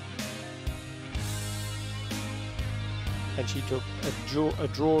 And she took a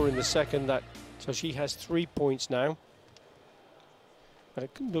draw in the second, so she has 3 points now. But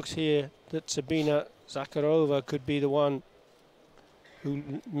it looks here that Sabina Zakharova could be the one who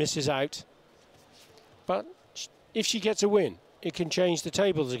misses out. But if she gets a win, it can change the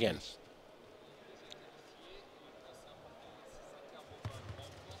tables again.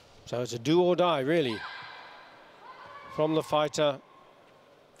 So it's a do or die, really, from the fighter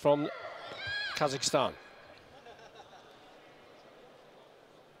from Kazakhstan.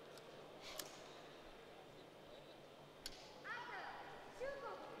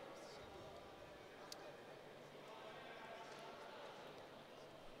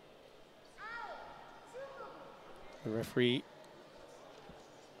 The referee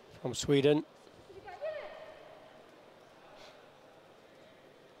from Sweden.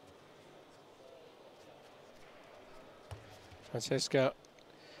 Francesca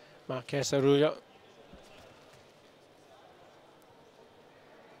Marquez Arroyo.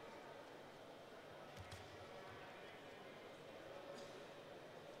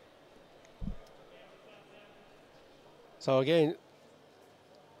 So again,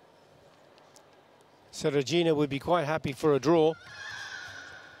 Seragina would be quite happy for a draw.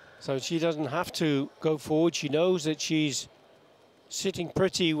 So she doesn't have to go forward. She knows that she's sitting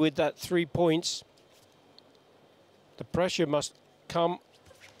pretty with that 3 points. The pressure must come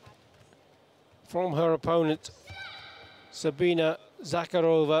from her opponent. Sabina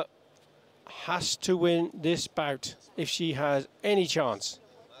Zakharova has to win this bout if she has any chance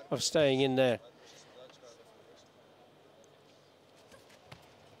of staying in there.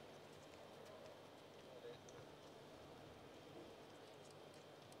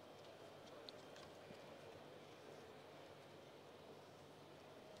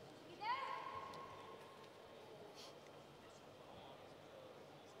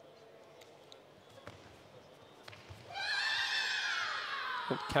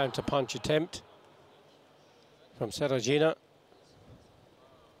 Counter punch attempt from Seragina.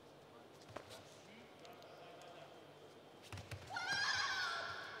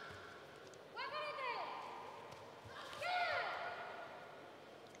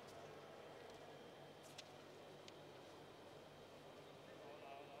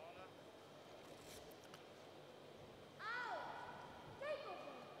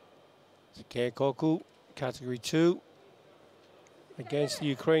 Keikoku, category 2. Against the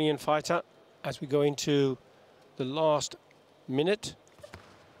Ukrainian fighter as we go into the last minute.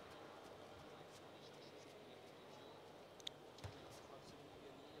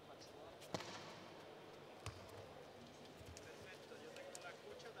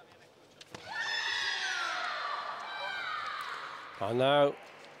 And now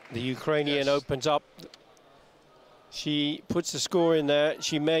the Ukrainian opens up. She puts the score in there.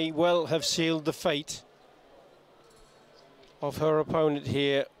 She may well have sealed the fate of her opponent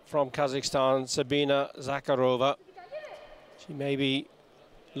here from Kazakhstan, Sabina Zakharova. She may be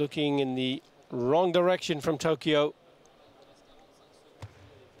looking in the wrong direction from Tokyo.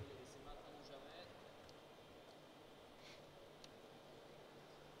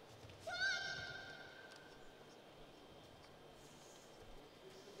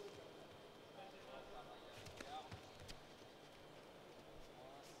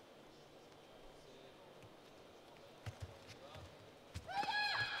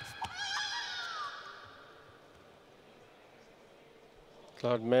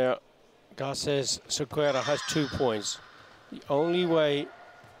 Vladimir Garces Sequeira has 2 points. The only way,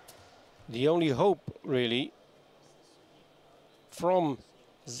 the only hope really from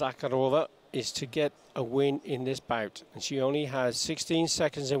Zakharova is to get a win in this bout. And she only has 16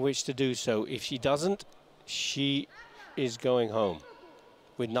 seconds in which to do so. If she doesn't, she is going home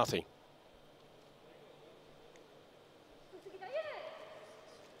with nothing.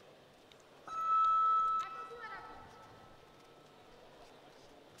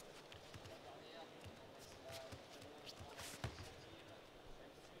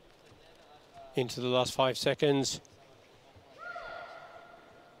 Into the last 5 seconds.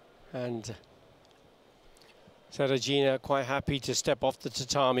 And Seragina quite happy to step off the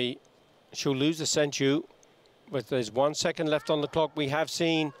tatami. She'll lose the senchu, but there's 1 second left on the clock. We have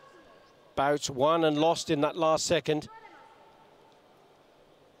seen bouts won and lost in that last second.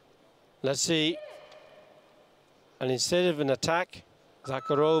 Let's see. And instead of an attack,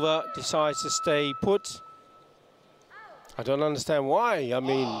 Zakharova decides to stay put. I don't understand why. I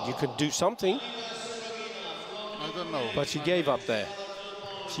mean, you could do something. I don't know. But she gave up there.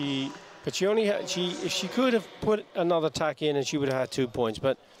 But she only had, if she could have put another attack in and she would have had 2 points.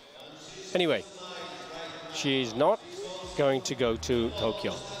 But anyway, she's not going to go to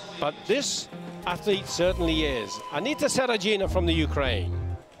Tokyo. But this athlete certainly is. Anita Seragina from the Ukraine.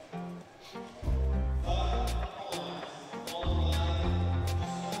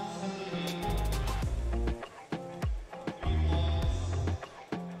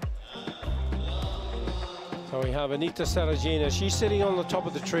 So we have Anita Saragina. She's sitting on the top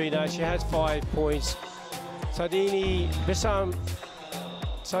of the tree now. She has 5 points. Sardini, Bissam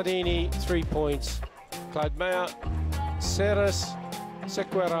Sardini, 3 points. Claudemea Ceres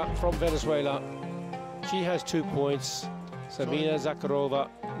Sequeira from Venezuela. She has 2 points. Sabina Zakharova,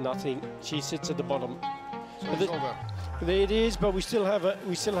 nothing. She sits at the bottom. So it's over. It is, but we still have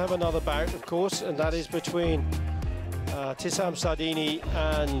another bout, of course, and that is between Tissam Sardini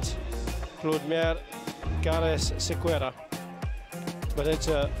and Claudemea Gares Sequeira. But it's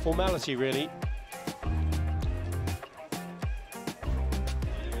a formality, really.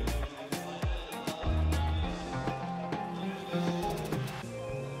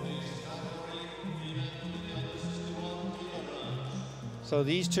 So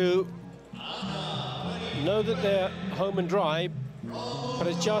these two know that they're home and dry, but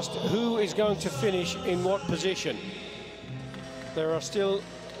it's just who is going to finish in what position. There are still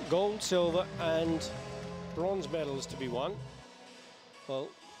gold, silver and bronze medals to be won. Well,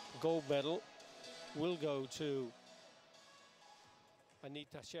 gold medal will go to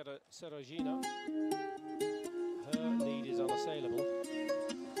Anita Serogina. Her lead is unassailable.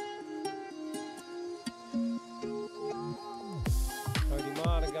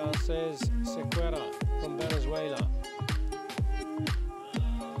 Claudemea Garces Sequeira from Venezuela.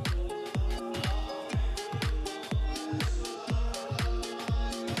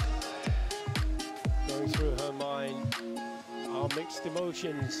 Going through her mind are mixed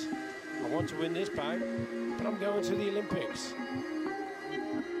emotions. I want to win this bout, but I'm going to the Olympics.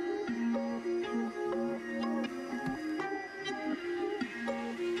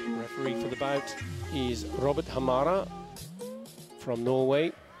 Referee for the bout is Robert Hamara from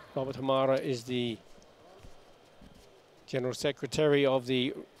Norway. Robert Hamara is the General Secretary of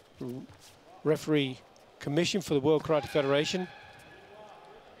the Referee Commission for the World Karate Federation.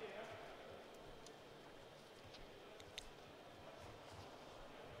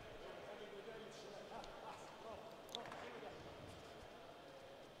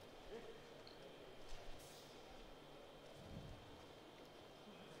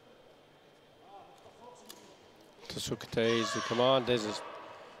 Tsukete is the command.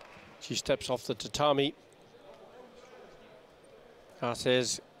 She steps off the tatami.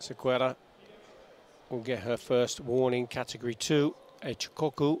 Garces Sequeira will get her first warning, category 2, a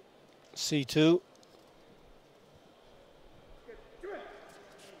Chikoku C2.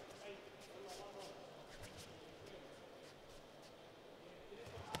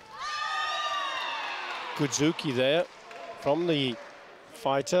 Gudzuki there from the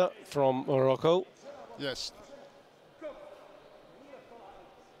fighter from Morocco. Yes.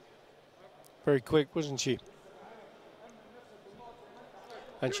 Very quick, wasn't she?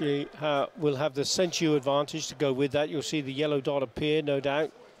 And she will have the Senshu advantage to go with that. You'll see the yellow dot appear, no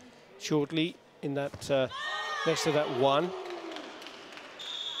doubt, shortly in that next to that 1.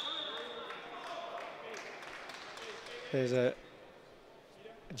 There's a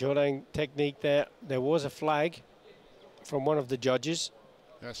Jordan technique there. There was a flag from one of the judges.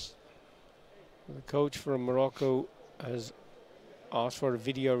 Yes. The coach from Morocco has asked for a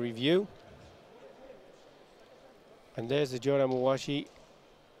video review. And there's the Jordan Mawashi.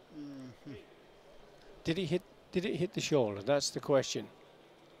 Did it hit the shoulder? That's the question.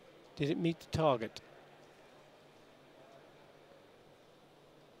 Did it meet the target?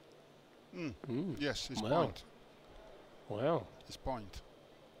 Yes, it's wow. point. Wow. It's point.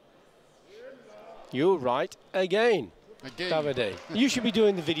 You're right again. Davide. You should be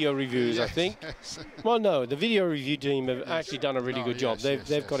doing the video reviews, yes, I think. Yes. Well, no, the video review team have actually done a really good job.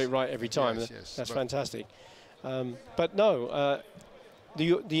 They've got it right every time. That's fantastic. But no,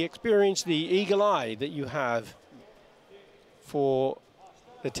 the experience, the eagle eye that you have for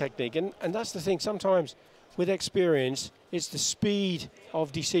the technique, and that's the thing. Sometimes with experience, it's the speed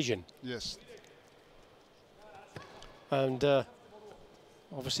of decision. Yes. And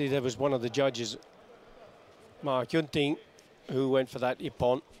obviously there was one of the judges, Ma Hyunting, who went for that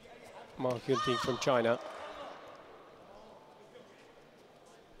ippon. Ma Hyunting from China.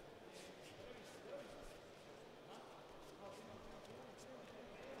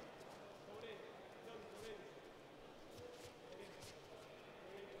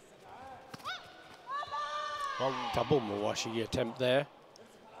 Double Mawashi attempt there.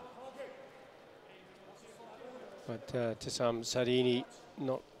 But Tissam Sardini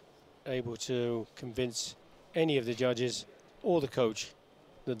not able to convince any of the judges or the coach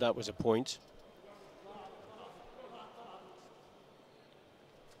that that was a point.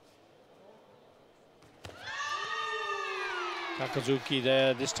 Takazuki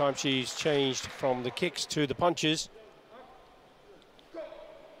there, this time she's changed from the kicks to the punches.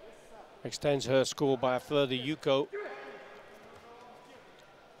 extends her score by a further Yuko.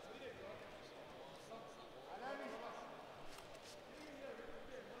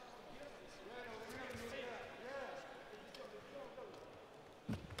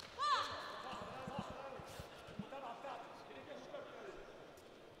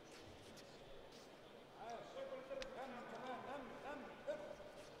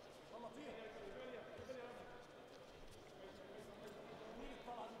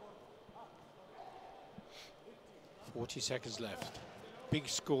 Seconds left. Big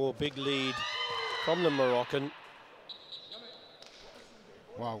score, big lead from the Moroccan.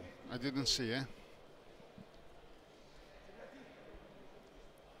 Wow, I didn't see, eh?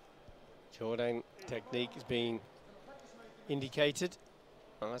 Jordan technique is being indicated.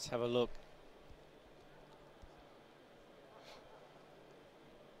 Well, let's have a look.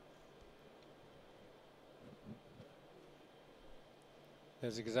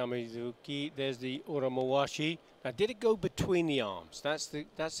 There's the Kazamizuki, there's the Uramowashi. Now, did it go between the arms? That's the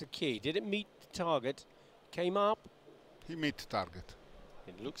key. Did it meet the target? Came up? He met the target.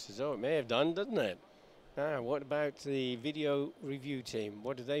 It looks as though it may have done, doesn't it? Now, what about the video review team?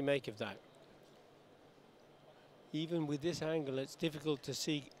 What do they make of that? Even with this angle, it's difficult to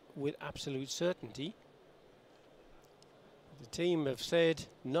see with absolute certainty. The team have said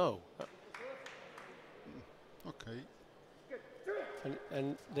no. Okay.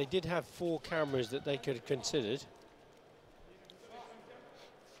 And they did have 4 cameras that they could have considered.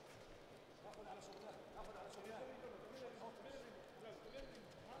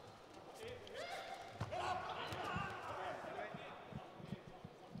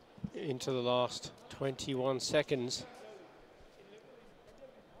 Into the last 21 seconds.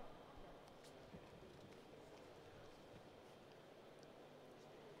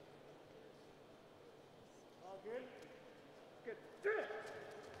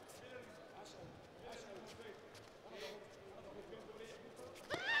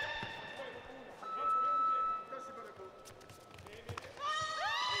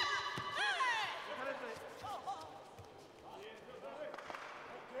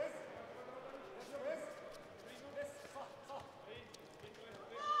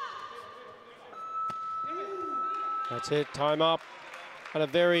 That's it, time up. And a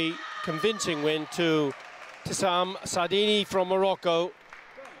very convincing win to Tissam Sardini from Morocco.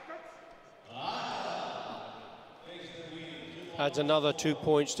 Adds another 2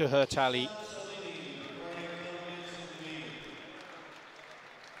 points to her tally.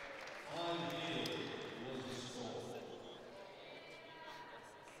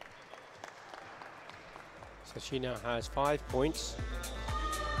 So she now has 5 points.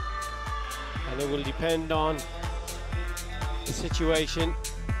 And it will depend on the situation.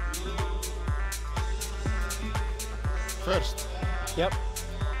 First. Yep.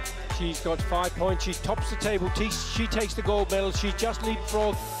 She's got 5 points. She tops the table. She takes the gold medal. She just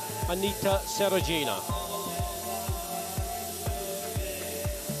leapfrogged Anita Seragina.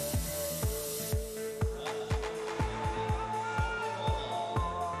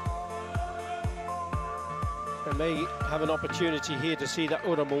 And may have an opportunity here to see that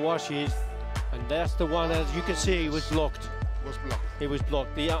Uramowashi, and that's the one, as you can see, was blocked. It was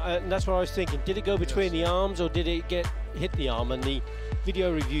blocked. And that's what I was thinking. Did it go between the arms or did it hit the arm? And the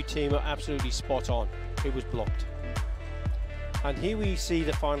video review team are absolutely spot on. It was blocked. And here we see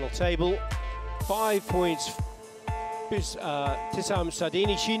the final table. 5 points. Tissam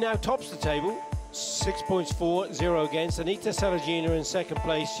Sardini. She now tops the table. 6 points for, 0 against. Anita Seragina in second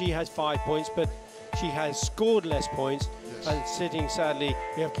place. She has 5 points, but she has scored less points. Yes. And sitting, sadly,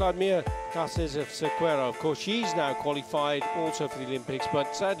 we have Vladimir Cases of Sequeira. Of course, she's now qualified also for the Olympics,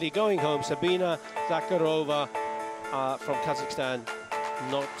 but sadly going home, Sabina Zakharova from Kazakhstan.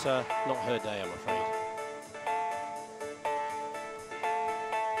 Not her day, I'm afraid.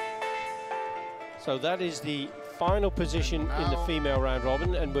 So that is the final position in the female round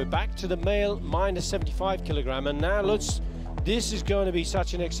robin, and we're back to the male minus 75 kilogram. And now this is going to be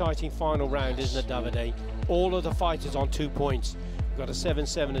such an exciting final round, isn't it, Davide? All of the fighters on 2 points. We've got a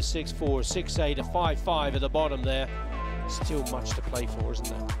 7-7, a 6-4, a 6-8, a 5-5 at the bottom there. Still much to play for, isn't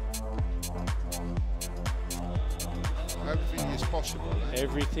there? Everything is possible.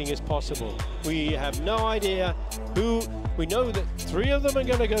 Everything is possible. We have no idea who. We know that 3 of them are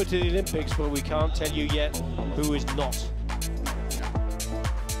going to go to the Olympics, but we can't tell you yet who is not.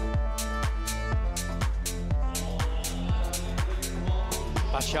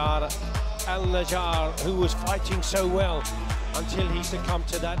 Bashar Al-Najjar, who was fighting so well until he succumbed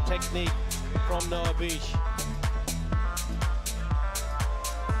to that technique from Noah Beach.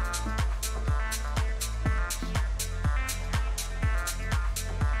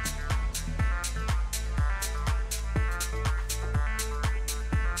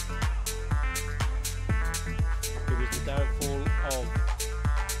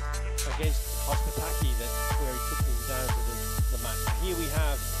 here we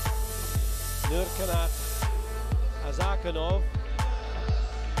have Nurkanat Azakanov.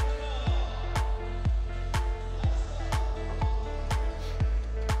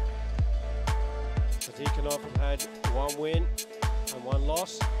 Azakanov had 1 win and 1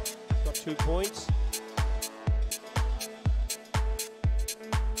 loss, got 2 points.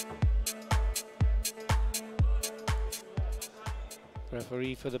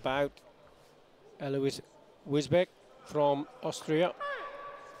 Referee for the bout, Elois Wisbeck from Austria.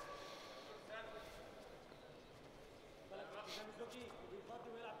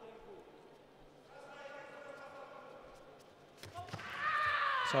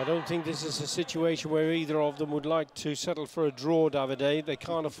 So I don't think this is a situation where either of them would like to settle for a draw, Davide. They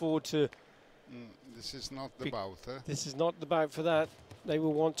can't afford to. This is not the bout. This is not the bout for that. They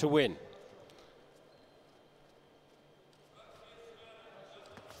will want to win.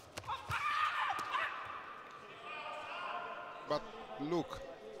 But look,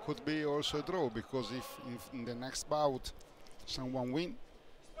 could be also a draw, because if in the next bout someone win.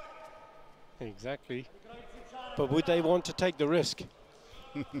 Exactly. But would they want to take the risk?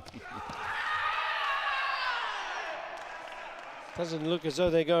 Doesn't look as though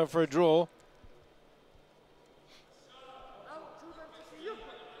they're going for a draw.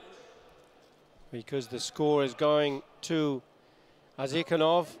 Because the score is going to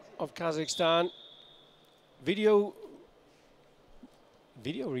Azakanov of Kazakhstan. Video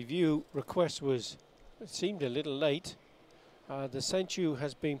review request seemed a little late. The Senchu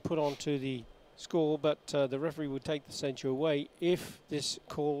has been put onto the score, but the referee would take the Senchu away if this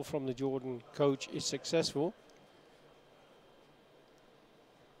call from the Jordan coach is successful.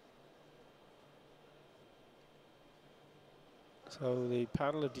 So the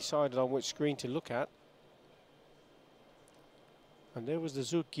panel have decided on which screen to look at. And there was the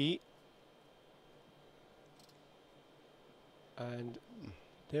Zuki. And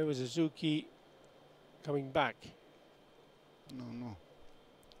there was a Zuki coming back. No.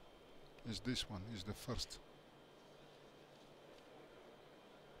 It's this one, is the first.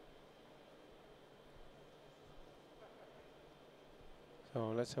 So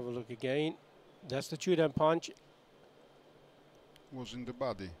let's have a look again. That's the Chudan punch. Was in the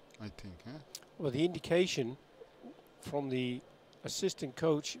body, I think. Well, the indication from the assistant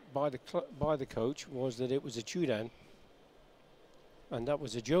coach by the coach was that it was a Chudan, and that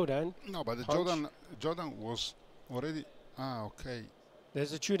was a Jodan. No, but the Jordan was already. Okay.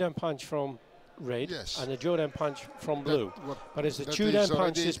 There's a Chudan punch from red, yes, and a Jordan punch from blue. But it's the Chudan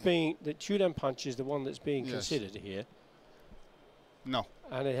punch the Chudan punch is the one that's being considered here. No.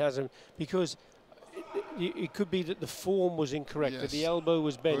 And it hasn't, because it could be that the form was incorrect, that the elbow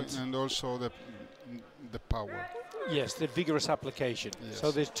was bent. And also the power. Yes, the vigorous application. Yes. So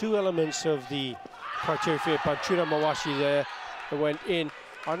there's 2 elements of the criteria for Panchura Mawashi there that went in.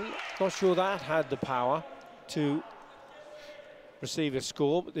 I'm not sure that had the power to receive a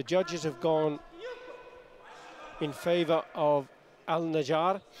score, but the judges have gone in favor of Al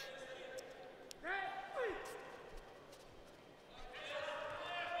Najjar.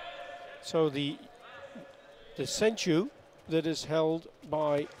 So the Senchu that is held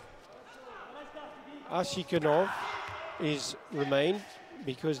by Ashikanov is remained,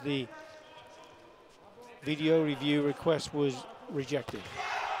 because the video review request was rejected.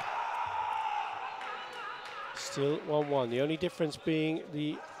 Still 1-1, the only difference being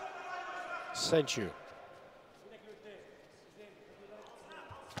the Senchu.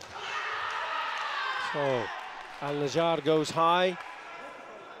 So Al Najjar goes high,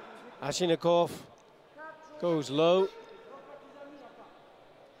 Ashinikov goes low.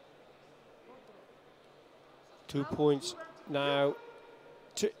 2 points now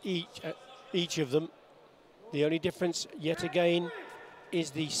to each of them. The only difference yet again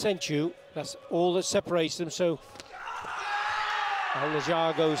is the Senchu. That's all that separates them. So Al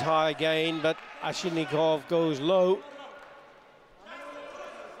Najjar goes high again, but Ashinikov goes low.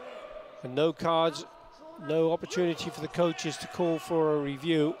 And no cards, no opportunity for the coaches to call for a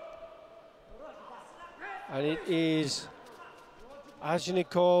review. And it is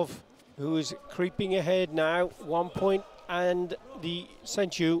Ashinikov who is creeping ahead now, 1 point, and the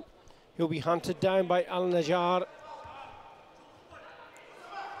Senchu. He'll be hunted down by Al Najjar.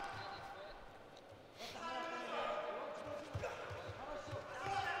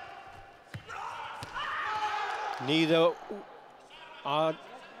 Neither are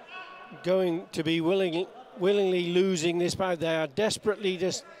going to be willingly losing this bout. They are desperately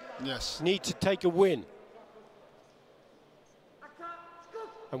just need to take a win.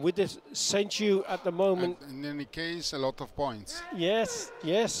 And with this Senchu at the moment... And in any case, a lot of points. Yes,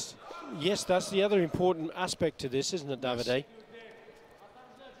 that's the other important aspect to this, isn't it, Davide?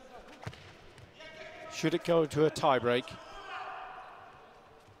 should it go to a tie-break.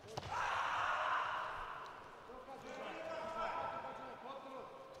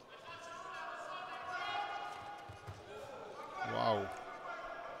 Wow.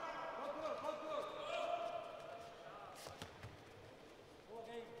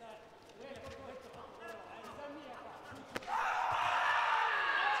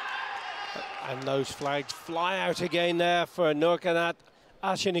 And those flags fly out again there for Nurkanat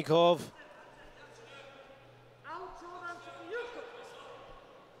Ashenikov.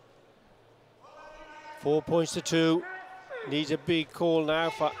 Four points to 2. Needs a big call now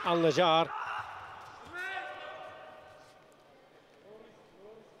for Al Najjar.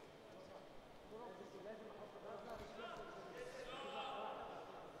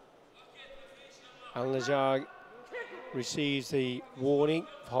 Al Najjar receives the warning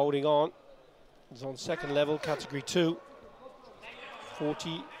of holding on. He's on second level, category 2.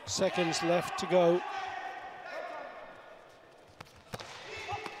 40 seconds left to go.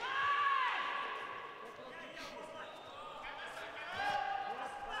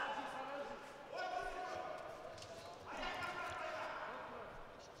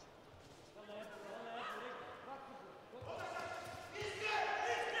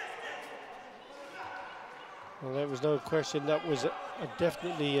 Well, there was no question that was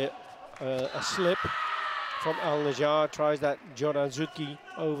definitely a slip from Al Najjar. Tries that Joranzuki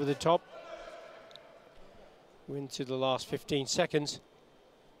over the top. We're into the last 15 seconds.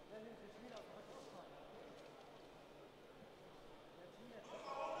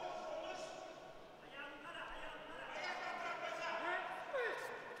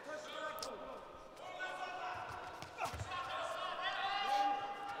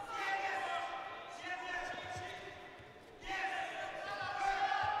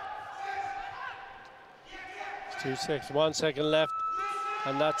 Two seconds, 1 second left,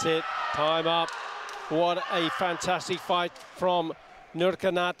 and that's it. Time up. What a fantastic fight from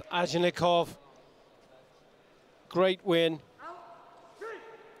Nurkanat Ashenikov. Great win.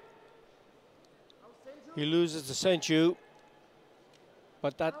 He loses to Senchu,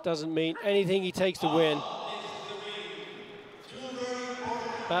 but that doesn't mean anything. He takes the win.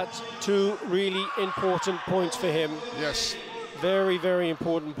 That's 2 really important points for him. Yes. Very, very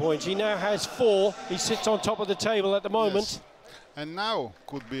important points. He now has 4. He sits on top of the table at the moment. Yes. And now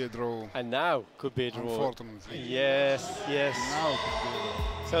could be a draw. And now could be a draw. Unfortunately. Yes, yes. Now could be a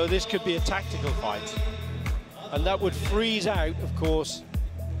draw. So this could be a tactical fight. And that would freeze out, of course,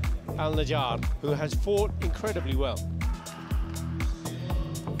 Al Najjar, who has fought incredibly well.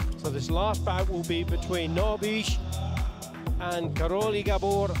 So this last bout will be between Norbish and Karoli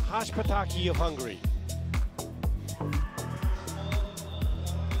Gabor Hashpataki of Hungary.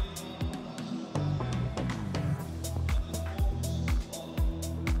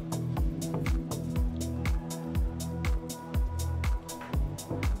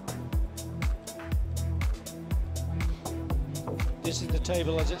 This is the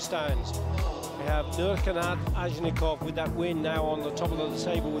table as it stands. We have Nurkanat Ashenikov with that win now on the top of the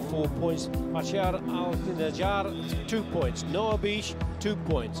table with 4 points. Bashar Al Najjar, 2 points. Noah Bish, 2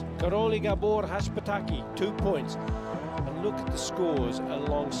 points. Karoli Gabor Hashpataki, 2 points. And look at the scores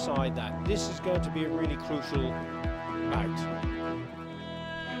alongside that. This is going to be a really crucial bout.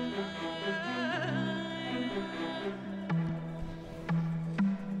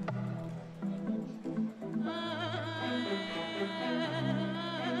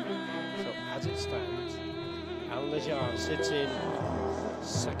 As it stands, Al Najjar sits in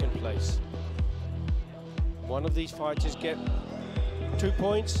second place. One of these fighters get 2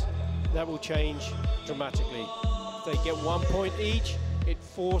 points, that will change dramatically. If they get 1 point each, it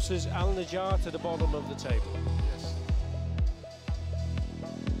forces Al Najjar to the bottom of the table. Yes.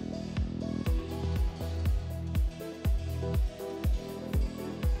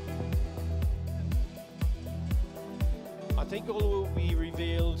 I think all will be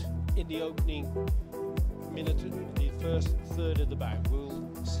revealed in the opening minute, the first third of the bout.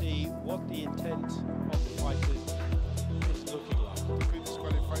 We'll see what the intent of the fighters is looking like. To be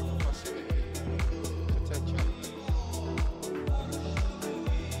disqualified for facility. Potentially.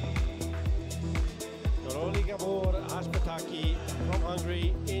 Karoli Gabor Hashpataki from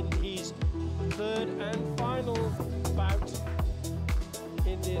Hungary in his third and final bout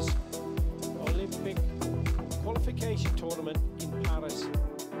in this Olympic qualification tournament in Paris,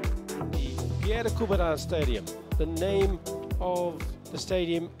 the Pierre de Coubertin Stadium. The name of the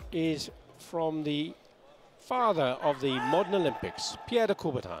stadium is from the father of the modern Olympics, Pierre de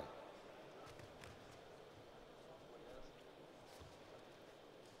Coubertin.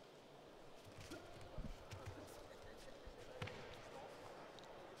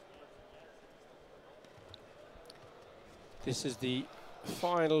 This is the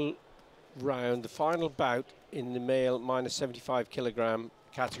final round, the final bout in the male minus 75 kilogram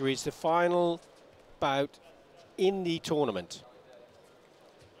category. It's the final bout in the tournament.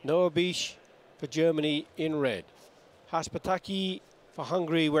 Noah Bish for Germany in red. Haspataki for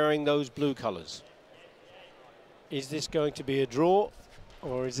Hungary wearing those blue colours. Is this going to be a draw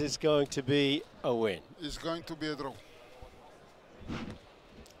or is this going to be a win? It's going to be a draw.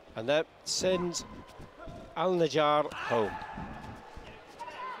 And that sends Al Najjar home.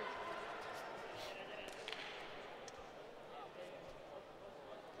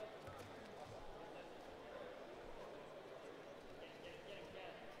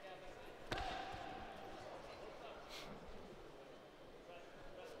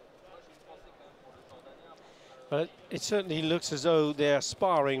 But it certainly looks as though they're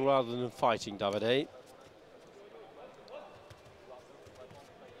sparring rather than fighting, Davide.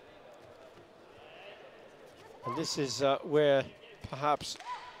 And this is where perhaps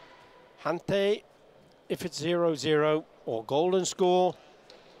Hante, if it's 0-0 or golden score,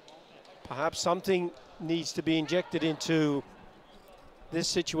 perhaps something needs to be injected into this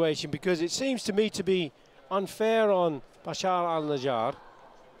situation, because it seems to me to be unfair on Bashar Al Najjar.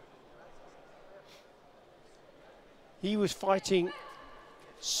 He was fighting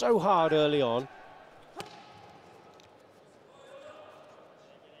so hard early on.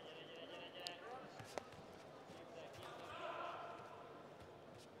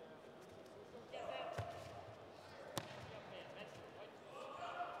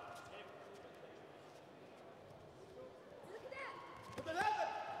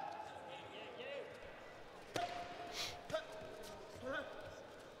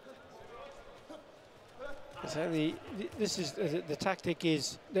 So this is the tactic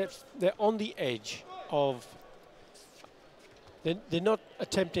is they're on the edge of. They're not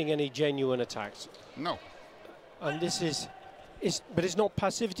attempting any genuine attacks. No. And this is but it's not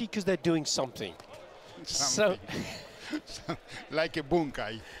passivity because they're doing something. So, like a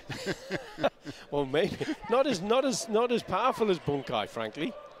bunkai. Well, maybe not as powerful as bunkai,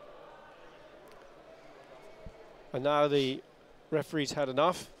 frankly. And now the referee's had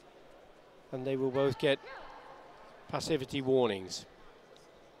enough, and they will both get passivity warnings.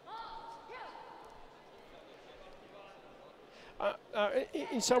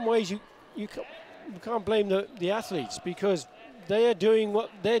 In some ways, you can't blame the athletes, because they are doing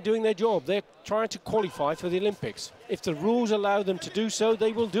their job. They're trying to qualify for the Olympics. If the rules allow them to do so,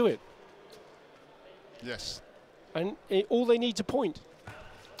 they will do it. Yes. And all they need is a point,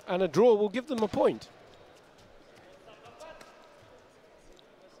 and a draw will give them a point.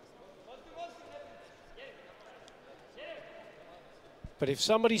 But if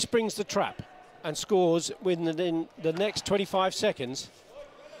somebody springs the trap and scores within the next 25 seconds.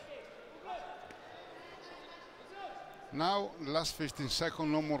 Now, last 15 seconds,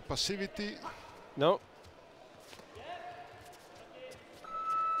 no more passivity. No.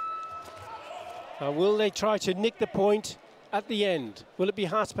 Will they try to nick the point at the end? Will it be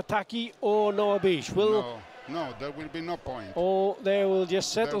Haspataki or Noah Bish? No, there will be no point. Or they will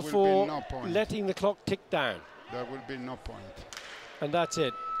just settle for letting the clock tick down. There will be no point. And that's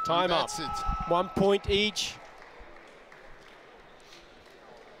it. Time up. That's it. 1 point each.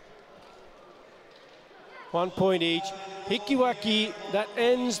 1 point each. Hikiwaki, that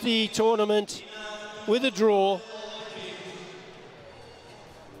ends the tournament with a draw.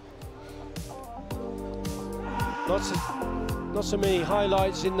 Not so many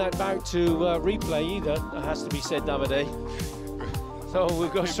highlights in that bout to replay either, it has to be said, Davide. So we'll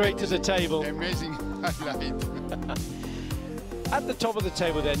go straight to the table. Amazing highlight. At the top of the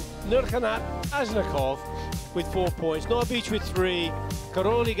table then, Nurkanat Asnakov with 4 points, Noah Bish with 3,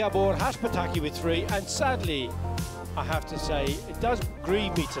 Karoli Gabor Haspataki with 3, and sadly, I have to say, it does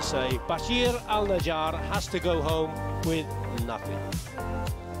grieve me to say, Bashir Al Najjar has to go home with nothing.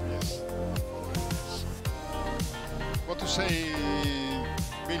 Yes. What to say,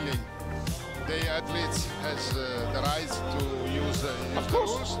 Billy? The athletes has the right to use the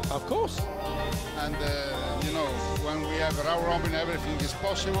rules. Of course. And you know, when we have round robin, everything is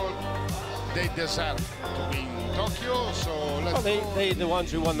possible. They deserve to be in Tokyo, so let's go. They're the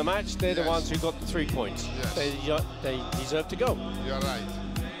ones who won the match. They're the ones who got the 3 points. Yes. They deserve to go. You're right.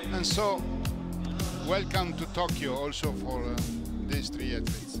 And so, welcome to Tokyo also for these 3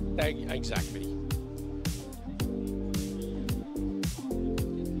 athletes. Exactly.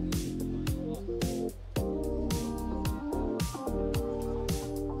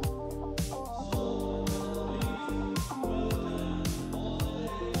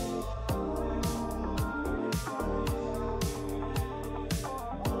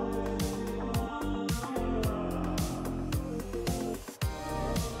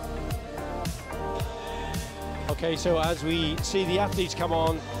 Okay, so as we see the athletes come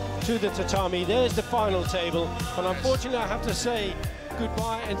on to the tatami, there's the final table. But unfortunately, I have to say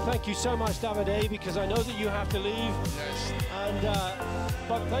goodbye and thank you so much, Davide, because I know that you have to leave. Yes. And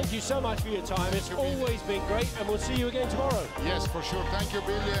but thank you so much for your time. It's always been great, and we'll see you again tomorrow. Yes, for sure. Thank you,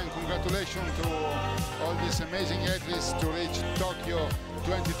 Billy, and congratulations to all these amazing athletes to reach Tokyo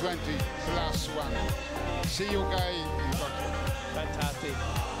 2020 +1. See you guys in Tokyo. Fantastic.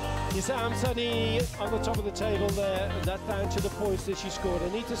 Yisa Amsani on the top of the table there, and that's down to the points that she scored.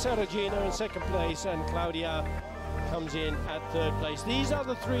 Anita Serragino in second place, and Claudia comes in at third place. These are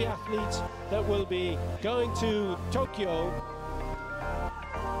the three athletes that will be going to Tokyo,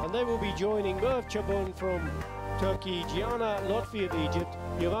 and they will be joining Merv Chabun from Turkey, Gianna Lotfi of Egypt,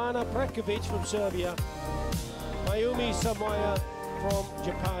 Jovana Prekovic from Serbia, Mayumi Samoya from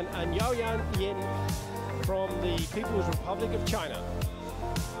Japan, and Yaoyan Yin from the People's Republic of China.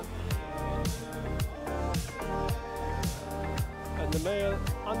 And the male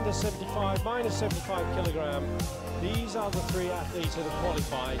under 75, minus 75 kilogram, these are the three athletes that are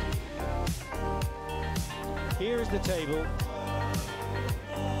qualified. Here is the table.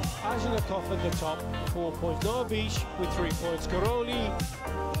 Ajinakov at the top, 4 points. Novish with 3 points. Karoli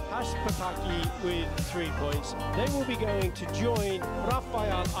Hashpataki with 3 points. They will be going to join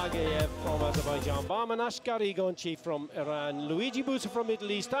Rafael Agayev from Azerbaijan, Barman Ashkari Gonchi from Iran, Luigi Busa from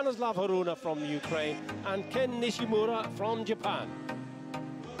Italy, Stanislav Haruna from Ukraine, and Ken Nishimura from Japan.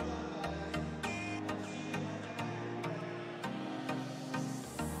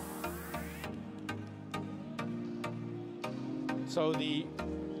 So the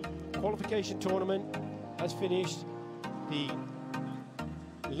qualification tournament has finished. The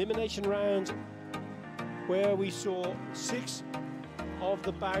elimination round, where we saw 6 of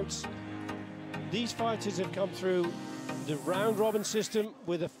the bouts. These fighters have come through the round-robin system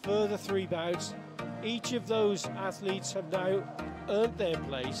with a further 3 bouts. Each of those athletes have now earned their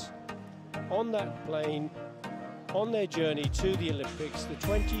place on that plane on their journey to the Olympics, the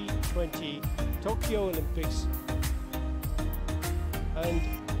 2020 Tokyo Olympics. And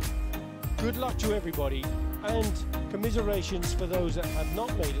good luck to everybody, and commiserations for those that have not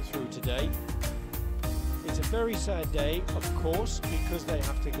made it through today. It's a very sad day, of course, because they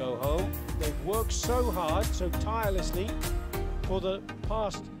have to go home. They've worked so hard, so tirelessly for the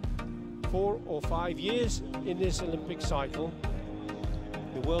past 4 or 5 years in this Olympic cycle.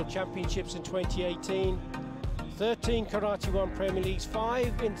 The World Championships in 2018, 13 Karate One Premier Leagues,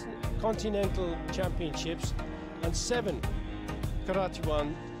 5 Continental Championships, and 7 Karate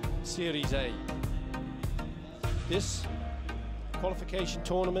One Series A. This qualification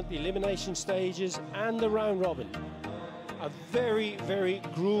tournament, the elimination stages and the round robin, a very, very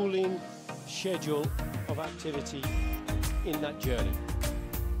grueling schedule of activity in that journey.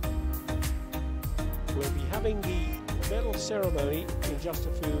 We'll be having the medal ceremony in just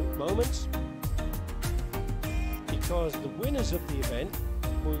a few moments, because the winners of the event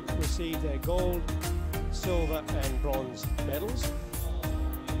will receive their gold, silver and bronze medals.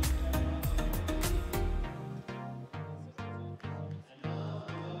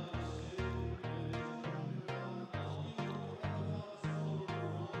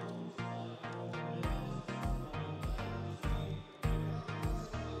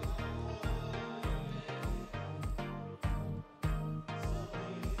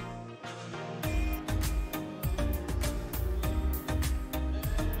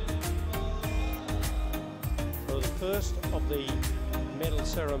 First of the medal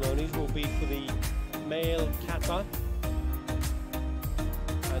ceremonies will be for the male kata,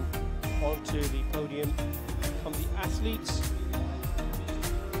 and onto the podium come the athletes.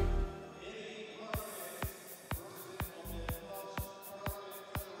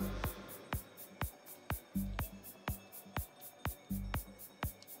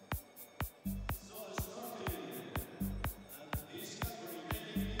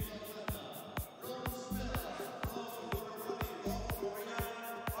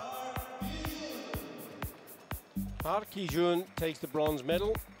 Park Ki-jun takes the bronze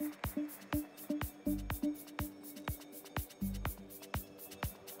medal.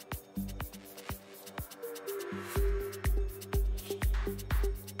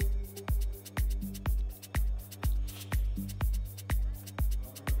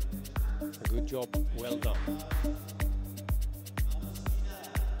 A good job, well done.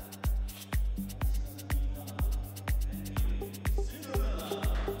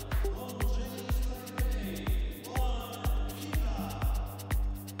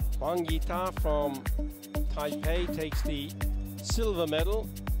 Wang Yita from Taipei takes the silver medal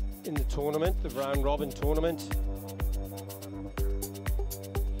in the tournament, the round robin tournament.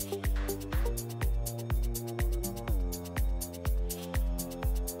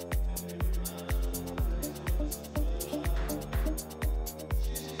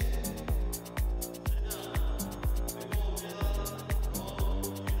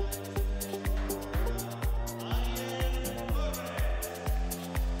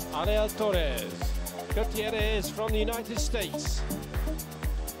 Ariel Torres. Gutierrez from the United States.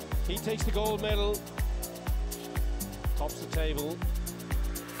 He takes the gold medal, tops the table,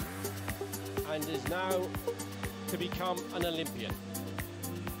 and is now to become an Olympian.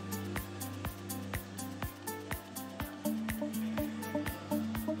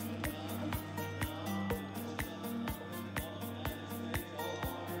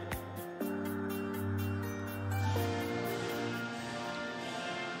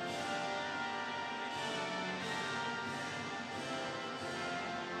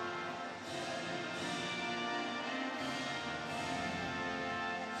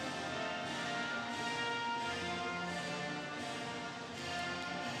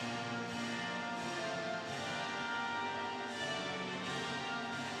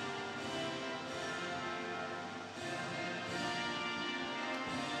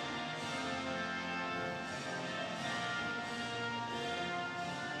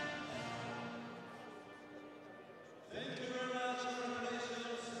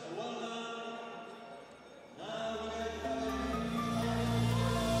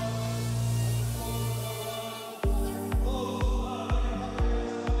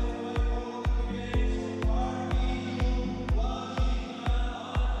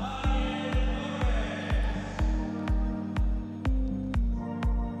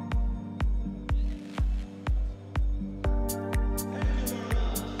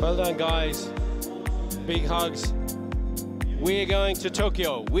 Well done, guys. Big hugs. We're going to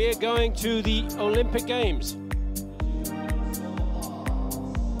Tokyo. We're going to the Olympic Games.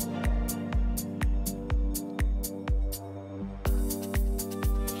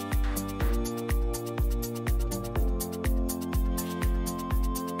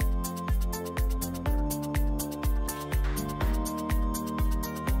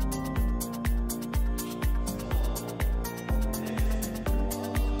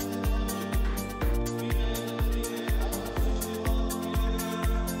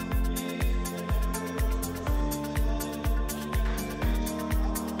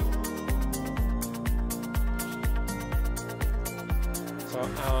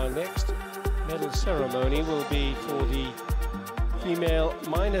 Our next medal ceremony will be for the female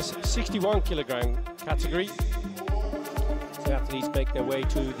minus 61 kilogram category. The athletes make their way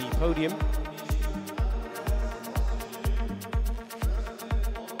to the podium.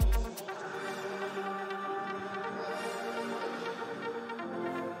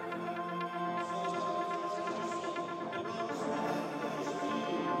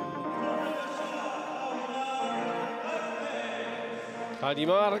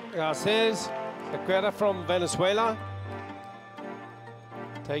 Vladimir Garces, Sequeira from Venezuela,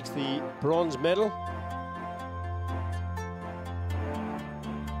 takes the bronze medal.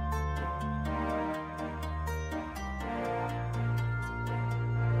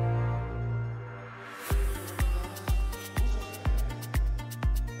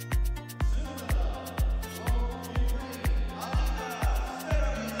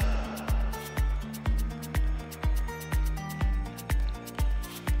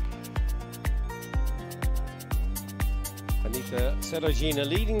 Serogina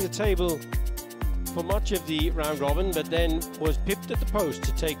leading the table for much of the round robin, but then was pipped at the post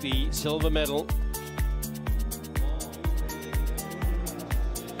to take the silver medal.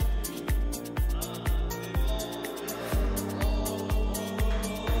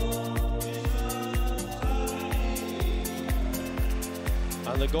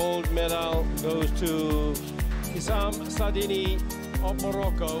 And the gold medal goes to Issam Sadini of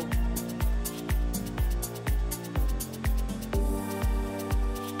Morocco.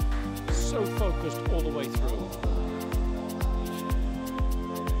 So focused all the way through.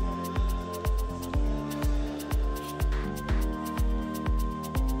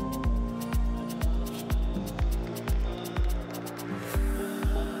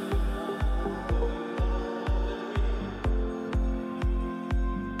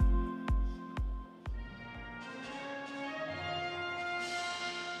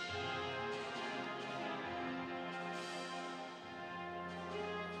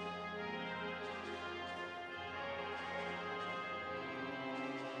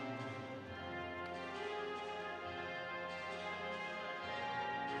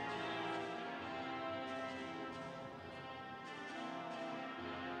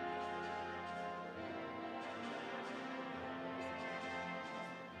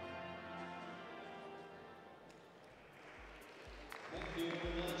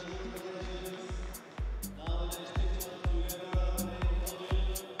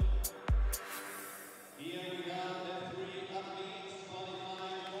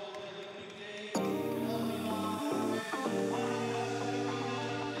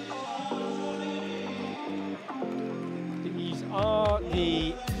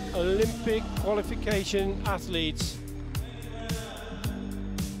 Olympic qualification athletes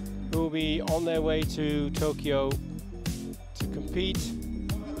who will be on their way to Tokyo to compete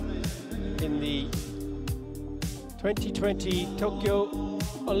in the 2020 Tokyo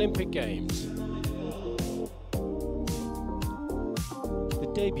Olympic Games.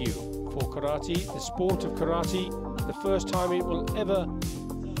 The debut for karate, the sport of karate, the first time it will ever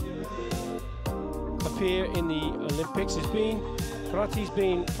appear in the Olympics. Karate's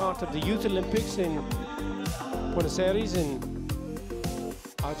been part of the Youth Olympics in Buenos Aires in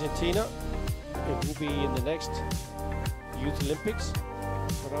Argentina. It will be in the next Youth Olympics.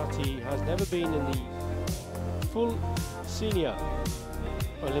 Karate has never been in the full senior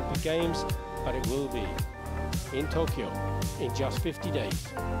Olympic Games, but it will be in Tokyo in just 50 days.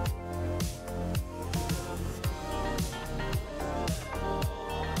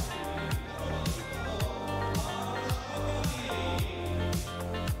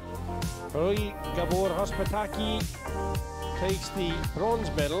 Rui Gabor Hospitaki takes the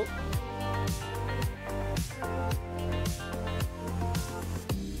bronze medal.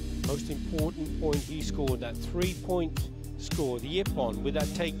 Most important point he scored, that 3-point score, the Ippon with that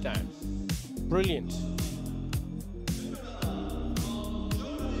takedown. Brilliant.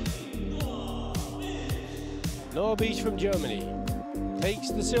 Noah Beach from Germany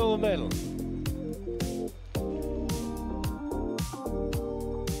takes the silver medal.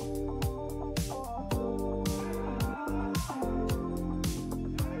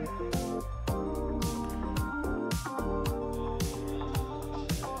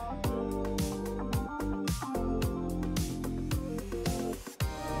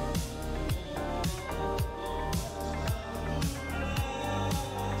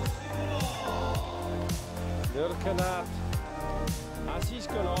 Nurkanat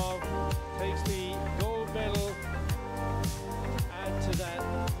Asiskolov takes the gold medal, add to that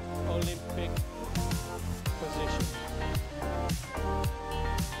Olympic position.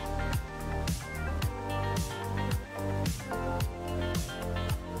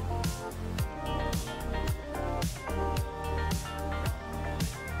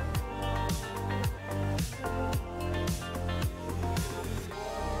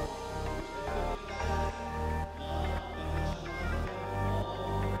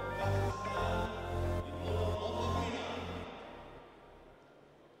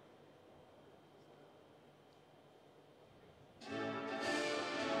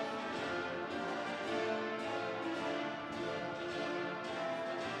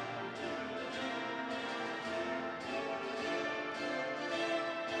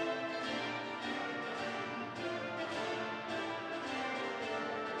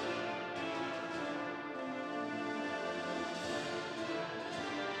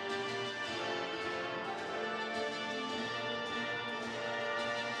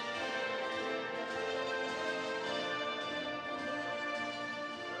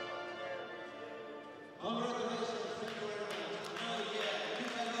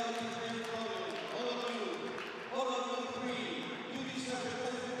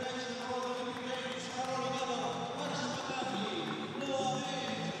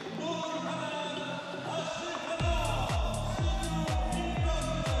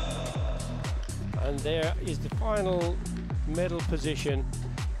 And there is the final medal position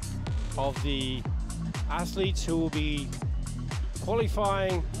of the athletes who will be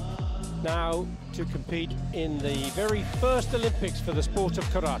qualifying now to compete in the very first Olympics for the sport of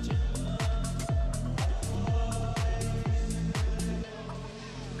karate.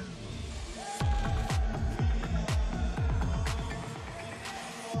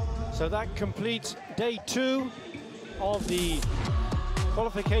 So that completes day 2 of the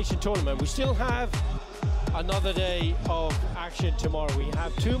qualification tournament. We still have another day of action tomorrow. We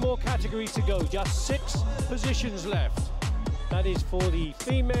have 2 more categories to go, just 6 positions left. That is for the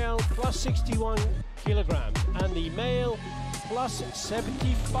female plus 61 kilograms and the male plus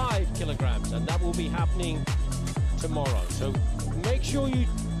 75 kilograms, and that will be happening tomorrow. So make sure you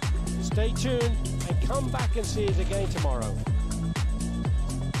stay tuned and come back and see us again tomorrow.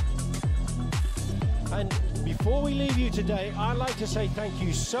 And before we leave you today, I'd like to say thank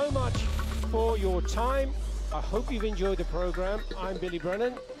you so much for your time. I hope you've enjoyed the program. I'm Billy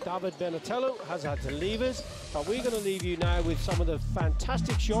Brennan. David Benatello has had to leave us, but we're going to leave you now with some of the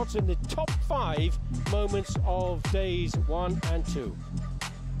fantastic shots in the top 5 moments of days 1 and 2.